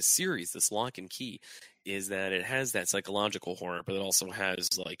like the series, this Lock and Key, is that it has that psychological horror, but it also has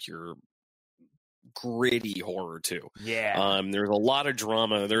like your gritty horror too. There's a lot of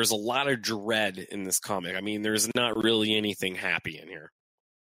drama, there's a lot of dread in this comic. I mean, there's not really anything happy in here.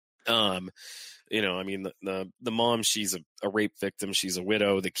 I mean, the mom, she's a rape victim, she's a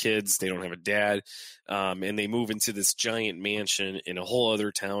widow. The kids, they don't have a dad, and they move into this giant mansion in a whole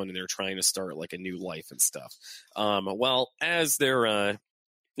other town, and they're trying to start like a new life and stuff. Well, as they're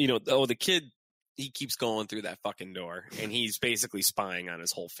the kid, he keeps going through that fucking door, and he's basically spying on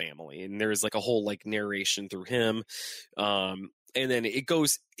his whole family. And there's like a whole like narration through him. And then it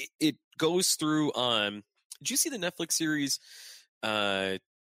goes through, did you see the Netflix series,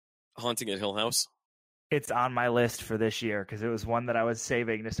 Haunting at Hill House? It's on my list for this year because it was one that I was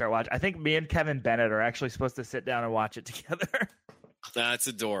saving to start watching. I think me and Kevin Bennett are actually supposed to sit down and watch it together. That's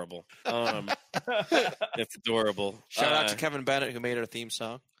adorable. That's adorable. Shout out to Kevin Bennett, who made our theme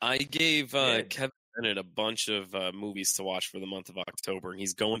song. I gave Kevin Bennett a bunch of movies to watch for the month of October, and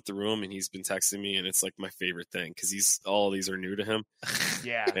he's going through them, and he's been texting me, and it's like my favorite thing because all these are new to him.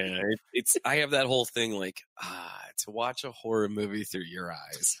 Yeah, and I have that whole thing like to watch a horror movie through your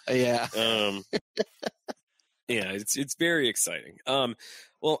eyes. Yeah, yeah, it's very exciting.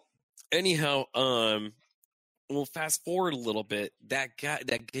 Well, anyhow, we'll fast forward a little bit. That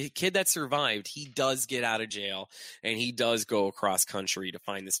kid that survived, he does get out of jail, and he does go across country to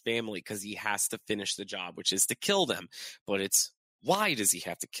find this family because he has to finish the job, which is to kill them. But why does he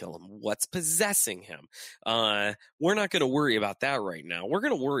have to kill them? What's possessing him? We're not going to worry about that right now. We're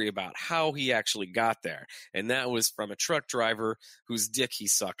going to worry about how he actually got there. And that was from a truck driver whose dick he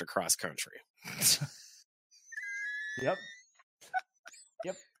sucked across country. Yep.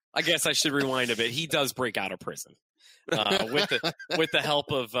 I guess I should rewind a bit. He does break out of prison with the help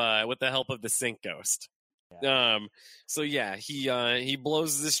of the sink ghost. Yeah. So yeah, he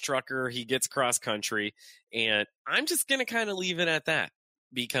blows this trucker. He gets cross country, and I'm just gonna kind of leave it at that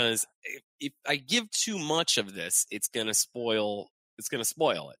because if I give too much of this, it's gonna spoil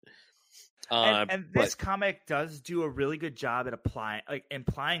it. And this comic does do a really good job at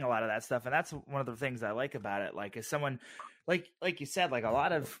implying a lot of that stuff, and that's one of the things I like about it. Like, as someone like you said, like, a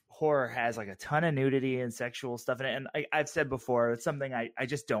lot of horror has like a ton of nudity and sexual stuff in it, and I've said before, it's something I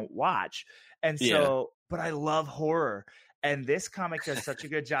just don't watch, and so but I love horror, and this comic does such a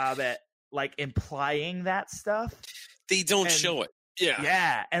good job at like implying that stuff. They don't show it,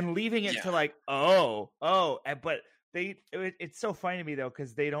 and leaving it to like but. It's so funny to me though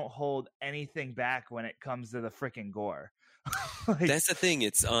because they don't hold anything back when it comes to the freaking gore. That's the thing.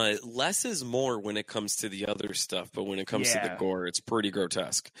 It's less is more when it comes to the other stuff, but when it comes to the gore, it's pretty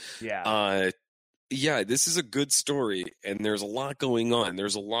grotesque. Yeah. yeah, this is a good story, and there's a lot going on.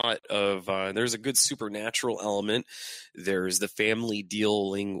 There's a good supernatural element. There's the family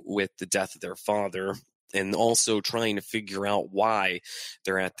dealing with the death of their father, and also trying to figure out why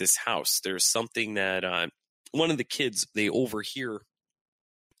they're at this house. There's something that one of the kids, they overhear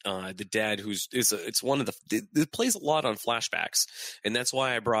the dad, it's one of it plays a lot on flashbacks, and that's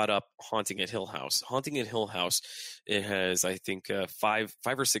why I brought up Haunting at Hill House. Haunting at Hill House, it has, I think, five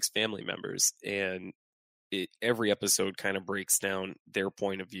or six family members, and every episode kind of breaks down their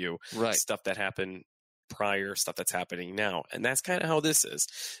point of view, Right. stuff that happened prior, stuff that's happening now, and that's kind of how this is.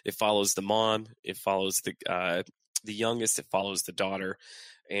 It follows the mom, it follows the youngest, it follows the daughter,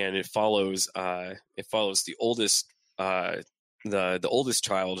 and it follows the oldest. The oldest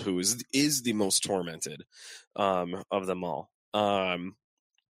child, who is the most tormented of them all.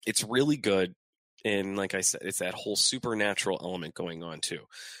 It's really good, and like I said, it's that whole supernatural element going on too.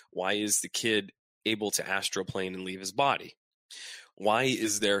 Why is the kid able to astroplane and leave his body? Why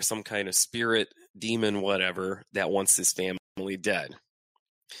is there some kind of spirit, demon, whatever, that wants this family dead?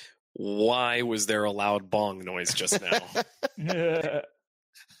 Why was there a loud bong noise just now?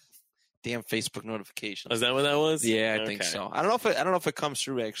 Damn Facebook notifications. Is that what that was? Yeah, I think so. I don't know if it comes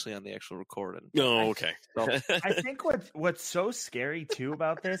through actually on the actual recording. No, okay. So, I think what's so scary too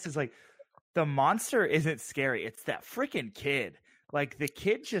about this is like the monster isn't scary. It's that freaking kid. Like the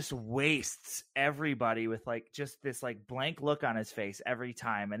kid just wastes everybody with like just this like blank look on his face every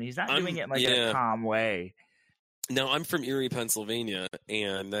time, and he's not doing it in like a calm way. Now, I'm from Erie, Pennsylvania,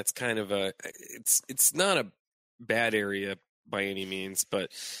 and that's kind of it's not a bad area by any means,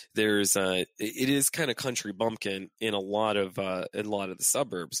 but it is kind of country bumpkin in a lot of the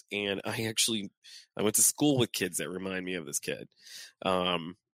suburbs. And I went to school with kids that remind me of this kid.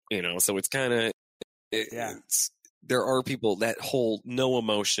 So it's kind of, there are people that hold no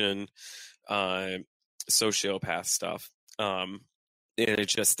emotion, sociopath stuff. And it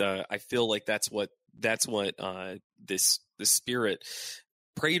just, I feel like that's what the spirit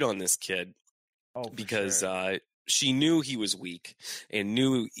preyed on this kid, because she knew he was weak and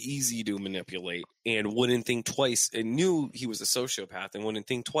knew easy to manipulate, and wouldn't think twice, and knew he was a sociopath and wouldn't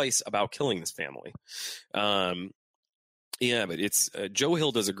think twice about killing this family. But it's Joe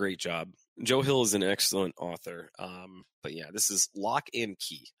Hill does a great job. Joe Hill is an excellent author. But yeah, this is Lock and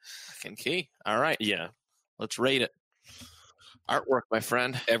Key. Lock and Key. All right. Yeah. Let's rate it. Artwork, my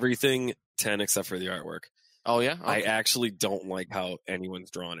friend. Everything 10 except for the artwork. Oh, yeah? Okay. I actually don't like how anyone's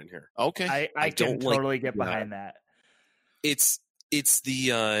drawn in here. Okay. I can totally get behind that. It's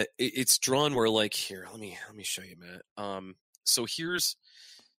drawn where, like, here, let me show you, Matt. So here's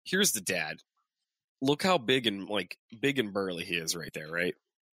the dad. Look how big and burly he is right there, right?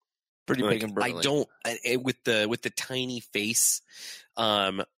 Pretty big and burly. With the tiny face.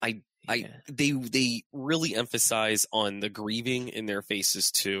 They really emphasize on the grieving in their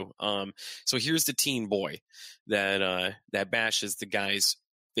faces too. So here's the teen boy that bashes the guy's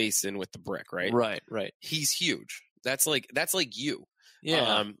face in with the brick, right? Right. He's huge. That's like you.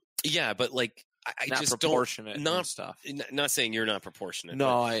 Yeah. But like I not just proportionate don't and stuff. Not saying you're not proportionate.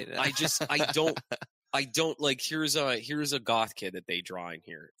 No, I don't like. Here's a goth kid that they draw in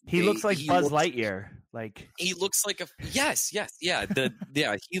here. He looks like Buzz Lightyear. Like he looks like he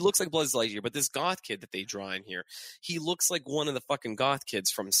looks like Buzz Lightyear. But this goth kid that they draw in here, he looks like one of the fucking goth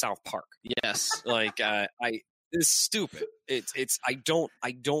kids from South Park. Yes, like it's stupid. I don't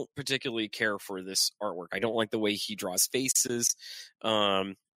particularly care for this artwork. I don't like the way he draws faces.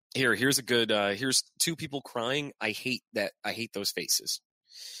 Here's a good. Here's two people crying. I hate those faces.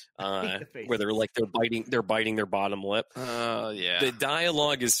 Where they're biting their bottom lip. Yeah. The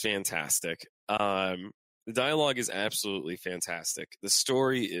dialogue is fantastic. The dialogue is absolutely fantastic. The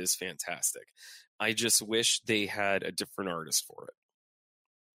story is fantastic. I just wish they had a different artist for it.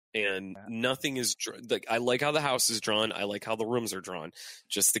 And nothing is like, I like how the house is drawn. I like how the rooms are drawn.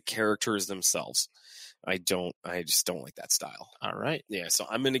 Just the characters themselves. I just don't like that style. All right. Yeah. So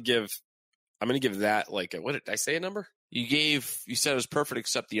I'm gonna give that like what did I say a number? You said it was perfect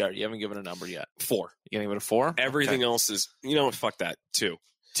except the art. You haven't given a number yet. 4. You gonna give it a 4? Everything else is, fuck that. 2.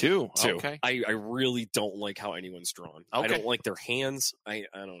 2. 2. Okay. I really don't like how anyone's drawn. Okay. I don't like their hands. I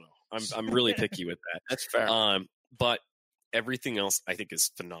don't know. I'm really picky with that. That's fair. But everything else I think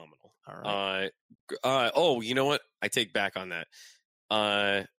is phenomenal. All right. Oh, you know what? I take back on that.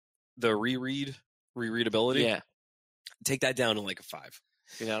 The rereadability. Yeah. Take that down to like a 5.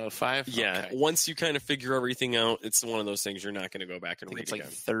 Get out of 5? Yeah. Okay. Once you kind of figure everything out, it's one of those things you're not going to go back and read it's again.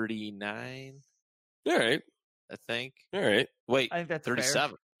 like 39. All right. I think. All right. Wait. I think that's 37.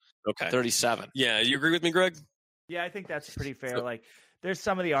 fair. Okay. 37. Yeah. You agree with me, Greg? Yeah, I think that's pretty fair. Like there's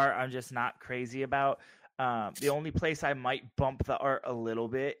some of the art I'm just not crazy about. The only place I might bump the art a little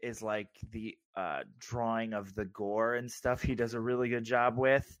bit is like the drawing of the gore and stuff. He does a really good job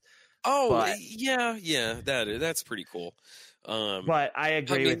with. Oh, but, yeah, that's pretty cool. But I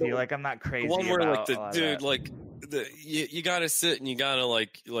agree with you. Like, I'm not crazy. The one where about like the dude, like you gotta sit and you gotta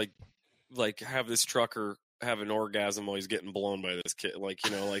like have this trucker have an orgasm while he's getting blown by this kid. Like,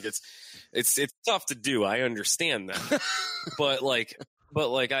 you know, like it's tough to do. I understand that, but I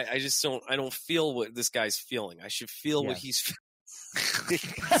just don't feel what this guy's feeling. I should feel what he's feeling.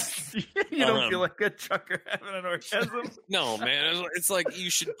 You don't feel like a trucker having an orgasm? No, man. It's like you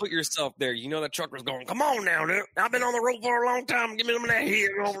should put yourself there. You know that trucker's going, come on now, dude. I've been on the road for a long time. Give me some of that here.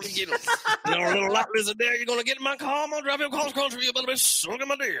 You're going to get a little lot lizard there. You're going to get in my car. I'm going to drive you across country. You better be sucking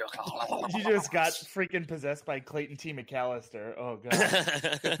my dick. You just got freaking possessed by Clayton T. McAllister. Oh,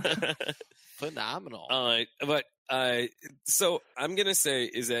 God. Phenomenal. So I'm going to say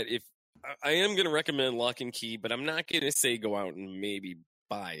is that if I am going to recommend Lock and Key, but I'm not going to say go out and maybe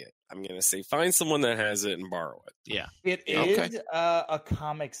buy it. I'm going to say find someone that has it and borrow it. Yeah. It is a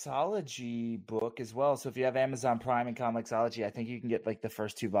Comixology book as well. So if you have Amazon Prime and Comixology, I think you can get like the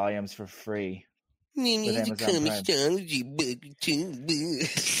first 2 volumes for free. I'm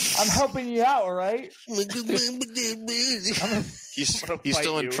helping you out, all right? He's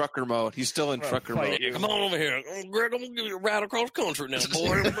still in trucker mode. He's still in trucker mode. Come on over here. Greg, I'm going to give you a ride across country now,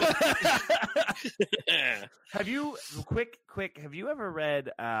 boy. Have you, quick, have you ever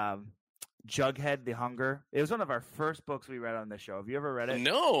read Jughead the Hunger? It was one of our first books we read on this show. Have you ever read it?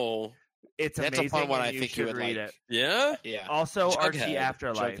 No. It's That's amazing. a fun one. I you think should you would read like it. Yeah? Yeah. Also, Jughead. Archie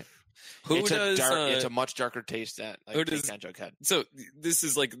Afterlife. Jughead. It's a much darker taste than take on Jughead. So this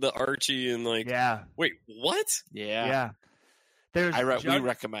is like the Archie and like wait, what? Yeah. There's we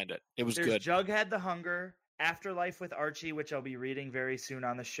recommend it. It was good. Jughead the Hunger, Afterlife with Archie, which I'll be reading very soon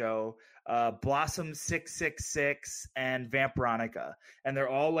on the show, Blossom 666, and Vampironica. And they're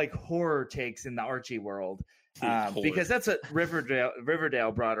all like horror takes in the Archie world. Because that's what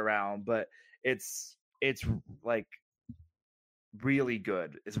Riverdale brought around, but it's like really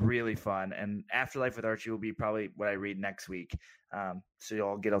good. It's really fun. And Afterlife with Archie will be probably what I read next week. So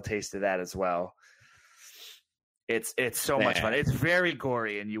you'll get a taste of that as well. It's so much fun. It's very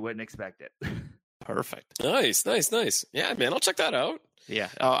gory and you wouldn't expect it. Perfect. Nice. Yeah, man, I'll check that out. Yeah.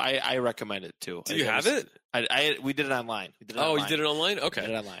 Oh, I recommend it too. Do you have it? We did it online. You did it online? Okay. We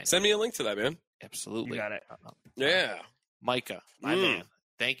did it online. Send me a link to that, man. Absolutely. You got it. Yeah. Micah, my man.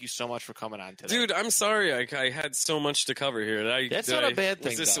 Thank you so much for coming on today. Dude, I'm sorry. I had so much to cover here. That's not a bad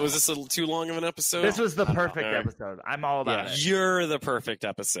thing. Was this too long of an episode? This was the perfect episode. I'm all about it. You're the perfect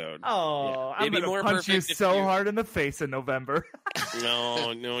episode. Oh, I'm Maybe going more to punch you perfect so hard in the face in November.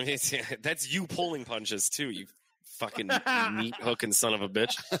 No, that's you pulling punches too, you fucking meat hooking son of a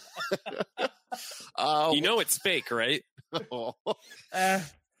bitch. You know it's fake, right? It's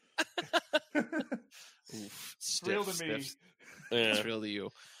real to me. Yeah. It's real to you.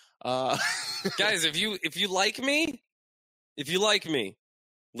 Guys, if you like me,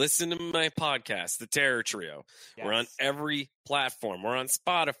 listen to my podcast, The Terror Trio. Yes. We're on every platform. We're on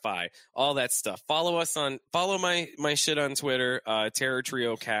Spotify, all that stuff. Follow my shit on Twitter, Terror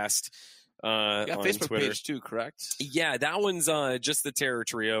Trio Cast. You got on Facebook Twitter. page too, correct? Yeah, that one's just The Terror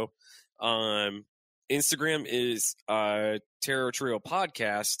Trio. Instagram is Terror Trio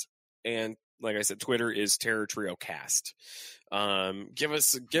Podcast, and like I said, Twitter is Terror Trio Cast. Give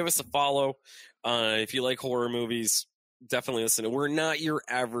us a follow. If you like horror movies, definitely listen. We're not your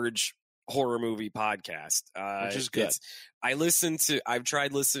average horror movie podcast, which is good. I've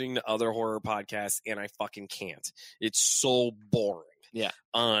tried listening to other horror podcasts, and I fucking can't. It's so boring. Yeah.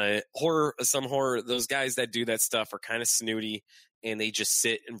 Some horror, those guys that do that stuff are kind of snooty, and they just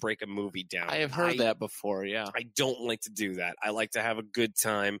sit and break a movie down. I have heard that before, yeah. I don't like to do that. I like to have a good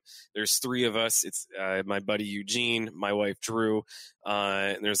time. There's 3 of us. It's my buddy Eugene, my wife Drew,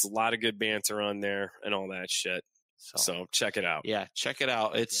 and there's a lot of good banter on there and all that shit. So check it out. Yeah, check it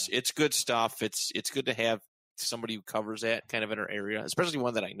out. It's good stuff. It's good to have somebody who covers that kind of in our area, especially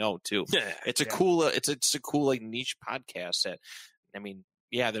one that I know too. Yeah. It's a cool like niche podcast that, I mean,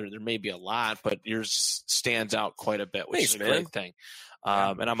 yeah, there may be a lot, but yours stands out quite a bit, which is a great thing.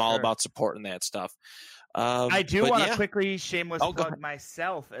 And I'm all about supporting that stuff. I do want to quickly shameless plug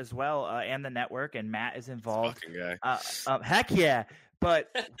myself as well, and the network, and Matt is involved. Fucking guy. Heck yeah. But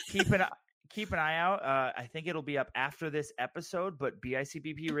keep an eye out. I think it'll be up after this episode, but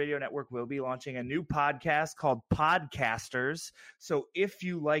BICBP Radio Network will be launching a new podcast called Podcasters. So if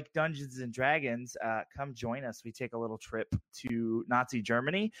you like Dungeons and Dragons, come join us. We take a little trip to Nazi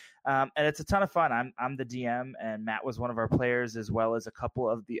Germany, and it's a ton of fun. I'm the DM, and Matt was one of our players, as well as a couple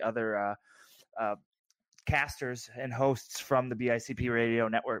of the other casters and hosts from the BICP Radio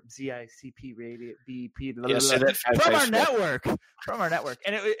Network, ZICP Radio BP, from our network,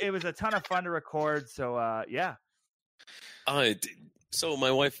 and it was a ton of fun to record. So yeah. So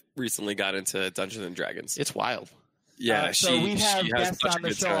my wife recently got into Dungeons and Dragons. It's wild. Yeah, so we have she has guests such on a the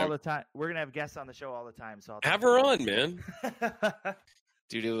good show time. all the time. We're gonna have guests on the show all the time. So Have her on, man.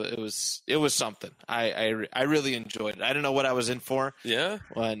 Dude, it was something. I really enjoyed it. I don't know what I was in for. Yeah.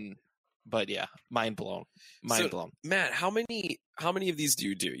 But yeah, mind blown. Matt, how many of these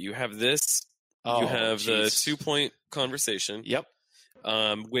do? You have this. Oh, you have the geez. 2-point conversation. Yep.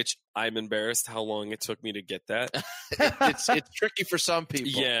 Which I'm embarrassed how long it took me to get that. It's tricky for some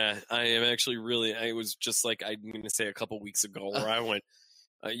people. Yeah, I am actually really. I was just like I'm going to say a couple weeks ago where I went.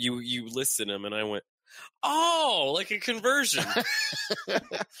 You listed them and I went. Oh, like a conversion.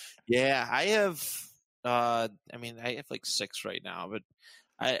 Yeah, I have. I have like 6 right now, but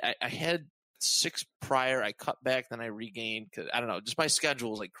I had 6 prior. I cut back, then I regained. Cause I don't know, just my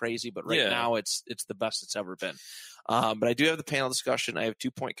schedule is like crazy. But right now, it's the best it's ever been. But I do have the panel discussion. I have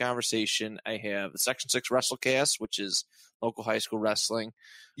 2-point conversation. I have the Section 6 WrestleCast, which is local high school wrestling.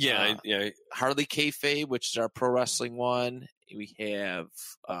 Yeah. Hardly Kayfabe, which is our pro wrestling one. We have.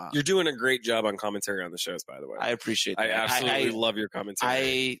 You're doing a great job on commentary on the shows, by the way. I appreciate that. I absolutely love your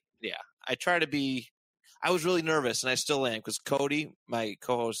commentary. I try to be. I was really nervous, and I still am, because Cody, my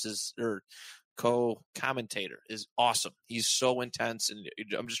co-host, co-commentator, is awesome. He's so intense, and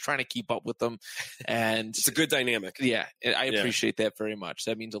I'm just trying to keep up with him. And it's a good dynamic. Yeah, I appreciate that very much.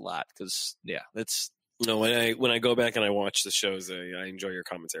 That means a lot, because it's. When I go back and I watch the shows, I enjoy your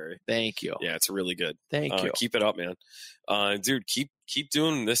commentary. Thank you. Yeah, it's really good. Thank you. Keep it up, man. Dude, keep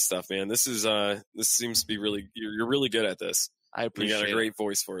doing this stuff, man. This seems to be really. You're really good at this. I appreciate it. You got a great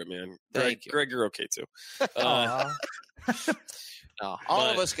voice for it, man. Thank you. Greg, you're okay too. No, all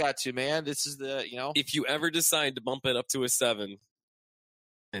of us got to, man. This is the, If you ever decide to bump it up to a 7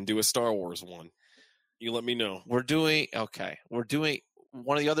 and do a Star Wars one, you let me know. We're doing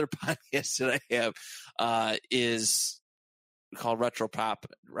one of the other podcasts that I have is called Retro Pop,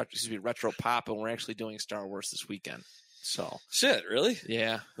 and we're actually doing Star Wars this weekend. So shit, really?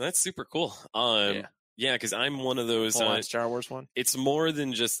 Yeah, that's super cool. Yeah, because I'm one of those Star Wars one. It's more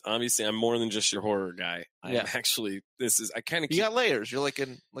than just I'm more than just your horror guy. I'm actually I kind of you got layers. You're like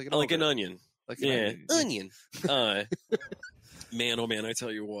an onion. Onion. Man, oh man, I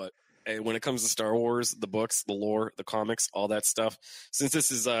tell you what. When it comes to Star Wars, the books, the lore, the comics, all that stuff. Since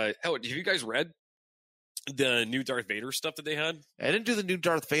this is have you guys read the new Darth Vader stuff that they had? I didn't do the new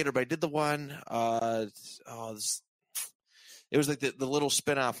Darth Vader, but I did the one. It was like the little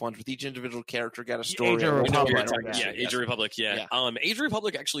spin-off ones with each individual character got a story. Age of Republic. Age of Republic, yeah. Age of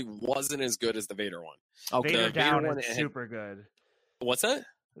Republic actually wasn't as good as the Vader one. Okay. Vader Down is super good. What's that?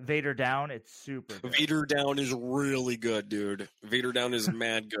 Vader Down, it's super good. Vader Down is really good, dude. Vader Down is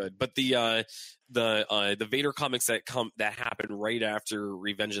mad good. But the Vader comics that happen right after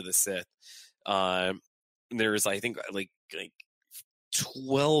Revenge of the Sith, there's I think like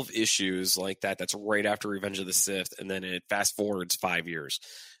 12 issues like that. That's right after Revenge of the Sith, and then it fast forwards 5 years,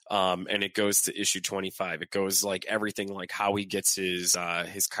 and it goes to issue 25. It goes like everything, like how he gets his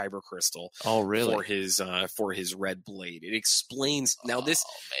kyber crystal. Oh, really? For his red blade. It explains now this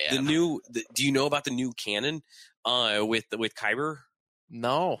do you know about the new canon with kyber?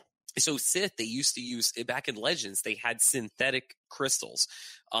 No. So Sith, they used to use back in Legends. They had synthetic crystals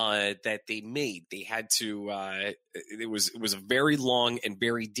that they made. They had to. It was a very long and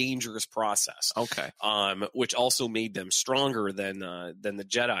very dangerous process. Okay. Which also made them stronger than the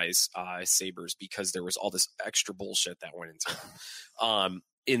Jedi's sabers, because there was all this extra bullshit that went into them.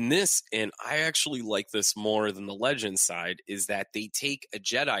 In this, and I actually like this more than the Legends side, is that they take a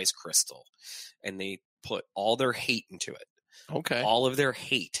Jedi's crystal and they put all their hate into it. Okay. All of their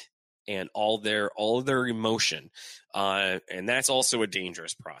hate. And all of their emotion, and that's also a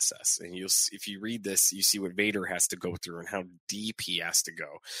dangerous process. And if you read this, you see what Vader has to go through and how deep he has to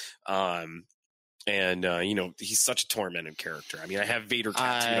go. He's such a tormented character. I mean, I have Vader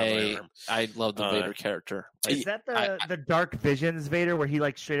tattooed on my arm. I love the Vader character. Is that the Dark Visions Vader, where he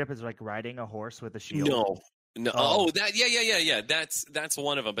like straight up is like riding a horse with a shield? No. Oh, that yeah. That's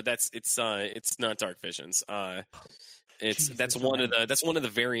one of them, but it's not Dark Visions. That's one of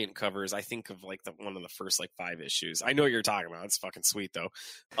the variant covers. I think of like one of the first like 5 issues. I know what you're talking about. It's fucking sweet though.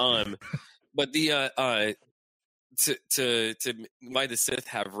 But the to why the Sith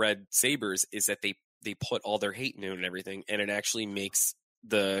have red sabers is that they put all their hate into it and everything, and it actually makes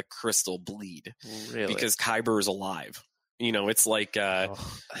the crystal bleed. Really? Because Kyber is alive. It's like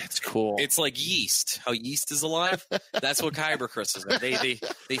that's cool. It's like yeast. How yeast is alive? That's what Kyber crystals are. They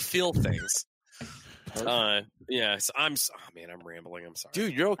feel things. Yeah. So I'm rambling. I'm sorry,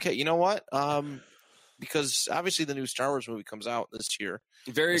 dude. You're okay. You know what? Because obviously the new Star Wars movie comes out this year.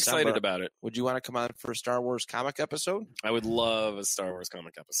 Very excited about it. Would you want to come on for a Star Wars comic episode? I would love a Star Wars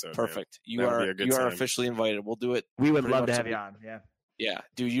comic episode. Perfect. Man. You are officially invited. We'll do it. We would love to have you on. Yeah. Yeah,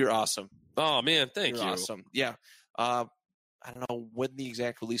 dude, you're awesome. Oh man, thank you. Awesome. Yeah. I don't know when the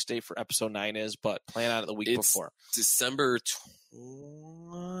exact release date for episode 9 is, but plan on it the week before. December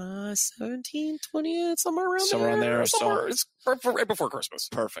 17th, 20th, somewhere around there. Somewhere. It's right before Christmas.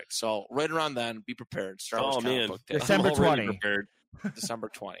 Perfect. So right around then, be prepared. Star Wars comic book day. December 20. Prepared. December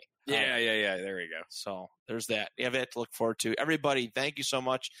 20. Yeah. There we go. So there's that. You have that to look forward to. Everybody, thank you so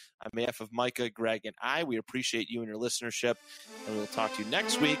much. On behalf of Micah, Greg, and I, we appreciate you and your listenership. And we'll talk to you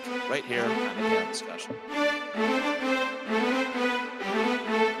next week right here on the Panel Discussion.